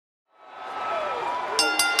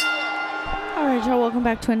right, y'all. Welcome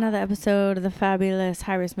back to another episode of the fabulous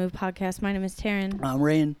High Risk Move podcast. My name is Taryn. I'm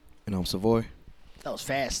Rain. And I'm Savoy. That was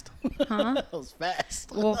fast. Huh? That was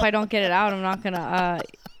fast. Well, if I don't get it out, I'm not gonna.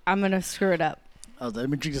 I'm gonna screw it up. I was like, let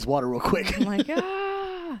me drink this water real quick. I'm like, get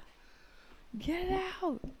it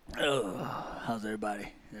out. How's everybody?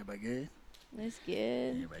 Everybody good? It's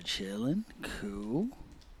good. Everybody chilling? Cool.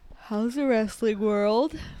 How's the wrestling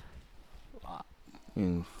world?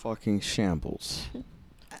 In fucking shambles.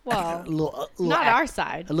 Well, a little not our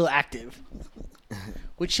side. A little active.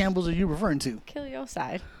 Which shambles are you referring to? Kill your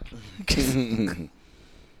side.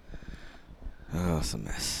 Oh, it's a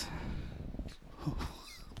mess.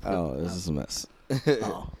 Oh, this is a mess.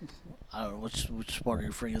 Oh, I don't know which part of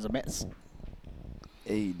your friend is a mess.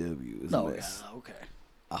 AEW is No, a mess. yeah, okay.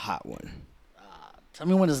 A hot one. Tell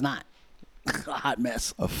me when it's not. A hot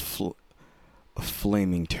mess. A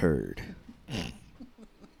flaming turd.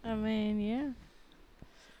 I mean, yeah.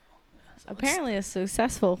 Apparently a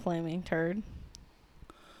successful flaming turd.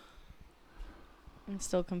 I'm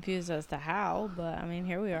still confused as to how, but I mean,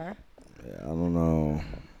 here we are. Yeah, I don't know.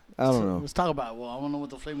 I don't know. Let's talk about it. Well, I don't know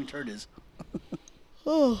what the flaming turd is.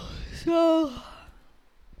 Oh, so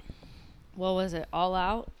what was it? All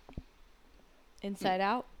Out? Inside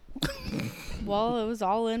Out? Well, it was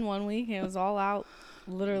all in one week, and it was all out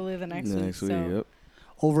literally the next week. So. Yep.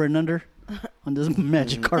 Over and under on this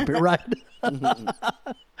magic carpet ride.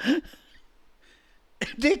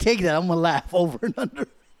 If they take that, I'm going to laugh. Over and under.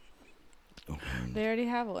 They already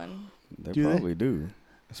have one. They Do probably do.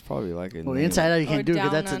 It's probably like a Well, Inside Out you can't do it Down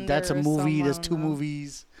because that's a Under or movie. some, There's I two don't know.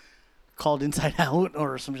 movies called Inside Out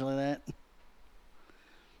or something like that.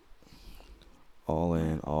 all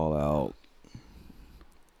in, all out,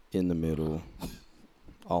 in the middle,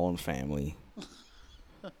 all in family.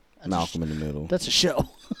 Malcolm in the middle. That's a show.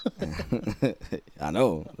 I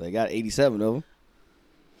know. They got 87 of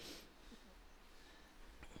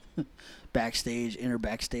them. Backstage, inner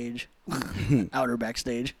backstage, outer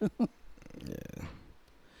backstage. Yeah.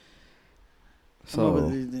 Come up with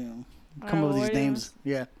So, these names.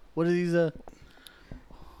 Yeah. What are these?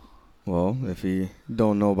 well, if you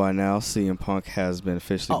don't know by now, CM Punk has been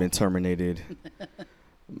officially been terminated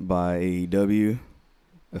by AEW,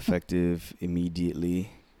 effective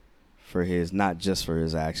immediately for his, not just for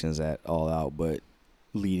his actions at All Out, but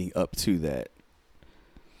leading up to that.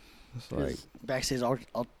 It's like Backstage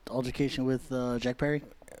altercation with Jack Perry.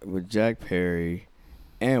 with Jack Perry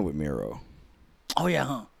and with Miro. Oh yeah,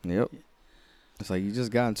 huh? Yep. It's like you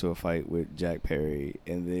just got into a fight with Jack Perry,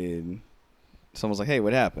 and then someone's like, "Hey,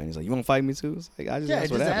 what happened?" He's like, "You want to fight me too?" It's like, I just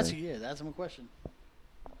asked what happened. Ask him a question.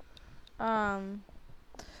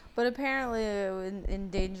 But apparently it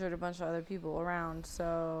endangered a bunch of other people around,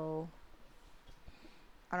 so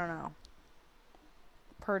I don't know.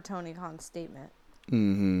 Per Tony Khan's statement.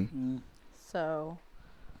 Mm-hmm. So,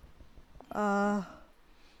 and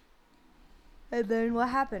then what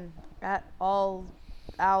happened at All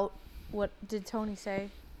Out? What did Tony say?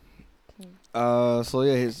 So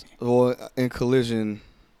yeah, in Collision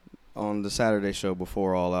on the Saturday show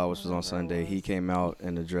before All Out, which was on Sunday, he came out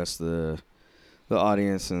and addressed the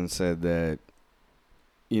audience and said that,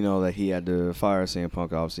 you know, that he had to fire CM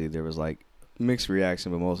Punk. Obviously, there was like mixed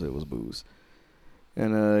reaction, but most of it was boos.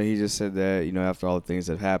 And he just said that, you know, after all the things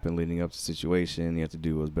that happened leading up to the situation, he had to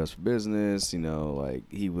do what was best for business. You know, like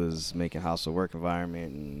he was making hostile work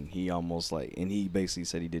environment, and he almost like, and he basically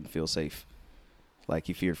said he didn't feel safe, like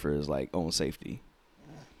he feared for his like own safety,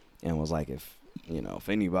 and was like, if you know,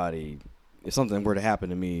 if something were to happen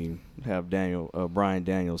to me, have Bryan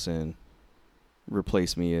Danielson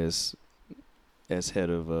replace me as head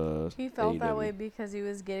of He felt AEW. that way because he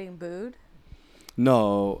was getting booed.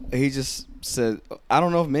 No, he just said, I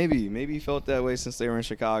don't know if maybe he felt that way since they were in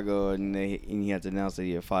Chicago and he had to announce that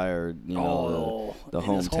he had fired, you know, the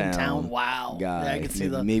hometown wow guy. Yeah, I can see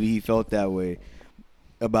maybe he felt that way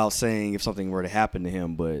about saying if something were to happen to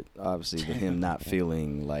him, but obviously with him not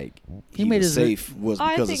feeling like he made was his safe was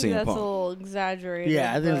because of I think CM that's Punk. a little exaggerated.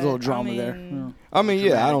 Yeah, I think there's a little drama there. I mean,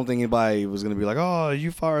 yeah, I don't think anybody was gonna be like, "Oh,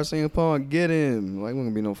 you fired CM Punk, get him!" Like, we're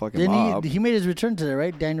gonna be no fucking mob. He made his return today,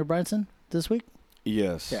 right? Daniel Bryanson this week.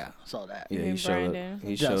 Yes. Yeah, saw that. Yeah, he And showed Bryan up.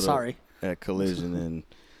 He showed up at Collision and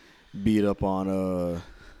beat up on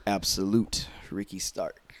Absolute Ricky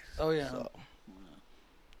Stark. Oh yeah. So,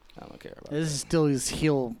 I don't care about This that. is still his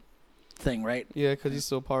heel thing, right? Yeah, because he's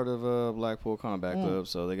still part of Blackpool Combat Club,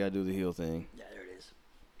 so they got to do the heel thing. Yeah, there it is.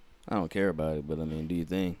 I don't care about it, but I mean, do your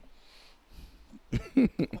thing. I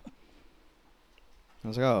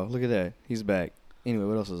was like, oh, look at that. He's back. Anyway,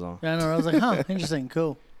 what else is on? Yeah, I know. I was like, huh, interesting,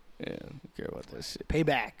 cool. Yeah, I don't care about that shit.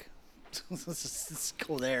 Payback. Let's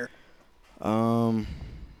go there.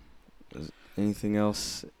 Anything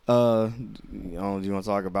else? Do you want to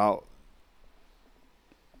talk about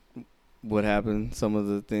what happened? Some of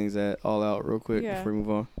the things that All Out real quick before we move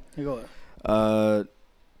on. Here you go.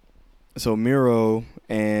 So Miro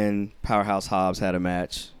and Powerhouse Hobbs had a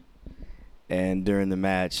match, and during the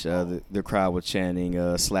match, the crowd was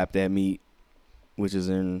chanting "Slap that meat," which is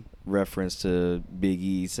in reference to Big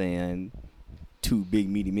E saying, "Two big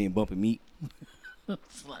meaty men bumping meat."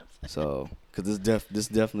 So, because this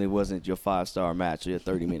definitely wasn't your 5-star match or your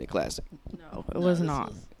 30-minute classic. No, it was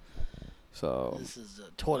not. This is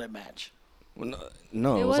a toilet match. Well,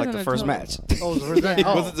 no, it was like the first match. Oh, it was the first match.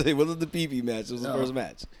 It wasn't the PV match. It was the first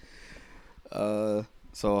match. So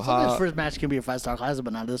Sometimes first match can be a 5-star classic,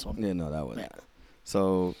 but not this one. Yeah, no, that was not.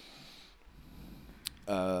 So,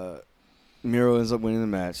 Miro ends up winning the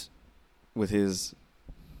match with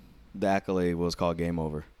the accolade was called Game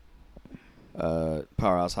Over.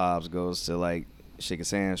 Powerhouse Hobbs goes to like shake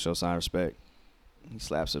his hand, show sign of respect. He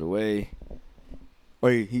slaps it away.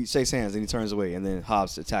 Or he shakes hands and he turns away, and then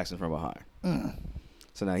Hobbs attacks him from behind.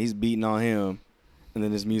 So now he's beating on him, and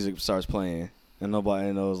then this music starts playing, and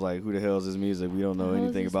nobody knows like who the hell is this music. We don't know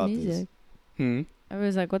anything about this.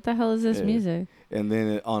 Everybody's like, "What the hell is this music?" And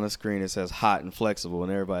then on the screen it says "hot and flexible,"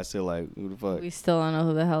 and everybody's still like, "Who the fuck?" We still don't know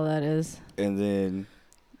who the hell that is. And then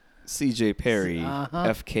CJ Perry,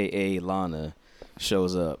 FKA Lana,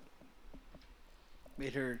 shows up.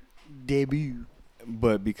 Made her debut.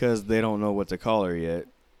 But because they don't know what to call her yet,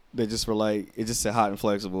 they just were like, it just said hot and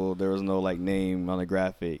flexible. There was no like name on the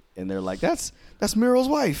graphic. And they're like, that's Miro's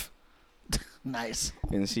wife. Nice.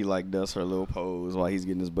 And she like does her little pose while he's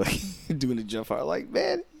getting his butt, doing the jump fire. Like,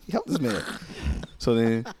 man, help this man. So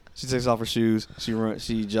then she takes off her shoes. She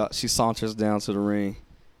saunters down to the ring.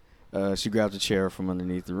 She grabs a chair from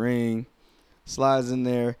underneath the ring, slides in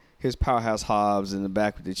there. Here's Powerhouse Hobbs in the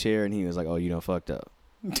back with the chair, and he was like, "Oh, you done fucked up."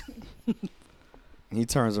 He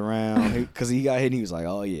turns around because he got hit, and he was like,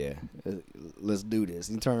 "Oh yeah, let's do this."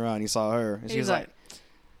 And he turned around, and he saw her, and she was like,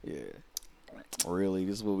 "Yeah, really?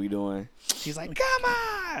 This is what we doing?" She's like, "Come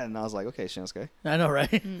on!" And I was like, "Okay, Shinsuke." I know,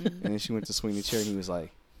 right? And then she went to swing the chair, and he was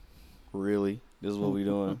like, "Really? This is what we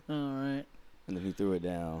doing?" All right. And then he threw it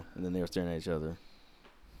down, and then they were staring at each other.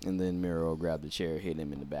 And then Miro grabbed the chair, hit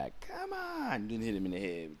him in the back. Come on! Didn't hit him in the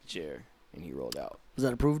head with the chair, and he rolled out. Was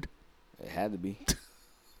that approved? It had to be.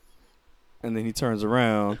 And then he turns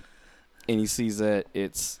around, and he sees that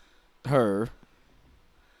it's her,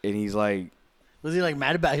 and he's like, "Was he like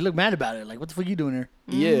mad about it? He looked mad about it. Like, what the fuck you doing here?"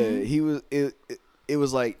 Yeah, he was. It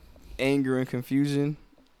was like anger and confusion,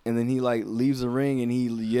 and then he like leaves the ring and he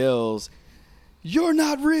yells, "You're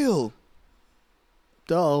not real!"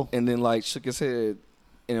 Duh. And then like shook his head,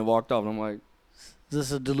 and then walked off. And I'm like, "Is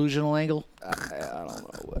this a delusional angle?" I don't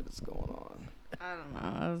know what is going on. I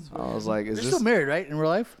don't know. I was like, "Is They're this still married, right? In real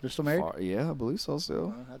life, they're still married. Yeah, I believe so.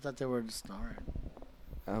 Still, I thought they were just all right.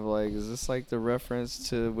 I'm like, is this like the reference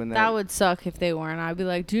to when that would suck if they weren't. I'd be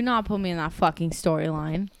like, do not put me in that fucking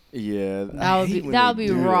storyline. Yeah, that would be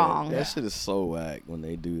wrong. That shit is so whack when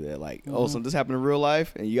they do that. Like, oh, so this happened in real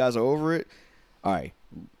life, and you guys are over it. All right,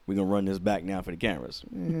 we're gonna run this back now for the cameras.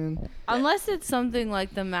 Unless it's something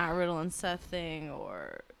like the Matt Riddle and Seth thing,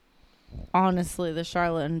 or honestly the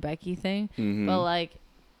Charlotte and Becky thing. But like,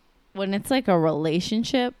 when it's like a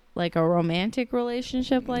relationship, like a romantic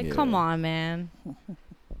relationship, like, come on, man.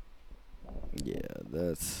 Yeah,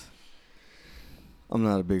 I'm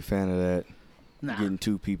not a big fan of that. Nah. Getting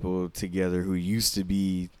two people together who used to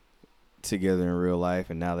be together in real life,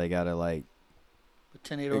 and now they gotta like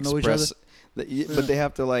pretend they don't know each other. But they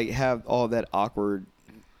have to like have all those awkward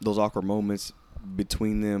moments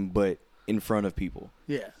between them, but in front of people.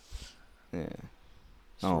 Yeah. Yeah.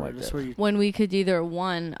 I don't like that. When we could either,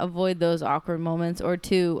 one, avoid those awkward moments, or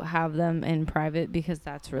two, have them in private, because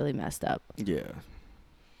that's really messed up. Yeah.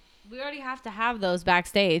 We already have to have those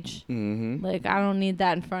backstage. Like, I don't need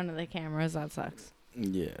that in front of the cameras. That sucks.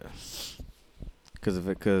 Yeah.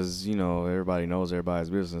 Because you know, everybody knows everybody's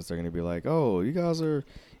business. They're going to be like, oh, you got a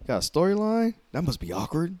storyline? That must be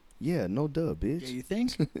awkward. Yeah, no duh, bitch. Yeah, you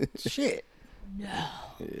think? Shit. No.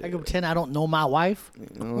 Yeah. I can pretend I don't know my wife. You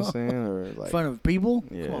know what I'm saying? Or like, in front of people?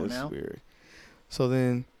 Yeah, come on it's now. weird. So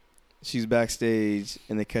then she's backstage,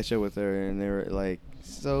 and they catch up with her, and they're like,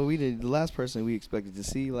 so the last person we expected to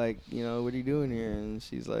see, like, you know, what are you doing here? And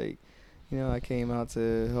she's like, you know, I came out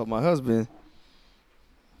to help my husband.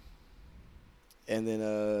 And then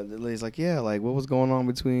the lady's like, yeah, like, what was going on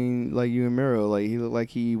between, like, you and Miro? Like, he looked like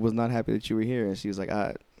he was not happy that you were here. And she was like,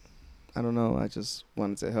 I don't know. I just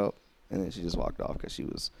wanted to help. And then she just walked off because she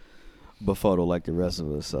was befuddled like the rest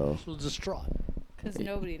of us. So She was distraught. Because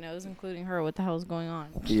nobody knows, including her, what the hell's going on.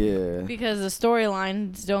 Yeah. Because the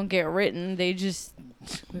storylines don't get written. They just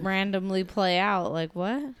randomly play out. Like,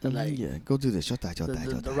 what? Like, Yeah, go do this.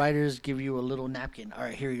 the writers give you a little napkin. All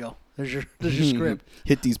right, here you go. There's your script.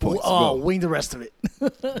 Hit these points. Oh, Go. wing the rest of it.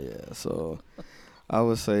 Yeah, so I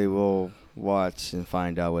would say we'll watch and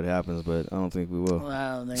find out what happens, but I don't think we will. Well,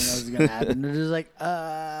 I don't think that's gonna happen. They're just like,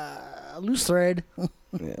 loose thread.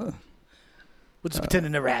 Yeah. We'll just pretend it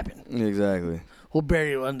never happened. Exactly. We'll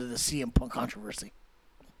bury you under the CM Punk controversy.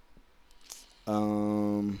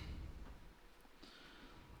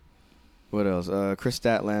 What else? Chris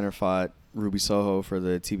Statlander fought Ruby Soho for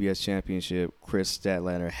the TBS Championship. Chris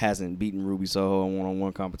Statlander hasn't beaten Ruby Soho in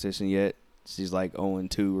one-on-one competition yet. She's like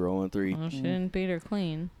 0-2 or 0-3. Well, she didn't beat her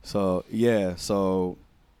clean. So, yeah. So,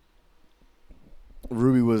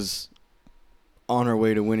 Ruby was on her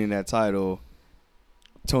way to winning that title.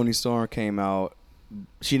 Toni Storm came out.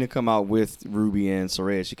 She didn't come out with Ruby and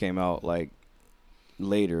Saraya. She came out, like,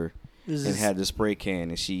 later and had the spray can,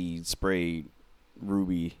 and she sprayed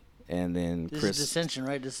Ruby. And then This Chris... is dissension,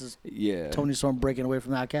 right? This is Yeah. Toni Storm breaking away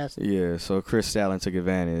from the Outcast. Yeah, so Chris Statlander took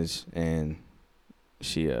advantage, and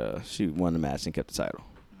she won the match and kept the title.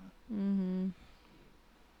 Mm-hmm.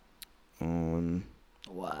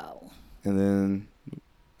 Wow. And then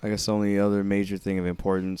I guess the only other major thing of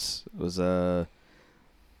importance was the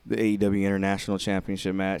AEW International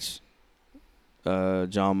Championship match.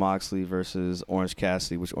 Jon Moxley versus Orange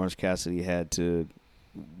Cassidy, which Orange Cassidy had to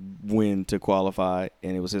win to qualify,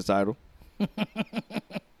 and it was his title.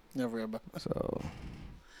 Never forgot about that. So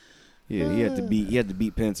yeah, he had to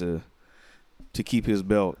beat Penta to keep his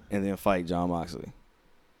belt and then fight Jon Moxley.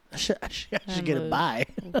 I should get a bye.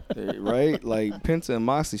 Right? Like Penta and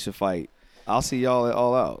Moxley should fight. I'll see y'all at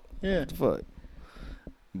All Out. Yeah. What the fuck?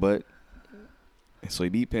 But so he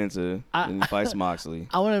beat Penta and he fights Moxley.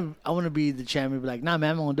 I wanna be the champion. Be like, nah,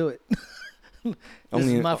 man, I'm gonna do it.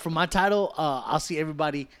 For my title. I'll see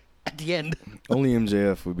everybody at the end. Only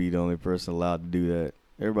MJF would be the only person allowed to do that.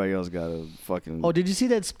 Everybody else got a fucking. Oh, did you see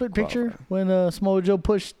that split picture when Samoa Joe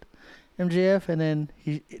pushed MJF, and then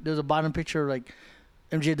there's a bottom picture like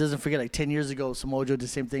MJF doesn't forget, like 10 years ago Samoa Joe did the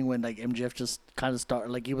same thing when like MJF just kind of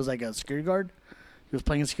started, like he was like a security guard. He was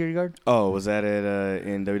playing a security guard. Oh, was that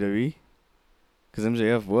in WWE? Because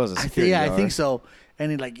MJF was a security guard. I think so.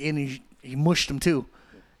 And he mushed him too.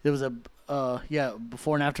 There was a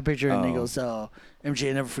before and after picture, and he goes,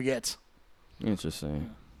 MJ never forgets.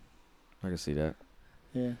 Interesting. I can see that.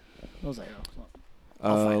 Yeah. I was like,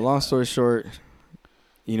 long story short,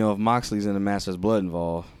 if Moxley's in the match, there's blood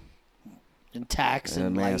involved. And tacks and the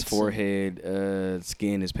man's lights forehead,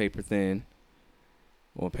 skin is paper thin.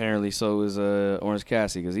 Well, apparently so is Orange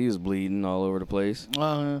Cassidy, because he was bleeding all over the place.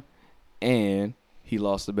 And he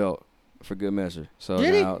lost the belt for good measure.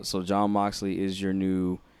 So so Jon Moxley is your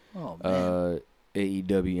new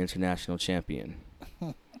AEW International Champion.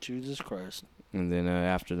 Jesus Christ. And then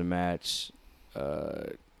after the match,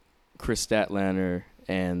 Chris Statlander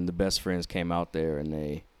and the Best Friends came out there, and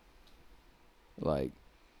they like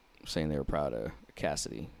saying they were proud of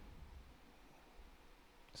Cassidy.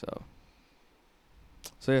 So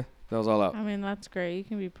yeah, that was all out. I mean, that's great. You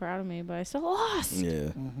can be proud of me, but I still lost. Yeah.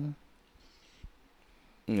 Mm-hmm.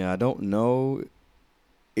 Yeah, I don't know.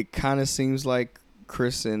 It kind of seems like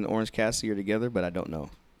Chris and Orange Cassidy are together, but I don't know.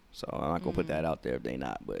 So I'm not going to put that out there if they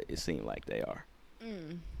not, but it seemed like they are.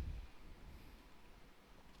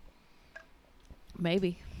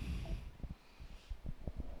 Maybe.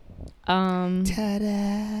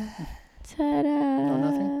 Ta-da.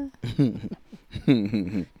 No, nothing?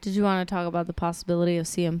 Did you want to talk about the possibility of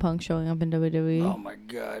CM Punk showing up in WWE? Oh, my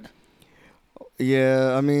God.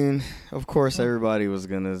 Yeah, I mean, of course everybody was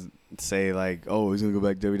going to say, like, oh, he's going to go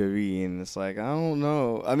back to WWE, and it's like, I don't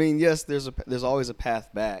know. I mean, yes, there's always a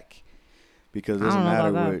path back, because it doesn't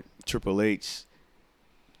matter what Triple H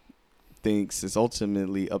thinks. It's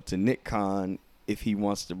ultimately up to Nick Khan if he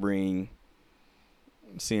wants to bring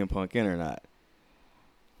CM Punk in or not.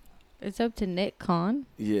 It's up to Nick Khan?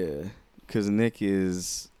 Yeah, because Nick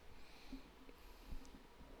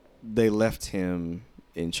they left him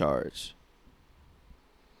in charge.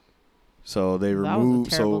 So they removed. That was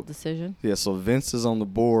a terrible decision. Yeah, so Vince is on the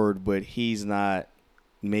board, but he's not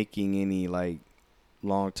making any like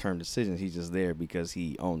long-term decisions. He's just there because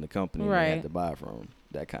he owned the company and they had to buy from him,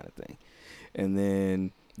 that kind of thing. And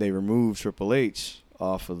then they removed Triple H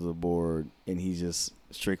off of the board, and he's just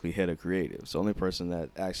strictly head of creative. So the only person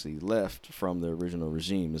that actually left from the original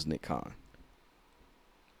regime is Nick Khan.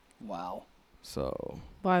 Wow. So.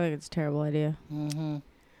 Well, I think it's a terrible idea. Mm-hmm.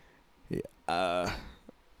 Yeah.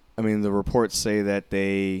 I mean, the reports say that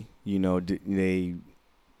they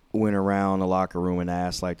went around the locker room and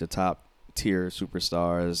asked like the top tier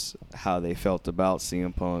superstars how they felt about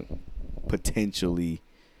CM Punk potentially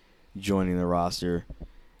joining the roster,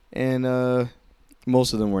 and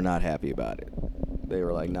most of them were not happy about it. They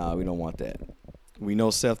were like, "Nah, we don't want that. We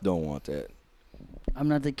know Seth don't want that." I'm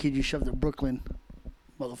not the kid you shoved to Brooklyn,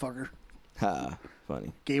 motherfucker. Ha,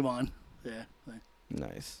 funny. Game on. Yeah.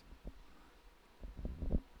 Nice.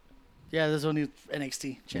 Yeah, this one is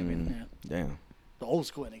NXT champion. Yeah. Damn. The old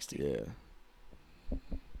school NXT. Yeah.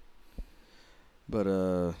 But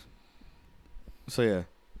so yeah,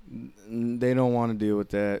 they don't want to deal with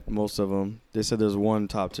that. Most of them. They said there's one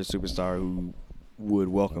top tier superstar who would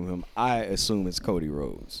welcome him. I assume it's Cody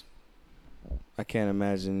Rhodes. I can't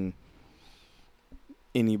imagine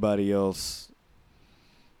anybody else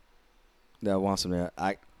that wants him there.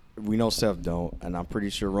 We know Seth don't, and I'm pretty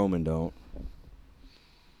sure Roman don't.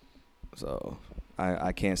 So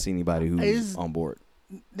I can't see anybody who's on board.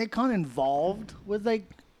 Nick Khan involved with like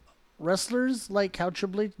wrestlers like how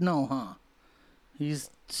Triple H? No, huh? He's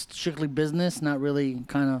strictly business, not really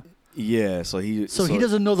kind of. Yeah, so he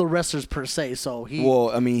doesn't know the wrestlers per se. So he.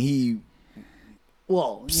 Well, I mean, he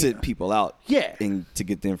sit people out. Yeah. To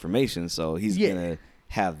get the information, so he's gonna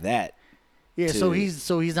have that. Yeah, so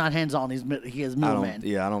he's not hands on. He has middleman.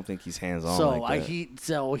 I don't think he's hands on.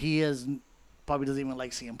 He is probably doesn't even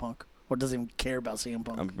like CM Punk or doesn't even care about CM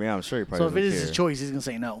Punk. I'm sure he probably. So if it is his choice, he's gonna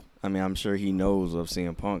say no. I mean, I'm sure he knows of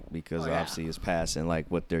CM Punk because obviously his past and like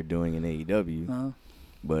what they're doing in AEW.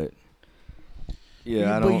 But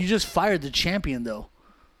yeah, But you just fired the champion though,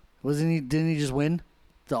 wasn't he? Didn't he just win?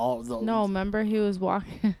 No, remember he was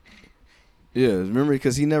walking. Yeah, remember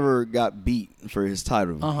because he never got beat for his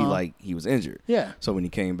title. He was injured. Yeah. So when he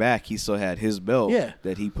came back, he still had his belt. Yeah.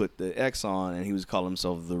 That he put the X on, and he was calling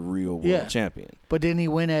himself the real world champion. But didn't he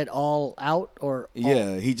win at All Out or?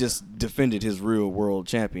 Yeah, he just defended his real world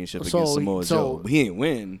championship against Samoa Joe. But he didn't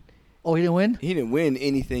win. Oh, he didn't win. He didn't win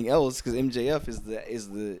anything else because MJF is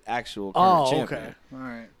the actual current champion. Okay. All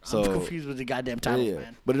right. So, I'm confused with the goddamn title,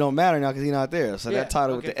 man. But it don't matter now because he's not there. So that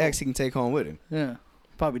title with the X, he can take home with him. Yeah.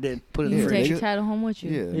 Probably did. Put it in You the can fridge. take the title home with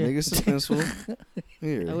you. Yeah, nigga suspenseful.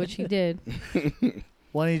 Yeah. Which he did.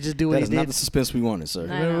 Why don't you just do what that he is did? not the suspense we wanted, sir.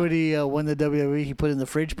 Remember when he won the WWE? He put in the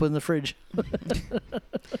fridge. Put in the fridge.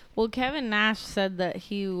 Well, Kevin Nash said that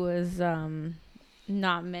he was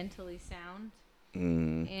not mentally sound.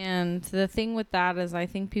 And the thing with that is I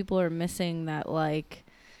think people are missing that, like,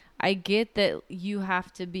 I get that you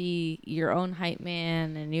have to be your own hype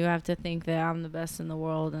man and you have to think that I'm the best in the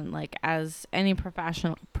world and like as any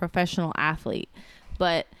professional athlete,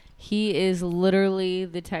 but he is literally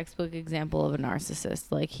the textbook example of a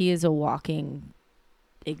narcissist. Like he is a walking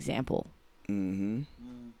example.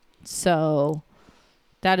 So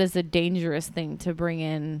that is a dangerous thing to bring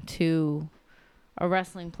in to a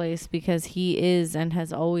wrestling place because he is and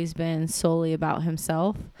has always been solely about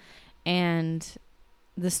himself, and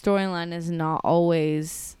the storyline is not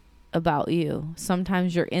always about you.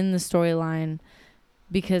 Sometimes you're in the storyline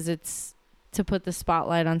because it's to put the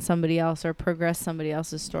spotlight on somebody else or progress somebody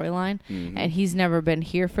else's storyline. And he's never been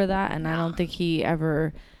here for that. And I don't think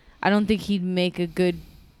he'd make a good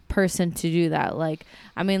person to do that. Like,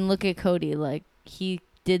 I mean, look at Cody. Like, he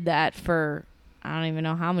did that for, I don't even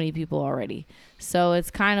know how many people already. So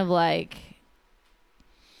it's kind of like,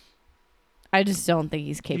 I just don't think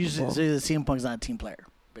he's capable. You just say that CM Punk's not a team player,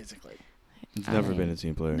 basically. He's never been a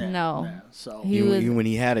team player. No. So even when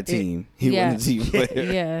he had a team, he wasn't a team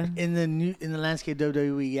player. Yeah. In the landscape of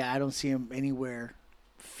WWE, I don't see him anywhere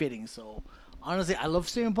fitting. So honestly, I love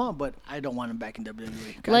CM Punk, but I don't want him back in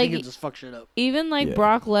WWE. I think he'll just fuck shit up. Even like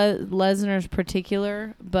Brock Lesnar's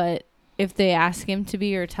particular, but if they ask him to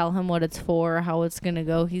be or tell him what it's for or how it's gonna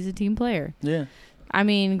go, he's a team player. Yeah. I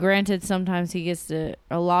mean, granted, sometimes he gets to,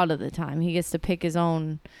 a lot of the time, he gets to pick his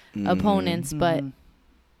own opponents, but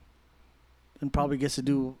and probably gets to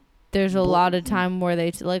do. There's a lot of time where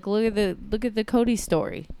they like look at the Cody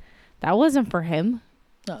story. That wasn't for him.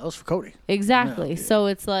 No, it was for Cody. Exactly. Yeah. So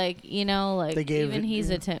it's like, you know, like even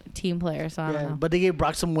he's a team player. So I don't know. But they gave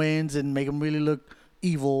Brock some wins and make him really look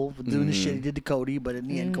evil for doing the shit he did to Cody. But in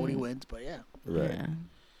the end, Cody wins. But yeah. Right. Yeah.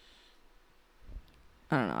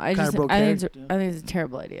 I don't know. I think it's a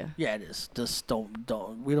terrible idea. Yeah, it is. Just don't.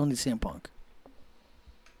 We don't need CM Punk.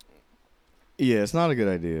 Yeah, it's not a good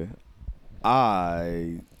idea.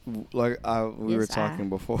 We were talking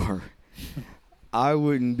before. I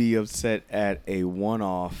wouldn't be upset at a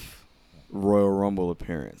one-off Royal Rumble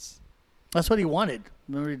appearance. That's what he wanted.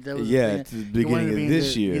 Remember that was at the beginning of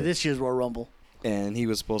this year. Yeah, this year's Royal Rumble.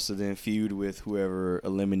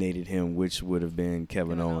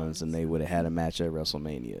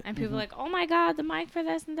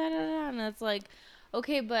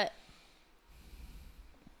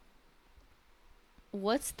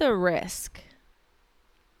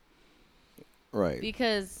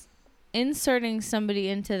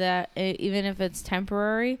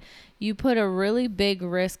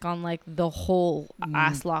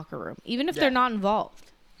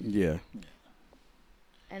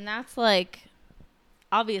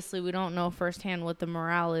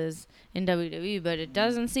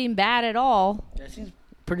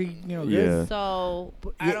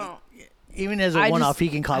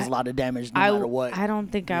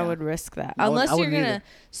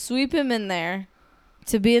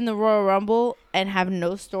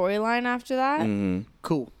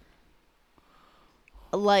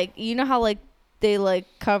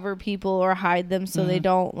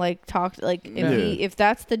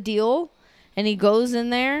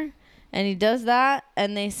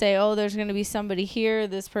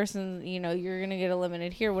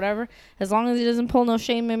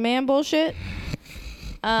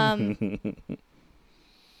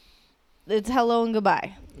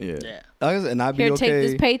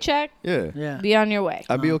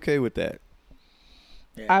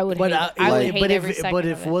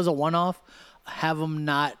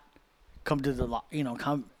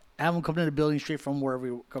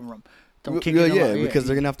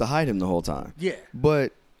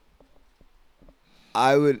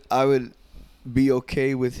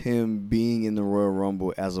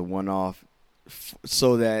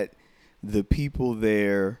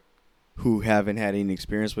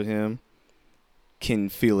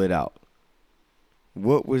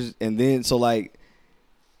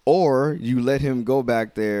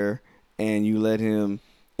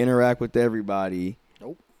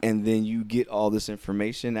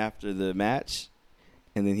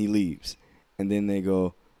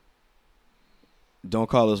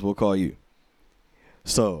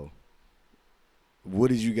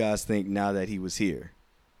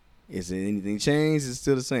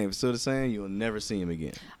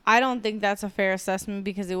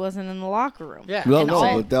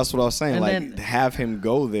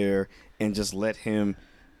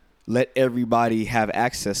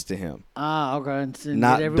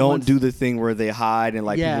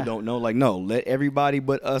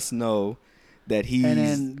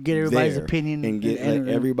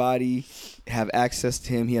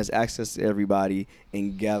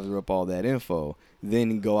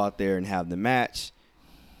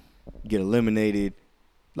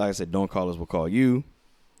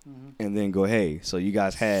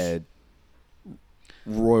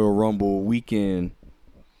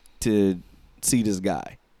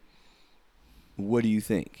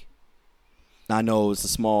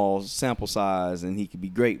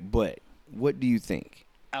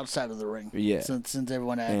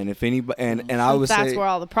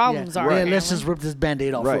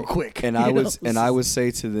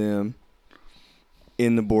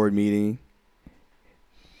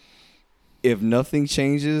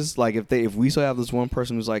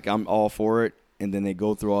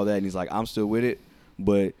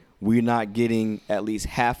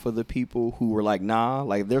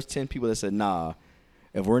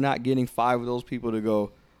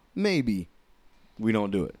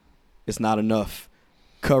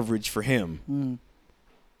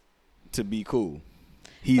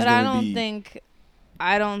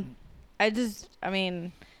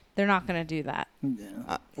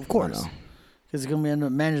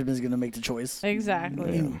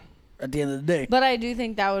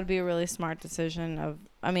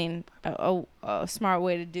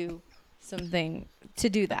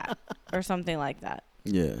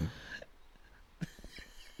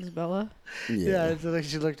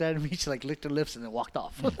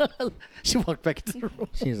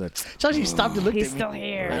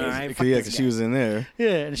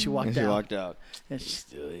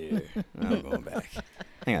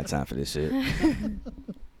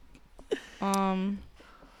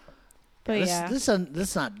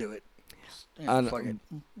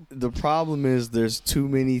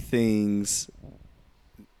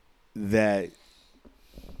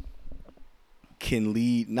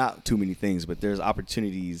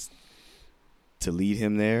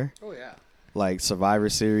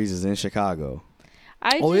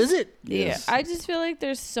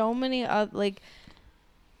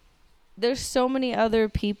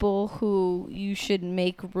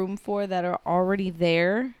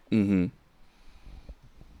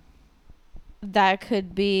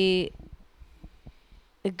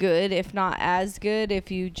 good, if not as good,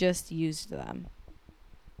 if you just used them.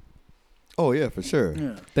 Oh yeah, for sure.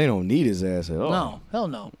 Yeah. They don't need his ass at all. No, hell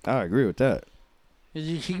no. I agree with that.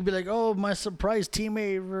 He could be like, "Oh, my surprise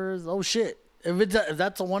teammate versus oh shit." If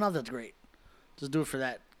that's a one-off, that's great. Just do it for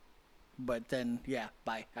that. But then, yeah,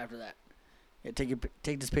 bye after that. Yeah,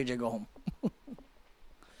 take this page and go home.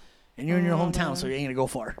 And you're in your hometown, so you ain't gonna go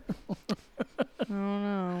far. I don't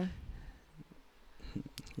know.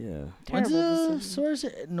 Yeah. When's Terrible the decision. source?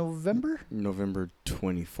 November? November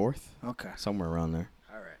 24th, Okay. somewhere around there.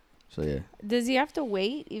 All right. So yeah. Does he have to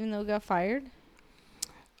wait even though he got fired?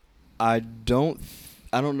 I don't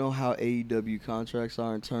know how AEW contracts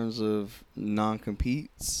are in terms of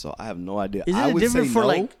non-competes, so I have no idea. Isn't I it would different say for no.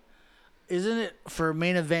 like? Isn't it for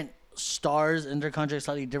main event stars and their contract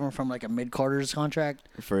slightly different from like a mid-carders contract?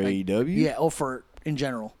 For like, AEW? Yeah, or for in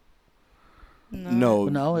general. No,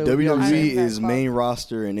 No, it would be WWE outside is that main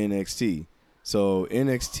roster and NXT. So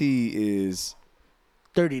NXT is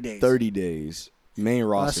 30 days. 30 days. Main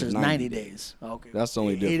roster is 90 days. Okay. That's the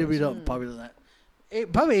only AEW difference. don't, probably doesn't.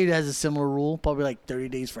 Probably AEW has a similar rule. Probably like 30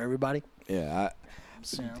 days for everybody. Yeah,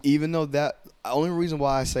 So, even though that only reason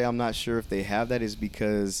why I say I'm not sure if they have that is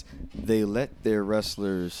because they let their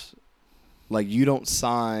wrestlers, like, you don't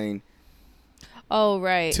sign Oh,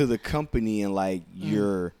 right. to the company and like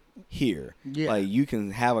you're here. Yeah. Like you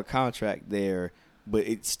can have a contract there, but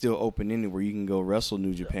it's still open ended where you can go wrestle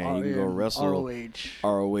New Japan. You can go wrestle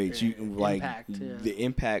ROH. You can, like Impact, yeah. the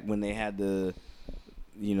Impact when they had the,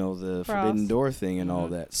 the Cross. Forbidden Door thing and all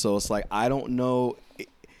Mm-hmm. that. So it's like I don't know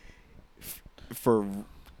for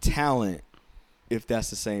talent if that's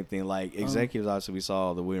the same thing. Like executives, obviously we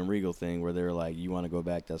saw the William Regal thing where they were like, you want to go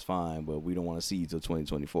back, that's fine, but we don't want to see you till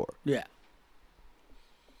 2024. Yeah.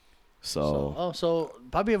 So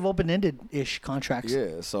probably have open-ended ish contracts.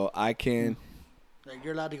 yeah, so I can. Like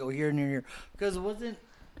you're allowed to go here and here. Because it wasn't.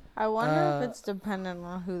 I wonder if it's dependent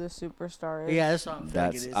on who the superstar is. Yeah, that's what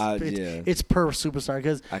I'm thinking. It's per superstar.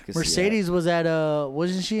 Because I can see Mercedes was at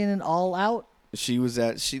wasn't she in an All Out? She was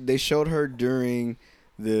at. They showed her during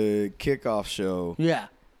the kickoff show Yeah.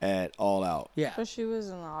 at All Out. Yeah. So she was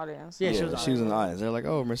in the audience. Yeah, She was in the audience. They're like,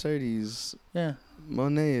 "Oh, Mercedes Yeah.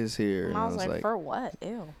 Monet is here." And I was like, for what?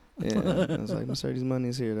 Ew. Yeah, I was like, Mercedes Monet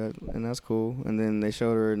is here, and that's cool. And then they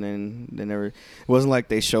showed her, and then they never. It wasn't like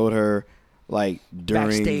they showed her like during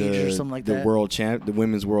Backstage or something like the that. the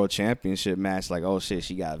women's world championship match. Like, oh shit,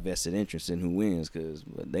 she got vested interest in who wins because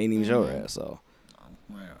they didn't even show her that. So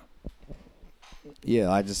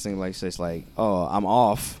yeah, I just think like it's like, oh, I'm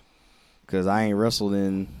off because I ain't wrestled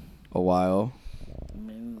in a while.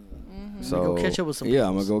 So go catch up with some yeah,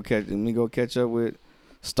 peoples. let me go catch up with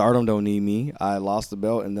Stardom. Don't need me. I lost the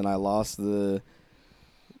belt and then I lost the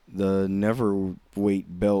never weight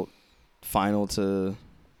belt final to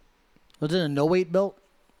Was it a no weight belt?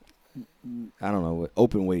 I don't know what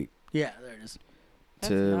open weight Yeah, there it is.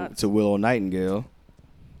 That's nuts. to Willow Nightingale.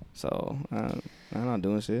 So I'm not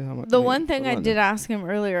doing shit. The one thing I did ask him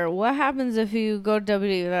earlier, what happens if you go to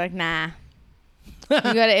WWE? They're like, nah. You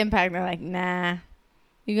go to Impact, they're like, nah.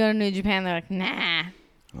 You go to New Japan, they're like, nah.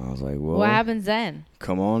 I was like, well, What happens then?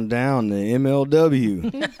 come on down to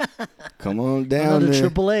MLW. Come on down Another to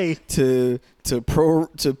AAA. to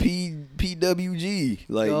PWG.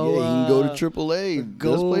 Like, Go, yeah, you can go to AAA. There's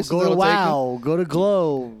Go places to that'll take WoW. Go to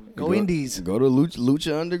Glow. you. Go Indies. Go to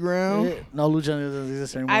Lucha Underground. Yeah. No, Lucha Underground doesn't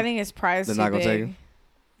exist anymore. I think his prize They're too not gonna big. take him?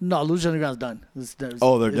 No, Lucha Underground's done.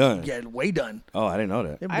 They're done? Yeah, way done. Oh, I didn't know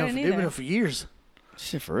that. They've I been, didn't they've been either. there for years.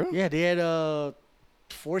 Shit, for real? Yeah, they had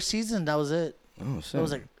 4 seasons. That was it. Oh shit. That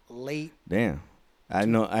was like late. damn. I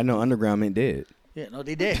know Underground meant dead. Yeah, no,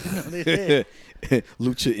 they did. No, they did.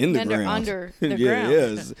 Lucha in the ground. Under the yeah, ground.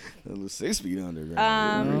 yeah, it's 6 feet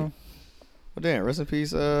underground. You know? Well, damn, rest in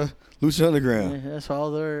peace, Lucha Underground. Yeah, that's why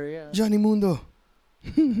all their Johnny Mundo.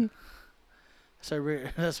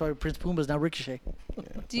 That's why Prince Puma's now Ricochet.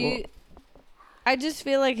 Do you? I just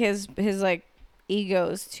feel like his like ego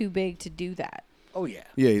is too big to do that. Oh yeah.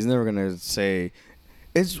 Yeah, he's never gonna say.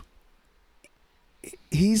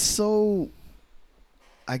 He's so,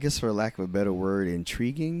 I guess for lack of a better word,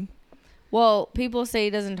 intriguing. Well, people say he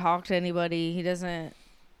doesn't talk to anybody. He doesn't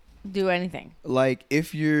do anything. Like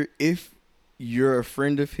if you're a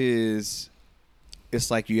friend of his,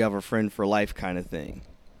 it's like you have a friend for life kind of thing.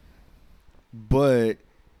 But,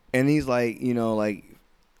 and he's like, like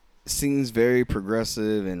seems very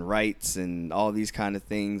progressive and rights and all these kind of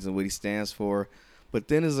things and what he stands for. But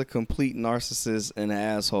then is a complete narcissist and an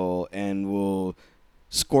asshole and will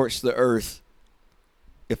scorch the earth.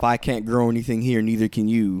 If I can't grow anything here, neither can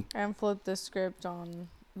you. And flip the script on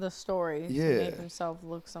the story Yeah. to make himself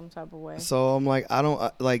look some type of way. So I'm like, I don't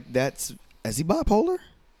like that's. Is he bipolar?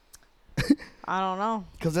 I don't know.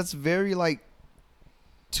 Because that's very, like,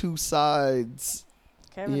 two sides.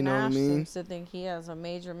 Kevin You know what I Nash mean? seems to think he has a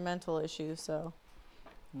major mental issue, so.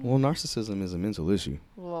 Well, narcissism is a mental issue.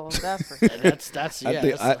 Well, that's for sure. That's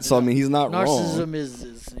yeah. I mean, he's not wrong. narcissism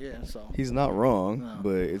is yeah. So He's not wrong, No.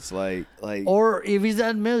 but it's like. or if he's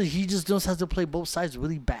that middle, he just knows how to play both sides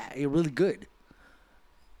really bad, really good.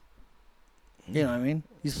 You know what I mean?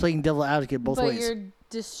 He's playing devil advocate both but ways. you're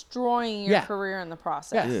destroying your Yeah. career in the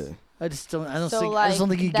process. Yeah. I just don't. I don't So, think. like, I just don't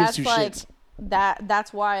think he gives that's two like, shits.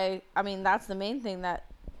 That's why, I mean, that's the main thing that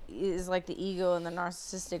is like the ego and the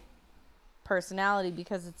narcissistic personality,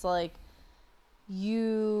 because it's like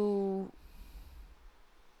you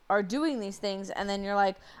are doing these things and then you're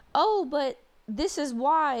like, oh, but this is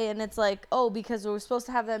why. And it's like, oh, because we were supposed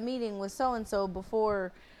to have that meeting with so-and-so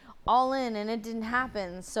before All In and it didn't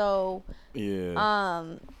happen. So, Yeah.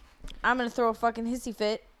 I'm going to throw a fucking hissy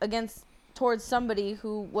fit towards somebody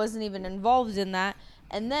who wasn't even involved in that.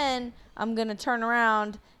 And then I'm going to turn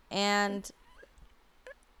around and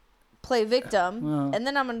play victim. And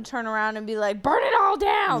then I'm going to turn around and be like, burn it all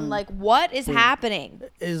down. Like, what is happening?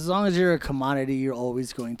 As long as you're a commodity, you're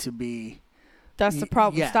always going to be. That's the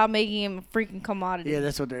problem. Yeah. Stop making him a freaking commodity. Yeah,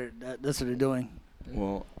 that's what they're doing.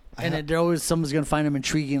 Well, And then they're always someone's gonna find him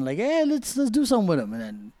intriguing, like, hey, let's do something with him, and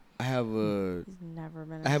then I have a He's never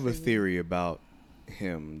been. I have a theory about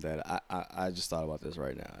him that I just thought about this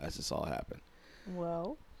right now. That's just all happened.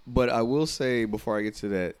 Well, But I will say, before I get to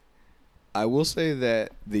that, I will say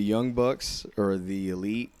that the Young Bucks or the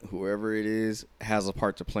Elite, whoever it is, has a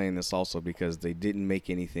part to play in this also, because they didn't make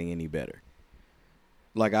anything any better.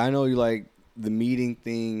 Like, I know like the meeting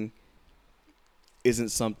thing isn't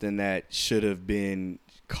something that should have been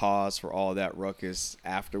cause for all that ruckus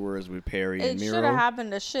afterwards with Perry and it Miro. should have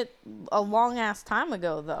happened a long ass time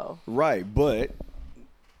ago, though. Right, but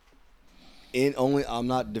I'm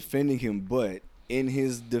not defending him, but in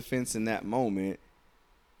his defense in that moment,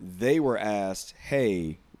 they were asked,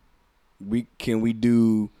 "Hey, can we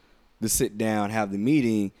do the sit down, have the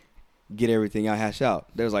meeting, get everything out, hash out?"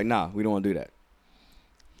 They was like, "Nah, we don't want to do that."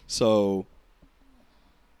 So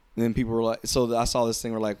then people were like, so I saw this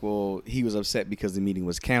thing where like, well, he was upset because the meeting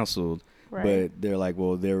was canceled. Right. But they're like,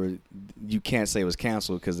 well, you can't say it was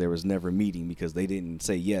canceled because there was never a meeting, because they didn't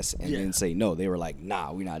say yes and didn't say no. They were like,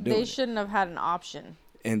 nah, we're not doing it. They shouldn't have had an option.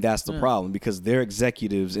 And that's the problem, because they're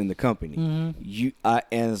executives in the company. And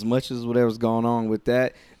as much as whatever's going on with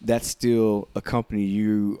that, that's still a company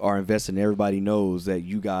you are invested in. Everybody knows that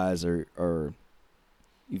you guys are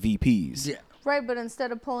VPs. yeah, Right, but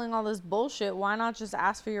instead of pulling all this bullshit, why not just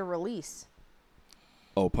ask for your release?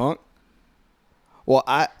 Oh, Punk? Well,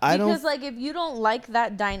 I don't... Because, like, if you don't like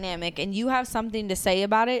that dynamic and you have something to say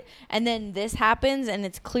about it, and then this happens and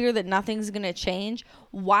it's clear that nothing's going to change,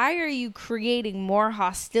 why are you creating more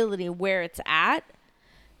hostility where it's at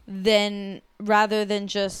rather than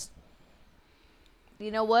just,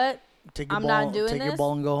 you know what? I'm not doing take your this.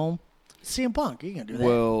 ball and go home. CM Punk, you can do that.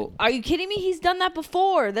 Well, Are you kidding me? He's done that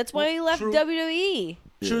before. That's why he left true. WWE.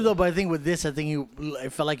 True though, but I think with this, I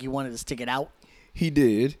felt like he wanted to stick it out. he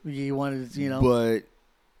did, He wanted, but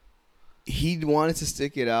he wanted to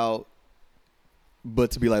stick it out,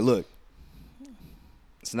 but to be like, look,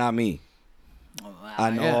 it's not me.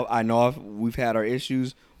 I know we've had our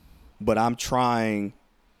issues, but I'm trying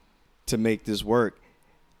to make this work.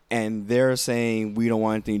 And they're saying we don't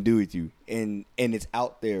want anything to do with you. And it's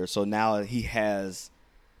out there. So now he has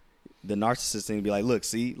the narcissist thing to be like, look,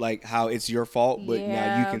 see, like how it's your fault, but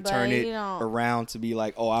now you can turn it around to be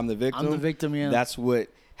like, oh, I'm the victim. I'm the victim, yeah. That's what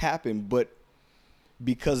happened. But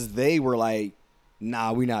because they were like,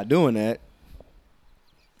 nah, we're not doing that,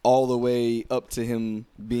 all the way up to him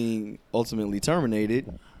being ultimately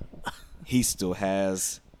terminated, he still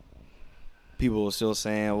has... People are still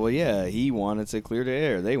saying, well, yeah, he wanted to clear the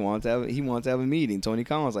air. He wanted to have a meeting. Tony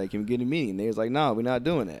Khan was like, can we get a meeting? They was like, no, we're not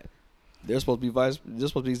doing that. They're supposed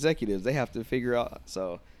to be executives. They have to figure out.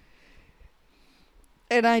 So,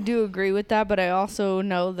 And I do agree with that, but I also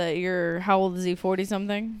know that how old is he? 40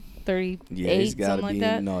 something, 38, yeah, he's got to something be.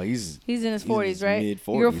 like that. No, he's in his 40s, right?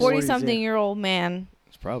 Mid-40s. You're a 40 something year old man.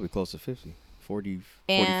 It's probably close to 50, 40,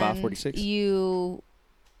 And 45, 46. You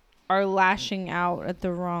are lashing out at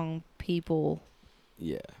the wrong people.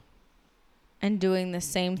 Yeah. And doing the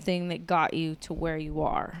same thing that got you to where you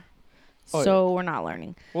are. Oh, so we're not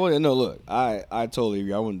learning. Well, yeah, no, look, I totally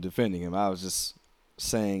agree. I wasn't defending him. I was just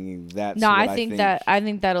saying that's No, what I think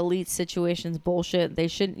that elite situation's bullshit.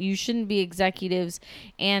 You shouldn't be executives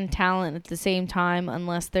and talent at the same time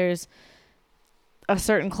unless there's a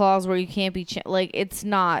certain clause where you can't be it's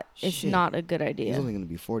not a good idea. He's only going to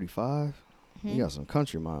be 45. He got some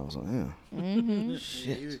country miles on him. Mm-hmm.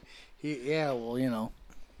 Shit. Yeah, well, you know.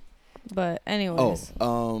 But anyways.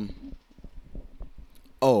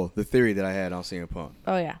 The theory that I had on CM Punk.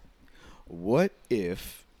 Oh yeah. What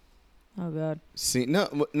if? Oh god.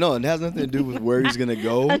 No, it has nothing to do with where he's gonna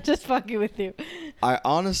go. I'm just fucking with you. I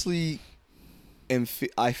honestly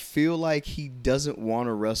I feel like he doesn't want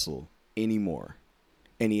to wrestle anymore,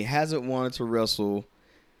 and he hasn't wanted to wrestle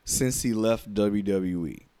since he left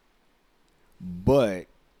WWE. But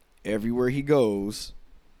everywhere he goes,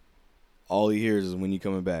 all he hears is when you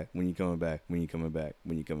coming back, when you coming back, when you coming back,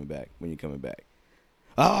 when you coming back, when you coming back.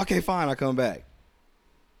 Oh, okay, fine, I'll come back.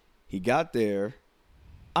 He got there.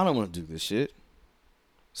 I don't want to do this shit.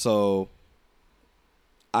 So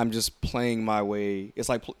I'm just playing my way. It's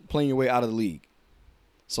like playing your way out of the league.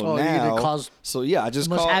 So now, I just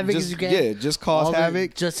cause havoc as you can. Yeah, just cause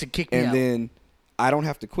havoc, just to kick me out. And then I don't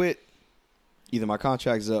have to quit. Either my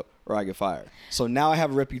contract's up or I get fired. So now I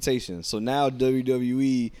have a reputation. So now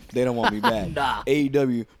WWE, they don't want me back. Nah.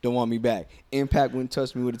 AEW don't want me back. Impact wouldn't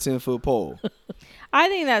touch me with a 10-foot pole. I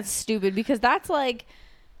think that's stupid because that's like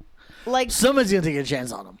somebody's gonna take a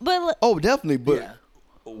chance on him. But oh, definitely. But yeah.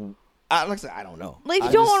 like I said, I don't know. Like, if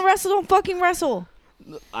you don't want to wrestle, don't fucking wrestle.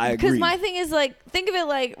 I agree. Because my thing is, like, think of it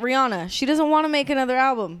like Rihanna. She doesn't want to make another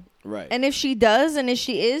album. Right. And if she does, and if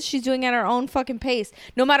she is, she's doing it at her own fucking pace.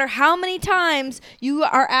 No matter how many times you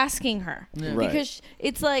are asking her. Yeah. Right. Because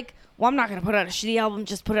it's like, well, I'm not going to put out a shitty album,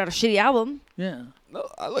 just put out a shitty album. Yeah. No,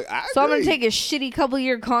 I agree. So I'm going to take a shitty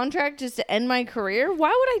couple-year contract just to end my career? Why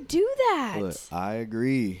would I do that? Look, I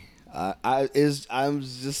agree. I'm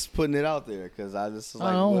just putting it out there because I just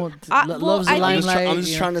like. Loves the limelight. I'm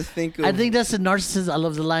just trying to think of. I think that's the narcissist. I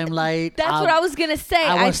love the limelight. That's what I was gonna say.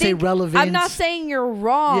 I want to stay relevant. I'm not saying you're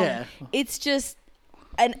wrong. Yeah. It's just,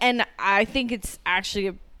 and I think it's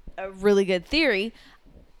actually a really good theory.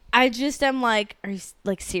 I just am like, are you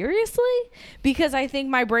like seriously? Because I think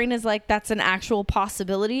my brain is like, that's an actual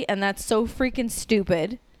possibility, and that's so freaking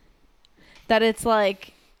stupid that it's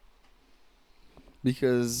like.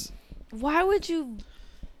 Because. Why would you?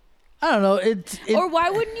 I don't know. Or why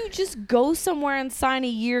wouldn't you just go somewhere and sign a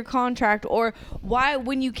year contract? Or why,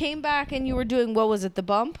 when you came back and you were doing, what was it, the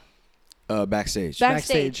bump? Backstage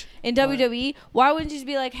in WWE. Why wouldn't you just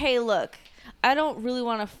be like, hey, look, I don't really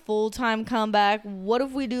want a full-time comeback. What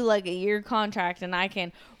if we do like a year contract and I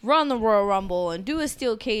can run the Royal Rumble and do a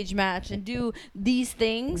steel cage match and do these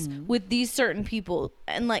things with these certain people?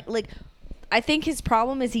 And like. I think his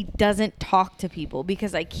problem is he doesn't talk to people,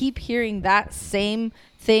 because I keep hearing that same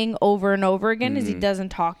thing over and over again is he doesn't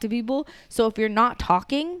talk to people. So if you're not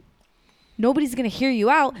talking, nobody's going to hear you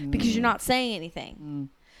out because you're not saying anything.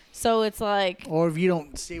 So it's like... Or if you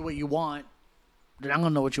don't say what you want, they're not going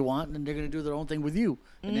to know what you want, and they're going to do their own thing with you.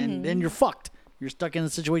 And then you're fucked. You're stuck in a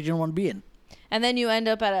situation you don't want to be in. And then you end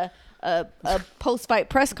up at a post-fight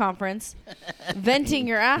press conference venting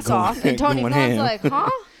your ass off, and Tony Khan's like, huh?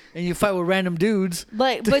 And you fight with random dudes.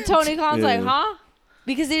 But Tony Khan's like, huh?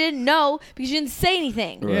 Because he didn't know, because you didn't say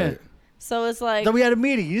anything. Right. Yeah. So it's like... Then we had a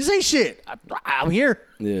meeting. You say shit. I'm here.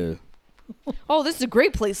 Yeah. Oh, this is a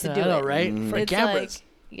great place to do I know, it. right? For It's cameras.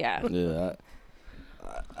 like, yeah. Yeah.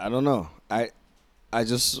 I don't know. I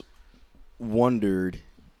just wondered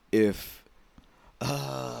if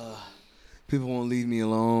people won't leave me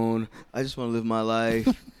alone. I just want to live my life.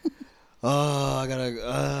 I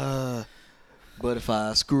gotta... But if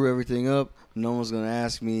I screw everything up, no one's gonna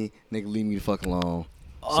ask me. They can leave me the fuck alone.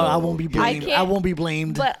 So, I won't be blamed. I won't be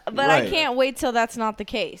blamed. But Right. I can't wait till that's not the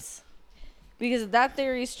case. Because if that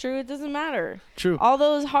theory is true, it doesn't matter. True. All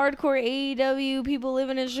those hardcore AEW people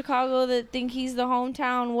living in Chicago that think he's the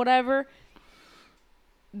hometown, whatever,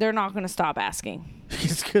 they're not going to stop asking.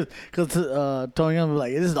 Because Tony Khan was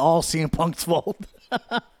like, this is all CM Punk's fault.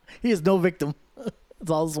 He is no victim. It's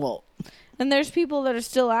all his fault. And there's people that are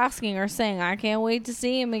still asking or saying, I can't wait to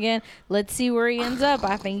see him again. Let's see where he ends up.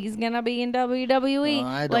 I think he's going to be in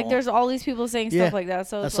WWE. Like, there's all these people saying stuff like that.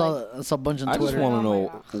 So it's I saw a bunch on I Twitter. just want to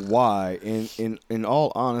know why. In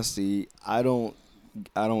all honesty, I don't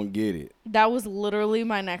get it. That was literally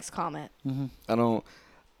my next comment. Mm-hmm.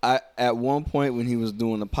 At one point when he was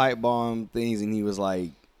doing the pipe bomb things and he was like,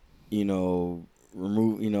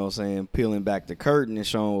 peeling back the curtain and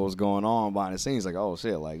showing what was going on behind the scenes, like, oh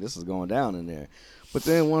shit, like this is going down in there. But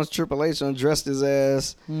then once Triple H undressed his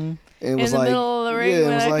ass and was in the like, middle of the ring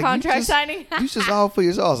with a contract signing, you just all for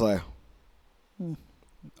yourself. I was like,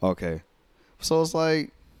 okay. So it's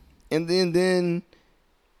like, and then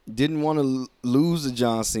didn't want to lose to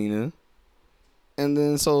John Cena, and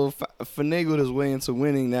then so finagled his way into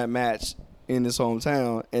winning that match in his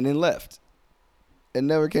hometown, and then left and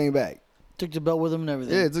never came back. Took the belt with him and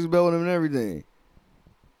everything. Yeah, took the belt with him and everything.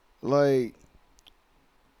 Like,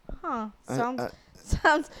 Huh. I-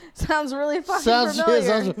 Sounds really fucking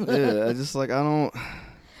familiar. Yeah, I just like I don't.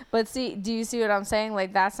 But see, do you see what I'm saying?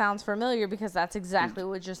 Like, that sounds familiar because that's exactly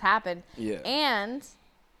what just happened. Yeah. And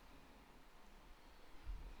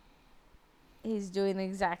he's doing the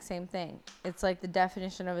exact same thing. It's like the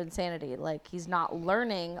definition of insanity. Like, he's not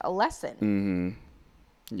learning a lesson.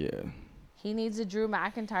 Mm-hmm. Yeah. He needs a Drew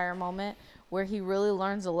McIntyre moment where he really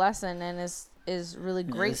learns a lesson and is really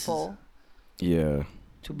grateful. Yeah.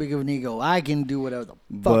 Too big of an ego. I can do whatever the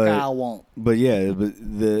fuck I want. But yeah, but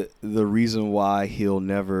the reason why he'll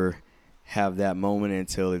never have that moment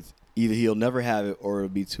until it's either he'll never have it or it'll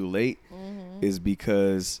be too late is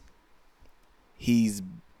because he's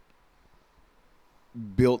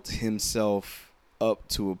built himself up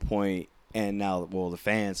to a point, and now, well, the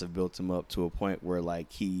fans have built him up to a point where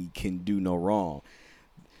like he can do no wrong.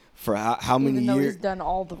 For how many Even though years? he's done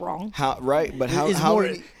all the wrong. Right, but how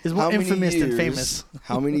many, it's more how many infamous years, than famous.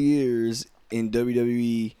 How many years in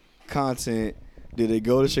WWE content did they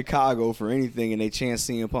go to Chicago for anything and they chant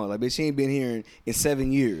CM Punk? Like, bitch, she ain't been here in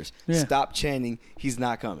 7 years. Yeah. Stop chanting. He's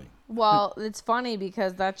not coming. Well, it's funny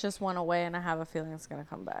because that just went away, and I have a feeling it's gonna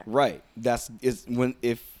come back. Right.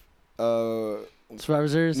 Survivor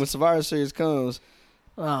Series. When Survivor Series comes,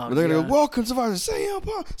 Oh, they're gonna God. go, welcome Survivor Series, CM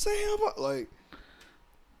Punk. Like,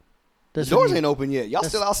 That's the doors when you- ain't open yet. Y'all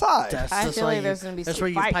still outside. I feel why like there's gonna be That's some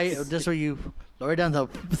where you fights. That's where you lower down the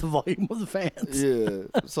volume of the fans.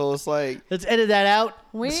 Yeah. So it's like, Let's edit that out.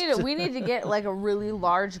 We need to get like a really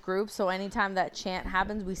large group, so anytime that chant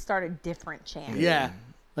happens, we start a different chant. Yeah,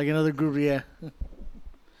 like another group. Yeah,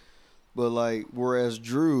 but like, whereas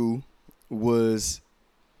Drew was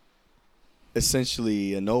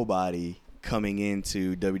essentially a nobody coming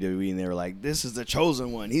into WWE, and they were like, this is the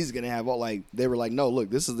chosen one. He's going to have all, like, they were like, no, look,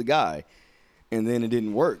 this is the guy. And then it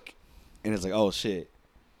didn't work. And it's like, oh, shit.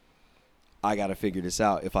 I got to figure this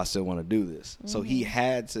out if I still want to do this. Mm-hmm. So he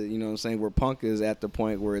had to, you know what I'm saying, where Punk is at the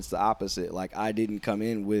point where it's the opposite. Like, I didn't come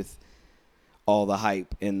in with all the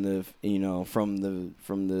hype and the, you know, from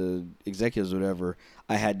the executives or whatever.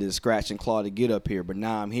 I had to scratch and claw to get up here, but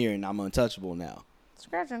now I'm here and I'm untouchable now.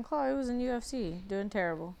 Scratch and claw. He was in UFC doing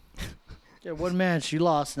terrible. yeah. One match, you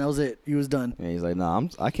lost, and that was it. He was done. And he's like, nah,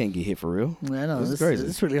 I can't get hit for real. Yeah, I know. This This is crazy.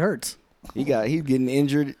 This really hurts. He's getting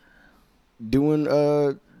injured doing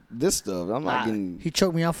this stuff. I'm not getting. He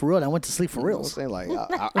choked me out for real. And I went to sleep for You know real. what I'm saying? Like,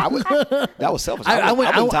 I was, that was selfish. I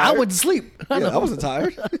wasn't tired. went to sleep. Yeah, I wasn't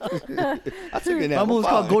tired. I took a nap. My move was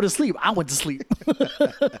called Fine. go to sleep. I went to sleep.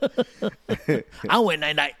 I went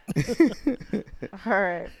night. All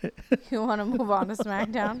right. You want to move on to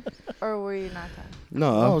SmackDown, or were you not done?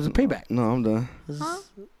 No, Oh, it was a Payback. No, I'm done. Huh?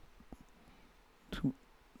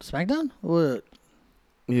 SmackDown? What?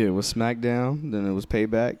 Yeah, it was SmackDown, then it was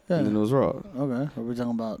Payback, Yeah. and then it was Raw. Okay. Are we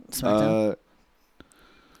talking about SmackDown?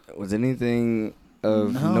 Was anything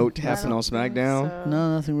of No. note I happen don't on think SmackDown? so.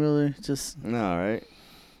 No, nothing really. Just No, right?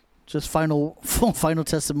 final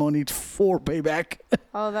testimony for Payback.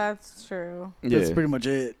 Oh, that's true. Yeah, That's pretty much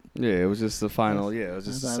it. yeah. It was just the final. Yeah, it was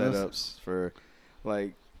just the I thought it setups for,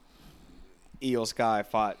 like, Io Sky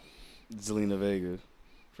fought Zelina Vega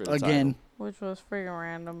for the Again. Which was freaking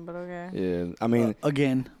random, but okay. title. Yeah, I mean,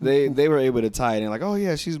 Again. they were able to tie it in. Like, oh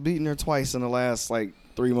yeah, she's beaten her twice in the last like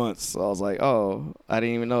 3 months. So I was like, oh, I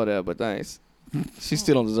didn't even know that, but thanks. She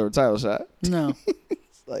still don't deserve a title shot. No.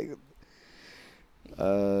 It's like,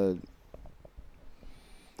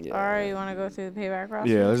 yeah. All right, you want to go through the Payback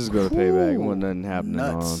roster? Yeah, let's just go to Payback. Ooh, Wasn't nothing happening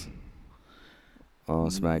nuts. on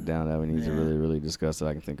SmackDown that we need to Yeah. really discuss that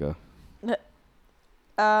I can think of.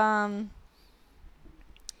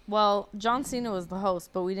 Well, John Cena was the host,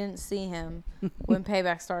 but we didn't see him when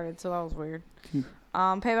Payback started, so that was weird.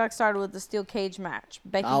 Payback started with the steel cage match: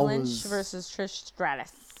 Becky Lynch versus Trish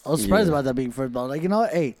Stratus. I was surprised Yeah. about that being first, but I was like, you know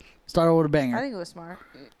what? Hey, start over with a banger. I think it was smart.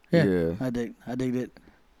 Yeah. I digged it.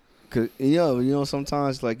 Cause you know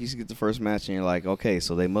sometimes like you get the first match and you're like, okay,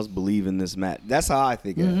 so they must believe in this match. That's how I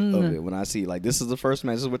think of it when I see like this is the first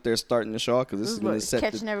match. This is what they're starting the show because this is going to set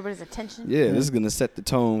catching everybody's attention. this is going to set the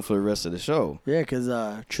tone for the rest of the show. Yeah, because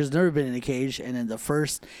Trish's never been in a cage, and then the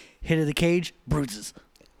first hit of the cage, bruises.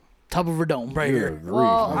 Top of her dome, right here.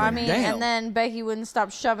 Well, Oh, I mean, damn. and then Becky wouldn't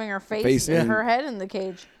stop shoving her face Face and in. her head in the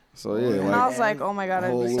cage. So yeah, And I was like, oh my God, the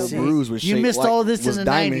I'd whole be so little pissed. bruise was You shaped missed like, all this in was the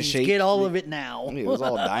diamond 90s. shaped. Get all of it now. Yeah, it was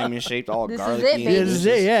all diamond shaped, all This is garlicky. it, and baby. Yeah, this is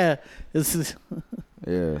it, yeah. This is,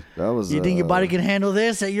 Yeah, that was. you think your body can handle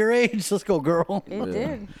this at your age? Let's go, girl. It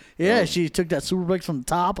did. Yeah, she took that superplex from the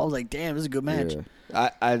top. I was like, damn, this is a good match. Yeah.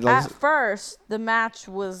 I like. At first, the match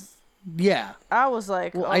was, Yeah. I was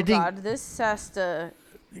like, Well, oh I think- God, this has to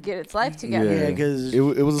get its life together. Yeah, because it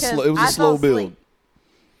was a 'Cause slow, it was I a slow fell build. asleep.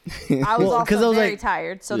 I was Well, 'cause I also was very like-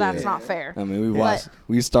 tired, so Yeah. that's not fair. I mean,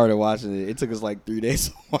 we started watching it. It took us like 3 days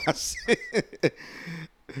to watch it.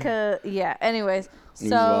 Yeah. Anyways, We was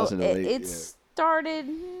so watching it late, it yeah. started.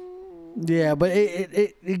 Yeah, but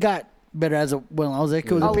it got better as when I was there.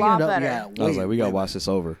 It was A picking lot it up. better. Yeah, I was like, we gotta way watch this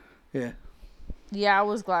over. better. Yeah, I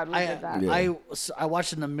was glad we Yeah, did that. Yeah. I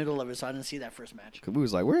watched in the middle of it, so I didn't see that first match. Cause we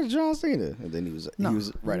was like, "Where's John Cena?" And then he was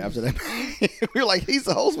right after that. Mm-hmm. We were like, "He's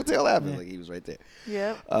the host. What the hell happened?" Like he was right there.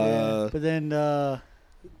 Yep. But then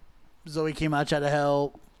Zoe came out, tried to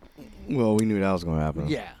help. Well, we knew that was gonna happen.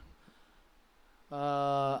 Yeah.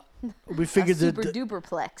 We figured super that. duper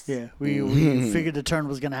plex. Yeah, we figured the turn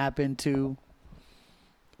was gonna happen too.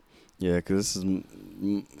 Yeah, because this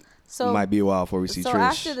is So might be a while before we see so Trish.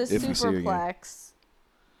 after the if we see her again. superplex,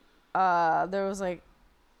 there was like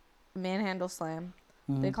manhandle slam.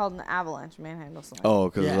 They called it an avalanche manhandle slam. Oh,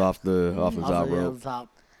 because Yeah. it was off the Off top the rope. top.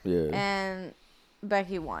 Yeah. And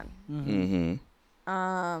Becky won. Mm-hmm.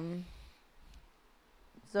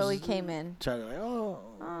 Zoe came in. Tried to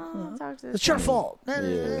Talk to it's your Trish. fault. Yeah.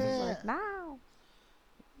 Like, no.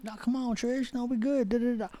 No, come on, Trish. No, we good.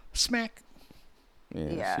 Da-da-da. Smack.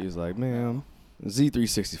 Yeah. She was like, "Ma'am,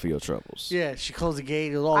 Z360 for your troubles." Yeah, she closed the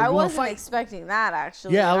gate. It was all, I we gonna wasn't fight. expecting that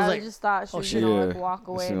actually. Yeah, I was I like, just thought she oh, was shit. gonna Yeah. like walk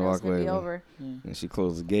away She and it was walk gonna be away, over. And she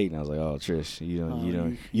closed the gate, and I was like, "Oh, Trish,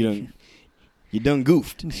 Oh, you done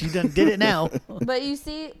goofed." She done did it now. But you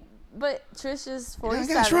see, Trish is I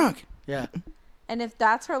 47. got shrunk. Yeah. And if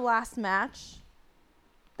that's her last match,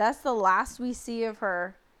 that's the last we see of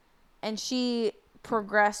her. And she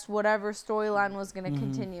progressed whatever storyline was going to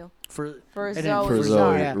continue For for then Zoe. For for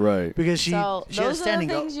Zoe, yeah. right? because she So had a those are the standing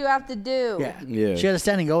things go. you have to do. Yeah. Yeah. She had a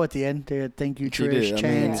standing go at the end. Thank you, She Trish. did. I mean,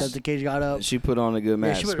 Chance as the cage got up. She put on a good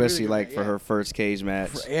match, she put a really especially good like match, for yeah. her first cage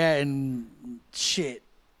match. Yeah, and shit.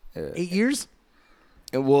 Yeah. 8 years?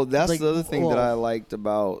 And well, that's Like, the other thing that well- I liked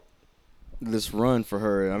about this run for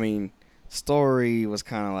her. I mean, story was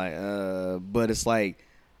kind of like, but it's like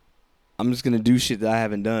I'm just gonna do shit that I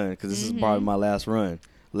haven't done because this is probably my last run.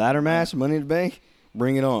 Ladder match, Money in the Bank,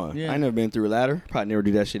 bring it on. Yeah. I ain't never been through a ladder. Probably never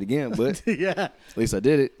do that shit again, but yeah. at least I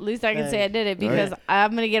did it. At least I can Hey. say I did it because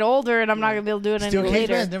I'm going to get older and I'm not going to be able to do it Still any cage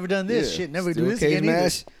later. match. Never done this Yeah. shit. Never Still do this cage again either.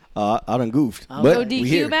 match. I done goofed, I'm but No we DQ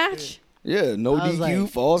here. match? Yeah, no I was DQ,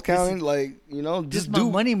 like, falls counting. Like This just is my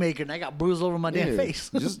do money maker, and I got bruised over my damn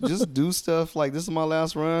face. just do stuff like this is my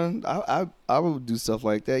last run. I would do stuff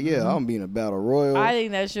like that. Yeah, I'm being a battle royal. I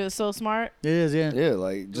think that shit was so smart. It is, yeah. Yeah,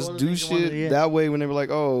 like All just the do things you wanted, shit yeah. that way. When they were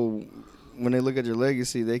like, oh, when they look at your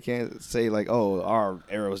legacy, they can't say like, oh, our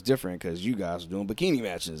era was different because you guys were doing bikini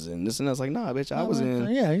matches and this and that. It's like, nah, bitch, I was in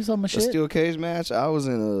Yeah, you saw my a shit. steel cage match. I was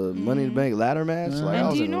in a Money in the Bank ladder match. Like, And I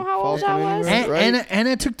was do you in know a how old Falls I Count was? Anywhere, right? And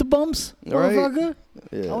I took the bumps, Right. motherfucker.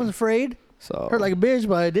 Yeah. I wasn't afraid. So Hurt like a bitch,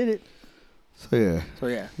 but I did it. So yeah. So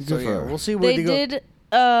yeah. Good So for yeah. her. We'll see where They they go.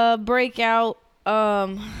 did break out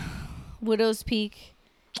Widow's Peak.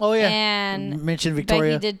 Oh yeah. And mentioned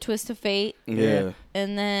Victoria. Becky did Twist of Fate. Yeah.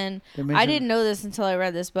 And then They I mentioned- didn't know this until I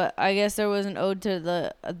read this, but I guess there was an ode to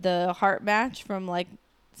the Heart match from like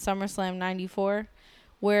SummerSlam '94,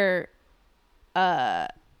 where Trish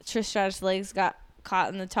Stratus' legs got caught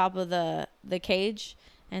in the top of the cage,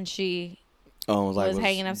 and she Oh, it was like Was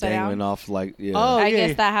hanging upside down? dangling off like yeah. Oh, I yeah, guess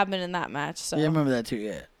yeah. that happened in that match. So Yeah, I remember that too.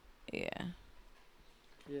 Yeah. yeah.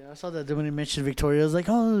 Yeah, I saw that when he mentioned Victoria. I was like,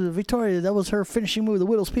 oh, Victoria, that was her finishing move, the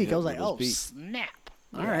Widow's Peak. Yeah, I was like, Widow's oh, Peak. snap.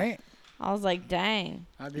 All Yeah. right. I was like, dang.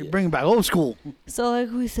 They bring back old school. So like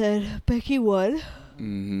we said, Becky won.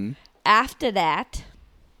 Mm-hmm. After that,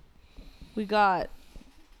 we got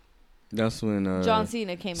That's when John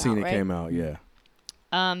Cena came Cena out, right? came out.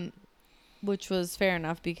 Yeah. Which was fair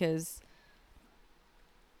enough because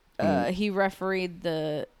he refereed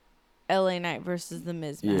the LA Knight versus the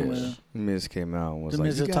Miz match. Yeah. Miz came out and was The like,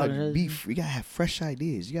 Miz you is gotta talking- be, you gotta have fresh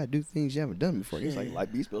ideas. You gotta do things you haven't done before. He's Yeah.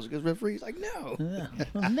 like be supposed to get referee. He's like, no. Yeah.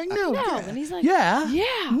 I'm like, no. No, Yeah. and he's like, Yeah.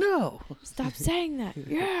 yeah, No. stop saying that.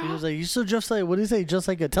 He Yeah. was like, you still just like, what did he say? Just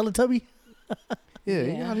like a Teletubby? Yeah,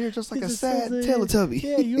 you Yeah. out here just like a He's sad just, Teletubby.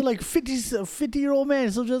 Yeah, you're like 50-year-old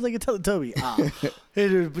man, so just like a Teletubby.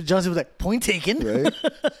 And John Cena was like, point taken. Right?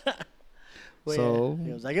 Well, So- yeah.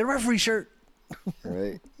 He was like, a referee shirt.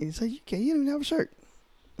 Right? He's like, you don't even have a shirt.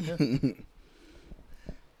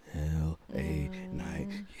 L.A. Night.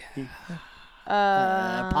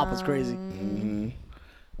 Pop was crazy. Mm-hmm.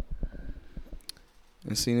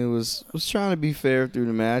 And Cena was trying to be fair through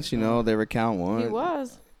the match. You know, they were count one. He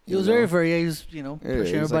was. He was You know? very fair. Yeah, he was, Yeah, pushing he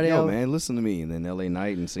was everybody like, yo, out. man, listen to me. And then L.A.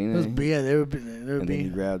 Knight and Cena. It was, yeah, they were and then he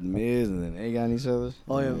being. grabbed the Miz, and then they got in each other.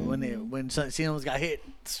 Oh yeah, when Cena got hit,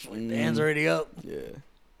 the hands already up. Yeah.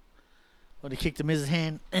 When they kicked the Miz's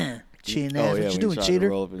hand. Cheating Oh ass. yeah, What you when doing, tried to cheater?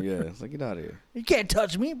 roll up and- yeah, it's like, get out of here. You can't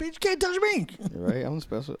touch me, bitch. You can't touch me. Right? I'm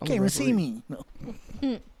special. I'm Can't even see me.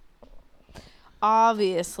 No.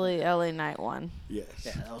 Obviously, LA Knight won. Yes.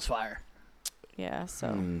 Yeah, that was fire. Yeah, so.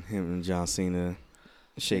 And him and John Cena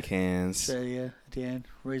shake hands. So yeah, at the end,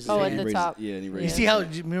 raise his Oh, hand. at the Raises- top. Yeah, and he Yeah. You raises see his how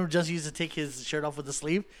hand. remember Justin used to take his shirt off with the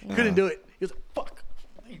sleeve? He Uh-huh. couldn't do it. He was like, "Fuck."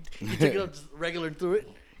 He took it up just regular and threw it.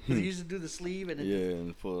 'Cause he used to do the sleeve and then Yeah,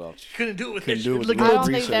 and pull it off. couldn't do it with Couldn't his do it shirt. with Look the a I little don't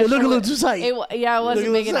too think shirt. that look a shirt little was- too tight. Yeah, it Look wasn't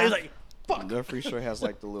a big little tight. enough. He's like, fuck. The free shirt has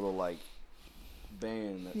like the little like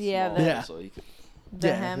band that's Yeah, small, the- Yeah. so he could. The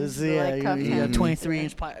Yeah, hems, this- the, yeah, like, cuff you got hems.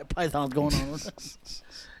 23-inch pythons going on.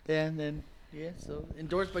 Yeah, and then so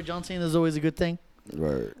endorsed by John Cena is always a good thing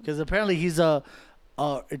Right. because apparently he's a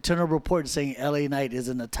internal report saying LA Knight is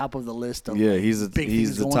in the top of the list of Yeah, like, he's big he's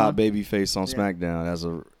things the going top on. baby face on Yeah.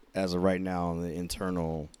 SmackDown as of right now on the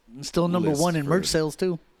internal. Still number list one in for- merch sales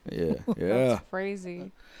too. Yeah, yeah. That's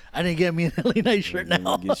crazy. I didn't get me an LA Knight shirt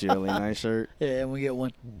now. Get your LA Knight shirt. Yeah, and we get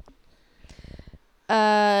one.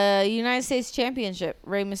 United States Championship: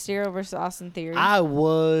 Rey Mysterio versus Austin Theory. I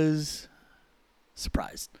was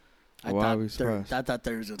surprised. Why were you surprised? I thought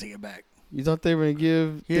Theory was gonna take it back. You thought they were gonna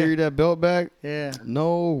give Yeah. Theory that belt back? Yeah.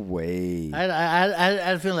 No way.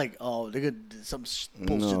 I feel like they're gonna some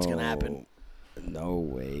bullshit's gonna happen. No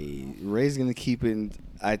way. Ray's gonna keep it.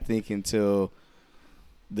 I think until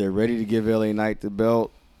they're ready to give LA Knight the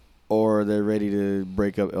belt, or they're ready to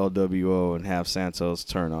break up LWO and have Santos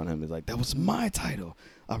turn on him. It's like, that was my title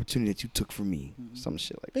opportunity that you took from me. Some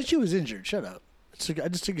shit like But that. she was injured. Shut up. I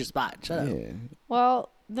just took your spot. Shut up. Yeah. Well,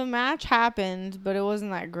 the match happened, but it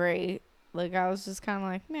wasn't that great. Like, I was just kind of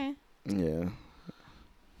like, meh. Yeah.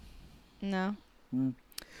 No.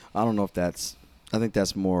 I don't know if that's. I think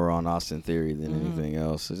that's more on Austin Theory than Mm-hmm. anything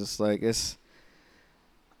else. It's just like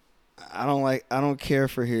I don't care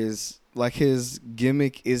for his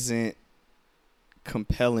gimmick isn't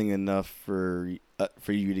compelling enough for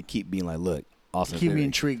you to keep being like, look, Austin Keep me Theory.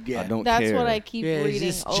 intrigued. Yeah. I don't That's care. what I keep Yeah, it's reading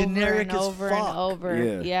just over generic and as over fuck. and over.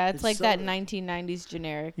 Yeah. Yeah, it's like so- that 1990s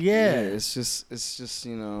generic. Yeah. It's just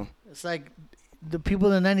It's like the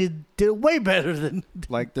people in the 90s did it way better than.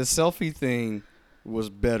 like the selfie thing was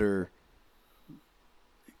better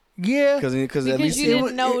Yeah. because at Because least you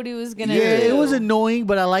didn't know what he was going to yeah, do. It was annoying,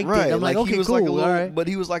 but I liked right. it. I'm like, he okay, was cool. like a little, all right. but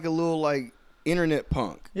he was like a little like internet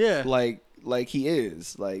punk. Yeah. Like he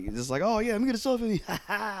is like it's just like, oh yeah, let me get a selfie. Ha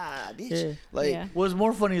ha, bitch. Yeah. Like Yeah. What's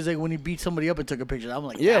more funny is like when he beat somebody up and took a picture. I'm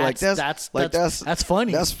like, Yeah, that's that's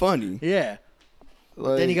funny. that's funny. Yeah.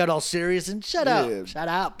 Like, Then he got all serious and shut Yeah. up, shut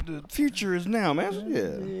up. the future is now, man.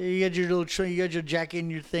 Yeah. You got your little, you got your jacket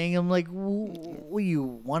and your thing. I'm like, what you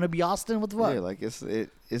want to be Austin? What the fuck? Yeah, like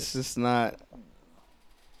it's just not.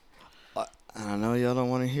 I know y'all don't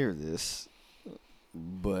want to hear this,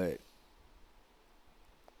 but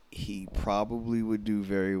he probably would do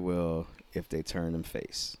very well if they turn him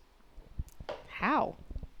face How?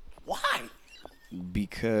 Why?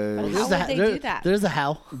 because How would they do that? There's the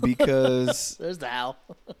how. because There's the how.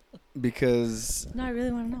 because No, I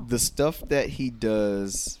really want to know. the stuff that he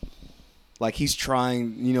does, like he's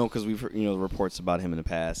trying, because we've heard, reports about him in the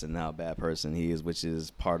past and how a bad person he is, which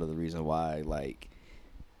is part of the reason why, like,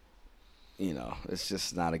 it's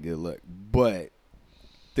just not a good look. But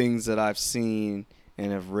things that I've seen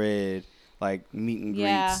and have read, like meet and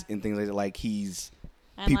greets and things like that, like he's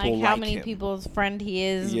And people like how like many him. people's friend he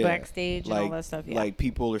is Yeah. backstage and all that stuff. Yeah. like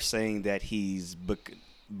people are saying that he's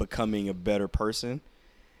becoming a better person.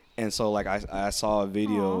 And so, like, I saw a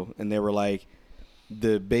video, and they were like,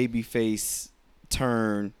 the baby face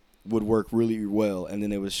turn would work really well. And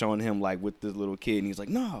then it was showing him, like, with this little kid, and he's like,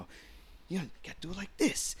 no, you got to do it like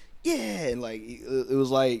this. Yeah. And, like, it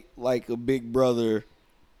was like a big brother,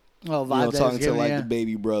 Oh, vibe talking to, like, yeah. the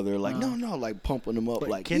baby brother. Like, no, like, pumping him up. But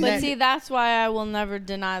Like, can but that- see, that's why I will never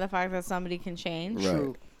deny the fact that somebody can change. Right.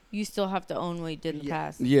 True. You still have to own what you did in the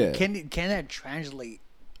past. yeah. Can that translate?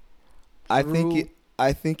 I through-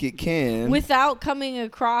 think it can. Without coming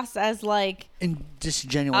across as like And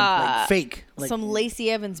disingenuous, like fake, like some Lacey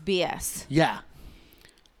Evans BS. Yeah.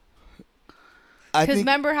 I Because think,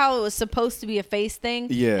 remember how it was supposed to be a face thing?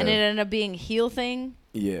 Yeah. And it ended up being a heel thing?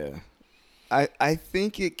 yeah. I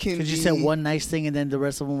think it can Because be. you said one nice thing and then the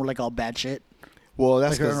rest of them were like all bad shit. Well,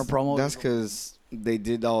 that's Like her in a promo. That's because they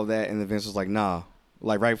did all that, and the Vince was like, "Nah."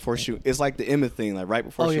 Like right before she, it's like the Emma thing. Like right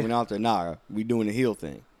before she went out there, "Nah, we doing the heel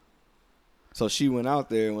thing." So she went out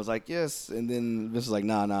there and was like, "Yes," and then Vince was like,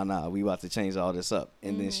 "Nah, we about to change all this up."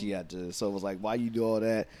 And then she had to. So it was like, "Why you do all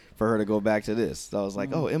that for her to go back to this?" So I was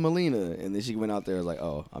like, "Oh, Emmalina," and then she went out there and was like,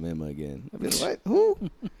 "Oh, I'm Emma again." I mean, what? Who?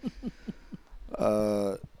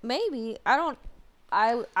 Maybe. I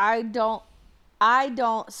don't I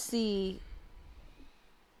don't see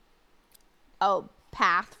a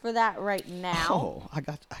path for that right now. Oh, I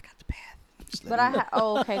got the path. But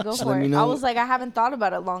okay, go Just for let me it. I know. was like, I haven't thought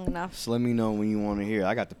about it long enough. Just let me know when you want to hear.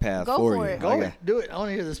 I got the path Go for for you. it. Go ahead. Do it. I want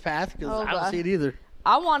to hear this path because Oh, I don't God. see it either.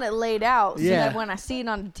 I want it laid out so Yeah. that when I see it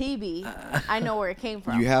on the TV, I know where it came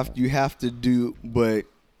from. You have to do, but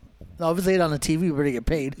No, if it's laid on the TV, we're gonna get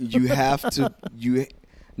paid. you have to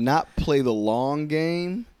not play the long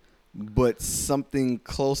game, but something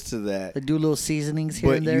close to that. They do little seasonings here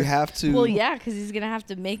But and there. you have to. Well, yeah, because he's going to have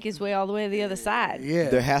to make his way all the way to the other side. Yeah.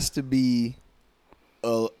 There has to be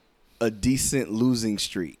a decent losing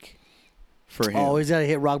streak for him. Oh, he's got to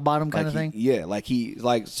hit rock bottom kind of thing. Yeah, like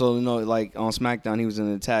so like on SmackDown he was in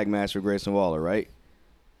a tag match with Grayson Waller, right?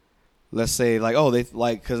 Let's say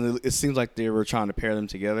because it seems like they were trying to pair them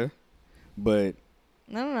together, but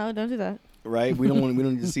No, don't do that. right, we don't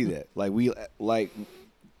need to see that.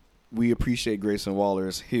 We appreciate Grayson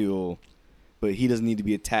Waller's heel, but he doesn't need to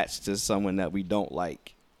be attached to someone that we don't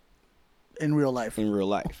like In real life. in real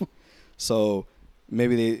life. So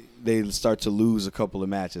maybe they start to lose a couple of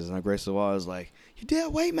matches, and Grayson Waller's like, "You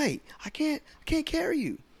dead weight, mate. I can't carry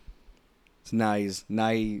you." So now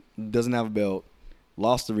he doesn't have a belt,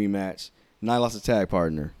 lost the rematch, now he lost a tag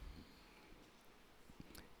partner.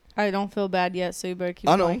 I don't feel bad yet, so you better keep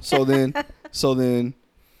I know. going. So then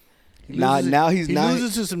He now loses, he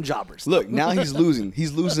loses to some jobbers. look, now he's losing.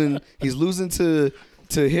 He's losing to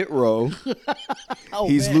Hit Row. Oh,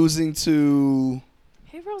 He's man. losing to.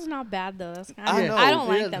 Hey, Roll's not bad though. That's kind I of, know, I don't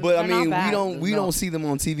yeah, like them. But I They're mean, not bad. we don't see them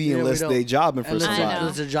on TV Yeah, we unless don't. they jobbing for Unless I somebody. know.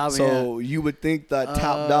 it's a job. So you would think that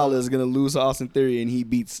Top Dollar is gonna lose to Austin Theory, and he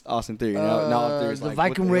beats Austin Theory. Now Theory's the like,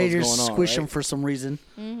 Viking what the hell's Raiders going on, squish right? him for some reason.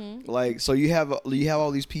 Like, so you have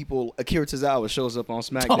all these people. Akira Tozawa shows up on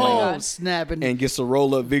SmackDown Oh, God. snapping. and gets a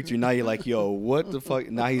roll up victory. Now you're like, yo, what the fuck?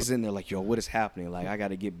 Now he's in there like, yo, what is happening? Like, I got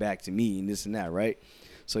to get back to me and this and that, right?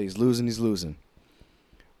 So he's losing.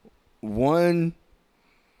 One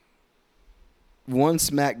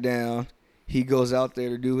SmackDown, he goes out there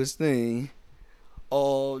to do his thing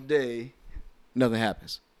all day. Nothing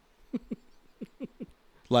happens.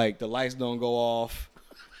 Like the lights don't go off.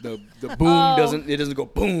 The boom doesn't go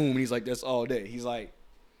boom. And he's like, that's all day. He's like,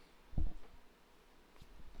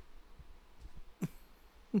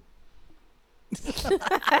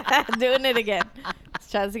 Doing it again. Let's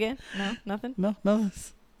try this again. No, nothing. No.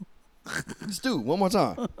 Stu, one more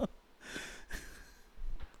time.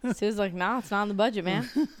 Sue's like, nah, it's not on the budget, man.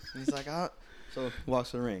 He's like, so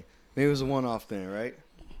walks to the ring. Maybe it was a one-off thing, right?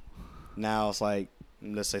 Now it's like,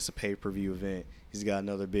 let's say it's a pay-per-view event. He's got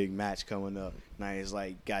another big match coming up. Now he's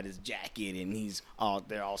like, got his jacket and he's all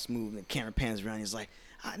there, all smooth, and the camera pans around. He's like,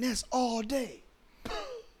 that's all day.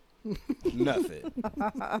 Nothing.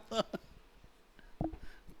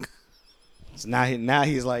 So now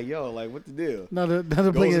he's like, yo, like, what the deal? Now they're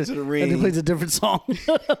Goes playing into the ring. He plays a different song.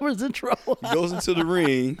 Where's the trouble? He goes into the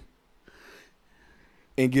ring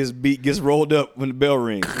and gets rolled up when the bell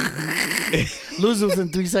rings. Loses in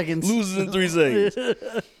 3 seconds. Loses in 3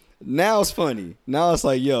 seconds. Now it's funny. Now it's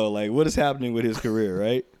like, yo, like, what is happening with his career,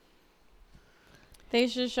 right? They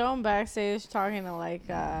should show him backstage talking to like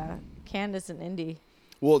Candace and Indy.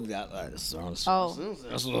 Well, that's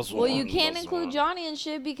Well, you can't include Johnny and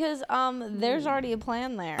shit because there's already a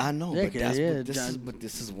plan there. I know, Yeah, but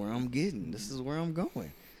this is where I'm getting. This is where I'm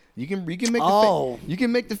going. You can make you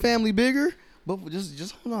can make the family bigger, but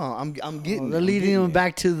just hold on. I'm getting. They're I'm leading getting him there.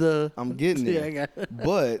 back to the. I'm getting Yeah, there. I got it.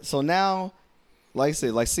 But so now, like I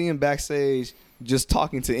said, like seeing backstage, just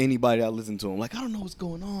talking to anybody that listen to him, like, I don't know what's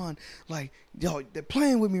going on. Like, yo, they're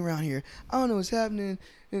playing with me around here. I don't know what's happening.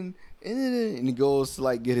 And he goes to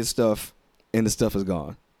like get his stuff, and the stuff is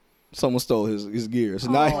gone. Someone stole his gear. So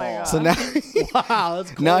now, my God. so now, Wow,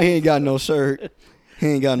 that's cool. now he ain't got no shirt. He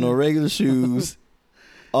ain't got no regular shoes.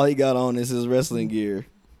 All he got on is his wrestling gear,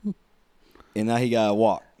 and now he gotta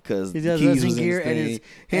walk because He the does keys wrestling was in gear his and thing. his,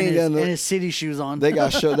 He and, ain't his, got no. and his city shoes on. They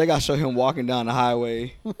got show him walking down the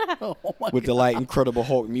highway Oh my with the like Incredible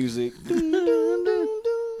Hulk music.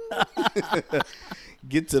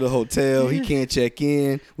 Get to the hotel. He can't check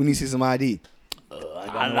in. We need to see some ID. I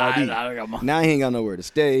got no ID. I got my. Now he ain't got nowhere to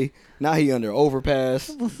stay. Now he under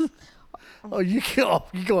overpass. Oh, you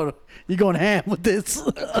going ham with this?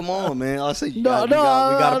 Come on, man. I say we No,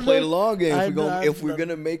 gotta play no. the long game. If we're no.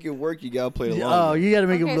 gonna make it work, you gotta play the long Oh, game. you got to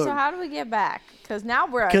make Okay, him so look. how do we get back? Because now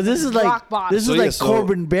we're at Because this is like rock bottom. this is So, like yeah, so-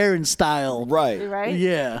 Corbin Barron style. Right. right?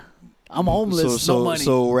 Yeah, I'm homeless, no money.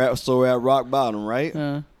 So we're at rock bottom, right?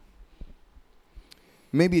 Uh,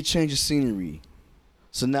 Maybe a change of scenery.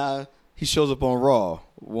 So now he shows up on Raw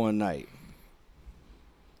one night.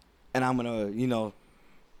 And I'm going to,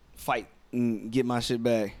 fight and get my shit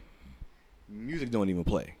back. Music don't even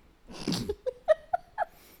play.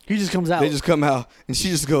 He just comes out. They just come out, and she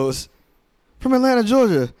just goes, from Atlanta,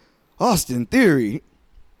 Georgia, Austin Theory.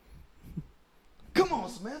 Come on,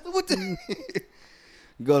 Samantha. What the?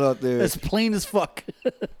 Go out there. It's plain as fuck.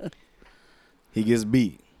 He gets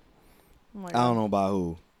beat. Oh my I God. don't know by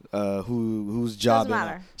who. Whose job? Doesn't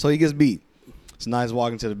matter. So he gets beat. So now he's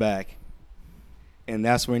walking to the back, and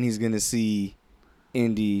that's when he's gonna see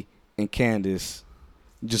Indy and Candace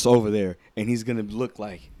just over there, and he's gonna look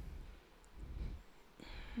like,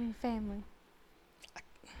 New family.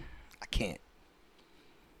 I can't.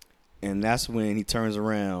 And that's when he turns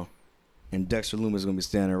around, and Dexter Loomis is gonna be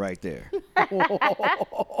standing right there,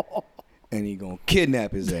 and he gonna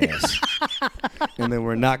kidnap his ass, and then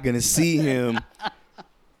we're not gonna see him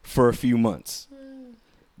for a few months.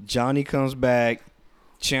 Johnny comes back,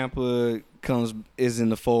 Ciampa is in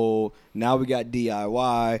the fold. Now we got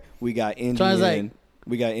DIY, we got Indian,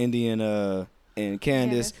 and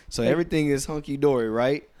Candace. So everything is hunky dory,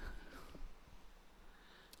 right?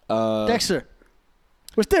 Dexter,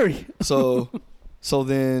 where's Theory? So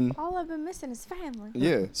then All I've been missing is family.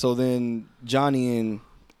 yeah. So then Johnny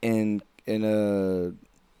and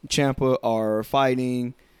Ciampa are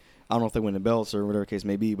fighting. I don't know if they win the belts or whatever the case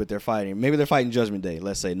may be, but they're fighting. Maybe they're fighting Judgment Day.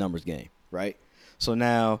 Let's say numbers game, right? So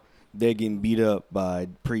now they're getting beat up by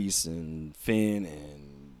Priest and Finn and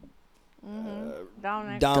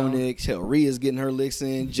Dominic. Hell, Rhea's getting her licks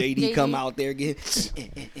in. JD come out there getting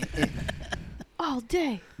all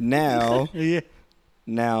day. now. Yeah.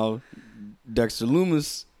 Now Dexter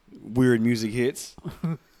Loomis weird music hits,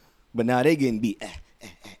 but now they getting beat.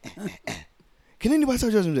 Can anybody tell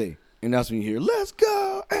Judgment Day? And that's when you hear, let's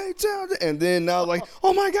go, A-Town. And then now like,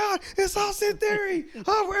 oh my God, it's Austin Theory.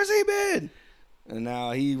 Oh, where's he been? And now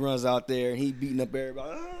he runs out there and he beating up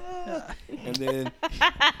everybody. Ah. And then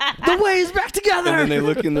The ways back together. and then they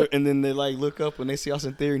look in the, and then they like look up when they see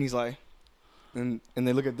Austin Theory and he's like, and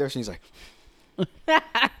they look at Dexter and he's like,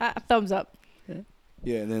 Thumbs up.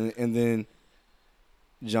 yeah. And then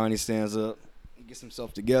Johnny stands up, he gets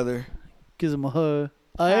himself together, Gives him a hug.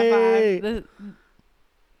 High Hey. five. The-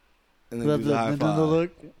 and then Love do the high the five.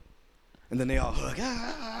 look. And then they all hug.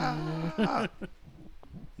 Ah.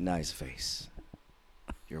 Nice face.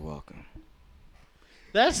 You're welcome.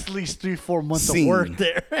 That's at least 3-4 months Scene. of work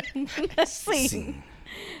there. Scene.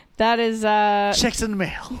 That is Checks in the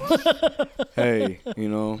mail. Hey,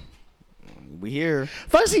 we here.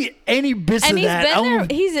 If I see any bits and of he's that, been there. I'm,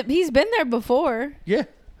 He's been there before. yeah.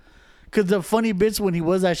 Because the funny bits when he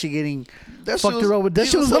was actually getting That fucked shit was- around with, that it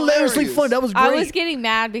shit was was hilariously hilarious. fun. That was great. I was getting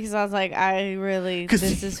mad because I was like,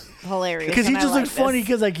 this is hilarious. Because he and I just like looked funny this.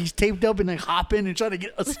 because like he's taped up and like hopping and trying to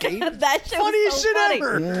get escape. That shit Funniest was so shit funny.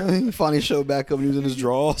 ever. Yeah, he finally showed back up and he was in his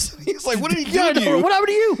drawers. He's like, what did he Yeah, do to you? what happened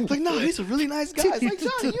to you? Like, no, he's a really nice guy. It's like,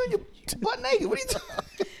 Johnny, you and your butt naked. What are you talking?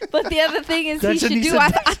 But the other thing is, he Dexter should needs do. to- I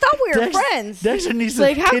thought we were friends. Dexter needs to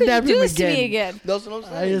Like, how could you kidnap do him this to again. me again? That's what I'm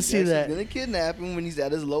saying. I just see that. He's gonna kidnap him when he's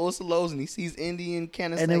at his lowest of lows and he sees Indy and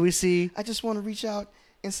Candace. And then like, we see, I just want to reach out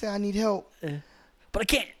and say I need help. but I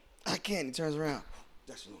can't. I can't. He turns around.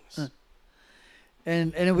 Dexter Loomis.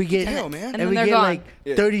 And then we get, Hell, man. And and then we they're get gone. like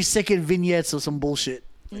Yeah. 30-second vignettes of some bullshit.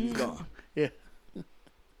 And he's gone. Yeah.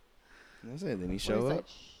 That's it. Then he show Where's up.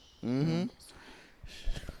 Mm-hmm.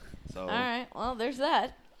 So All right. Well, there's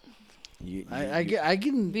that. I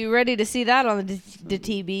can. Be ready to see that on the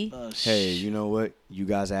TB. Hey, you know what? You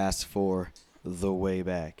guys asked for the way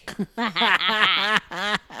back.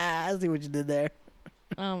 I see what you did there.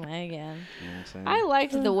 Oh my god. You know what I'm saying? I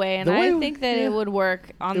liked the way, and The I way- think that yeah. it would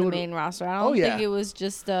work on It the would- main roster. I Oh, don't yeah. think it was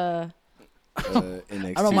just NXT.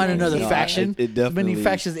 I don't mind another No, faction. It As definitely. many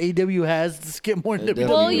factions AW has. Let's get more It into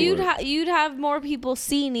definitely Well, would work. you'd have more people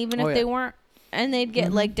seen even Oh, if yeah. they weren't, and they'd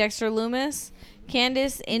get like Dexter Loomis,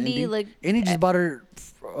 Candace, Indy, like Indy just bought her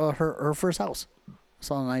her first house.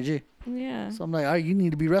 It's on IG. yeah. So I'm like, all right, you need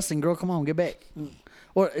to be wrestling, girl. Come on, get back.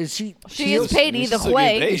 Or is she? She is paid she's either still getting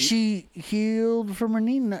way. paid. Is she healed from her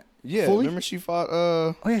knee? Yeah, fully? remember she fought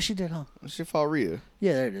Oh yeah, she did, huh? Rhea.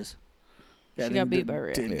 Yeah, there it is. Yeah, She got beat by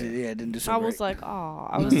Rhea. Didn't do so I great. was like, oh,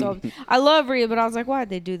 I was so. I love Rhea, but I was like, why'd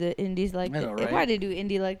they do the indies like I this? know, right? Why'd they do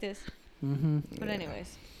indie like this? Mm-hmm. But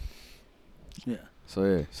anyways, Yeah, So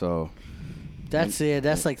yeah, so that's it.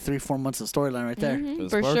 That's like 3-4 months of storyline right there. Mhm,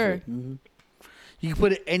 That's for sure. perfect. Mm-hmm. You can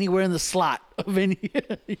put it anywhere in the slot of any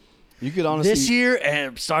you could honestly this year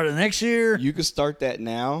and start of next year. you could start that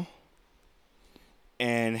now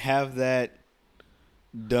and have that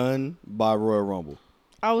done by Royal Rumble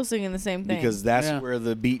I was thinking the same thing. because that's Yeah. where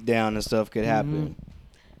the beatdown and stuff could happen.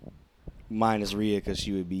 Minus Rhea because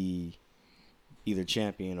she would be either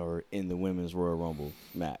champion or in the women's Royal Rumble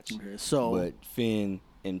match. Okay, so But Finn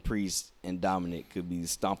and Priest and Dominic could be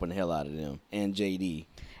stomping the hell out of them, and JD.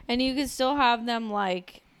 And you could still have them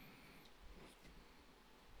like.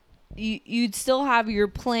 You'd still have your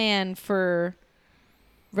plan for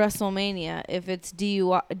WrestleMania if it's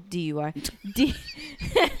DUI.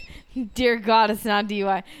 Dear God, it's not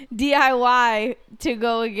DUI. DIY to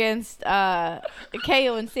go against KO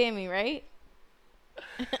and Sammy, right?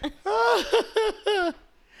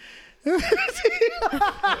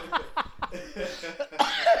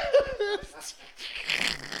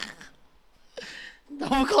 I'm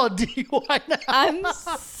gonna call it DUI now. I'm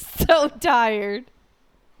so tired.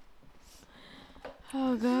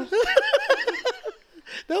 Oh God.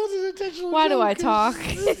 That was an intentional. Why do joke. I talk?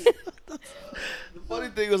 The funny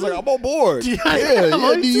thing was like, I'm on board. Yeah,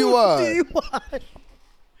 DUI.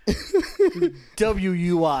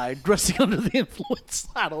 WUI, dressing under the influence.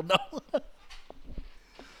 I don't know.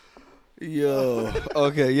 Yo.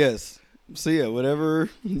 Okay, yes. So yeah, whatever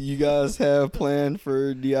you guys have planned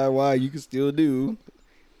for DIY, you can still do.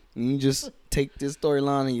 You just take this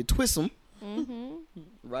storyline and you twist them. Mm-hmm.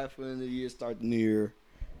 Right for the end of the year, start the new year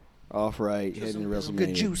off right, heading to WrestleMania.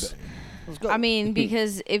 Good juice. Let's go. I mean,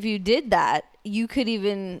 because if you did that, you could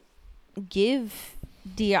even give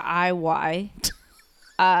DIY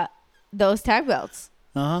those tag belts.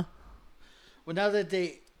 Well, now that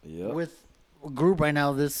they with a group right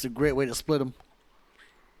now, this is a great way to split them.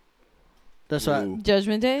 That's right.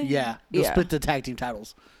 Judgment Day? Yeah, they'll Yeah. split the tag team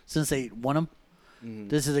titles since they won them.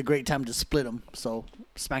 This is a great time to split them. So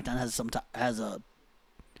SmackDown has a,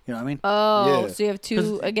 you know what I mean? Oh, Yeah. so you have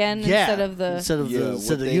two again Yeah, instead of the... instead of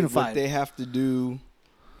What unified. they have to do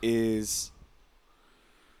is,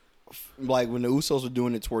 like when the Usos were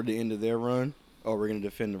doing it toward the end of their run, we're gonna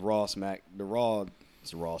defend the Raw SmackDown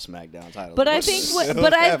title. But I think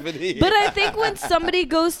but I think when somebody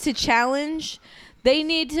goes to challenge, they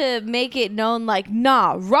need to make it known like,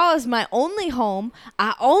 nah, Raw is my only home.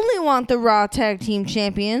 I only want the Raw Tag Team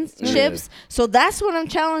Championships, so that's what I'm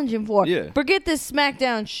challenging for. Yeah. Forget this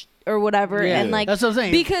SmackDown or whatever. Yeah. And like, That's what I'm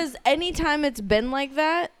saying. Because anytime it's been like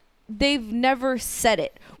that, they've never said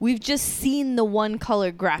it. We've just seen the one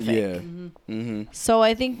color graphic. Yeah. Mm-hmm. So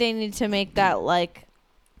I think they need to make that like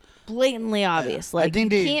blatantly obvious. Like,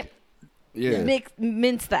 think you they- can't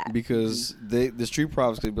mince that. Because the Street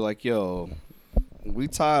Profits could be like, yo, we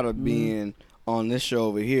tired of being on this show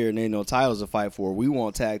over here and ain't no titles to fight for. We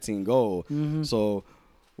want tag team gold. So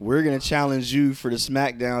we're going to challenge you for the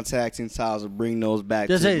SmackDown tag team titles and bring those back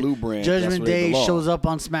Just to say the Blue Brand. Judgment Day shows up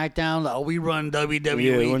on SmackDown. Like, we run WWE.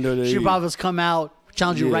 Yeah, we run WWE. Street Profits come out,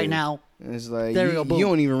 challenge you right now. And it's like, There we go, you boom.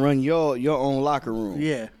 don't even run your own locker room.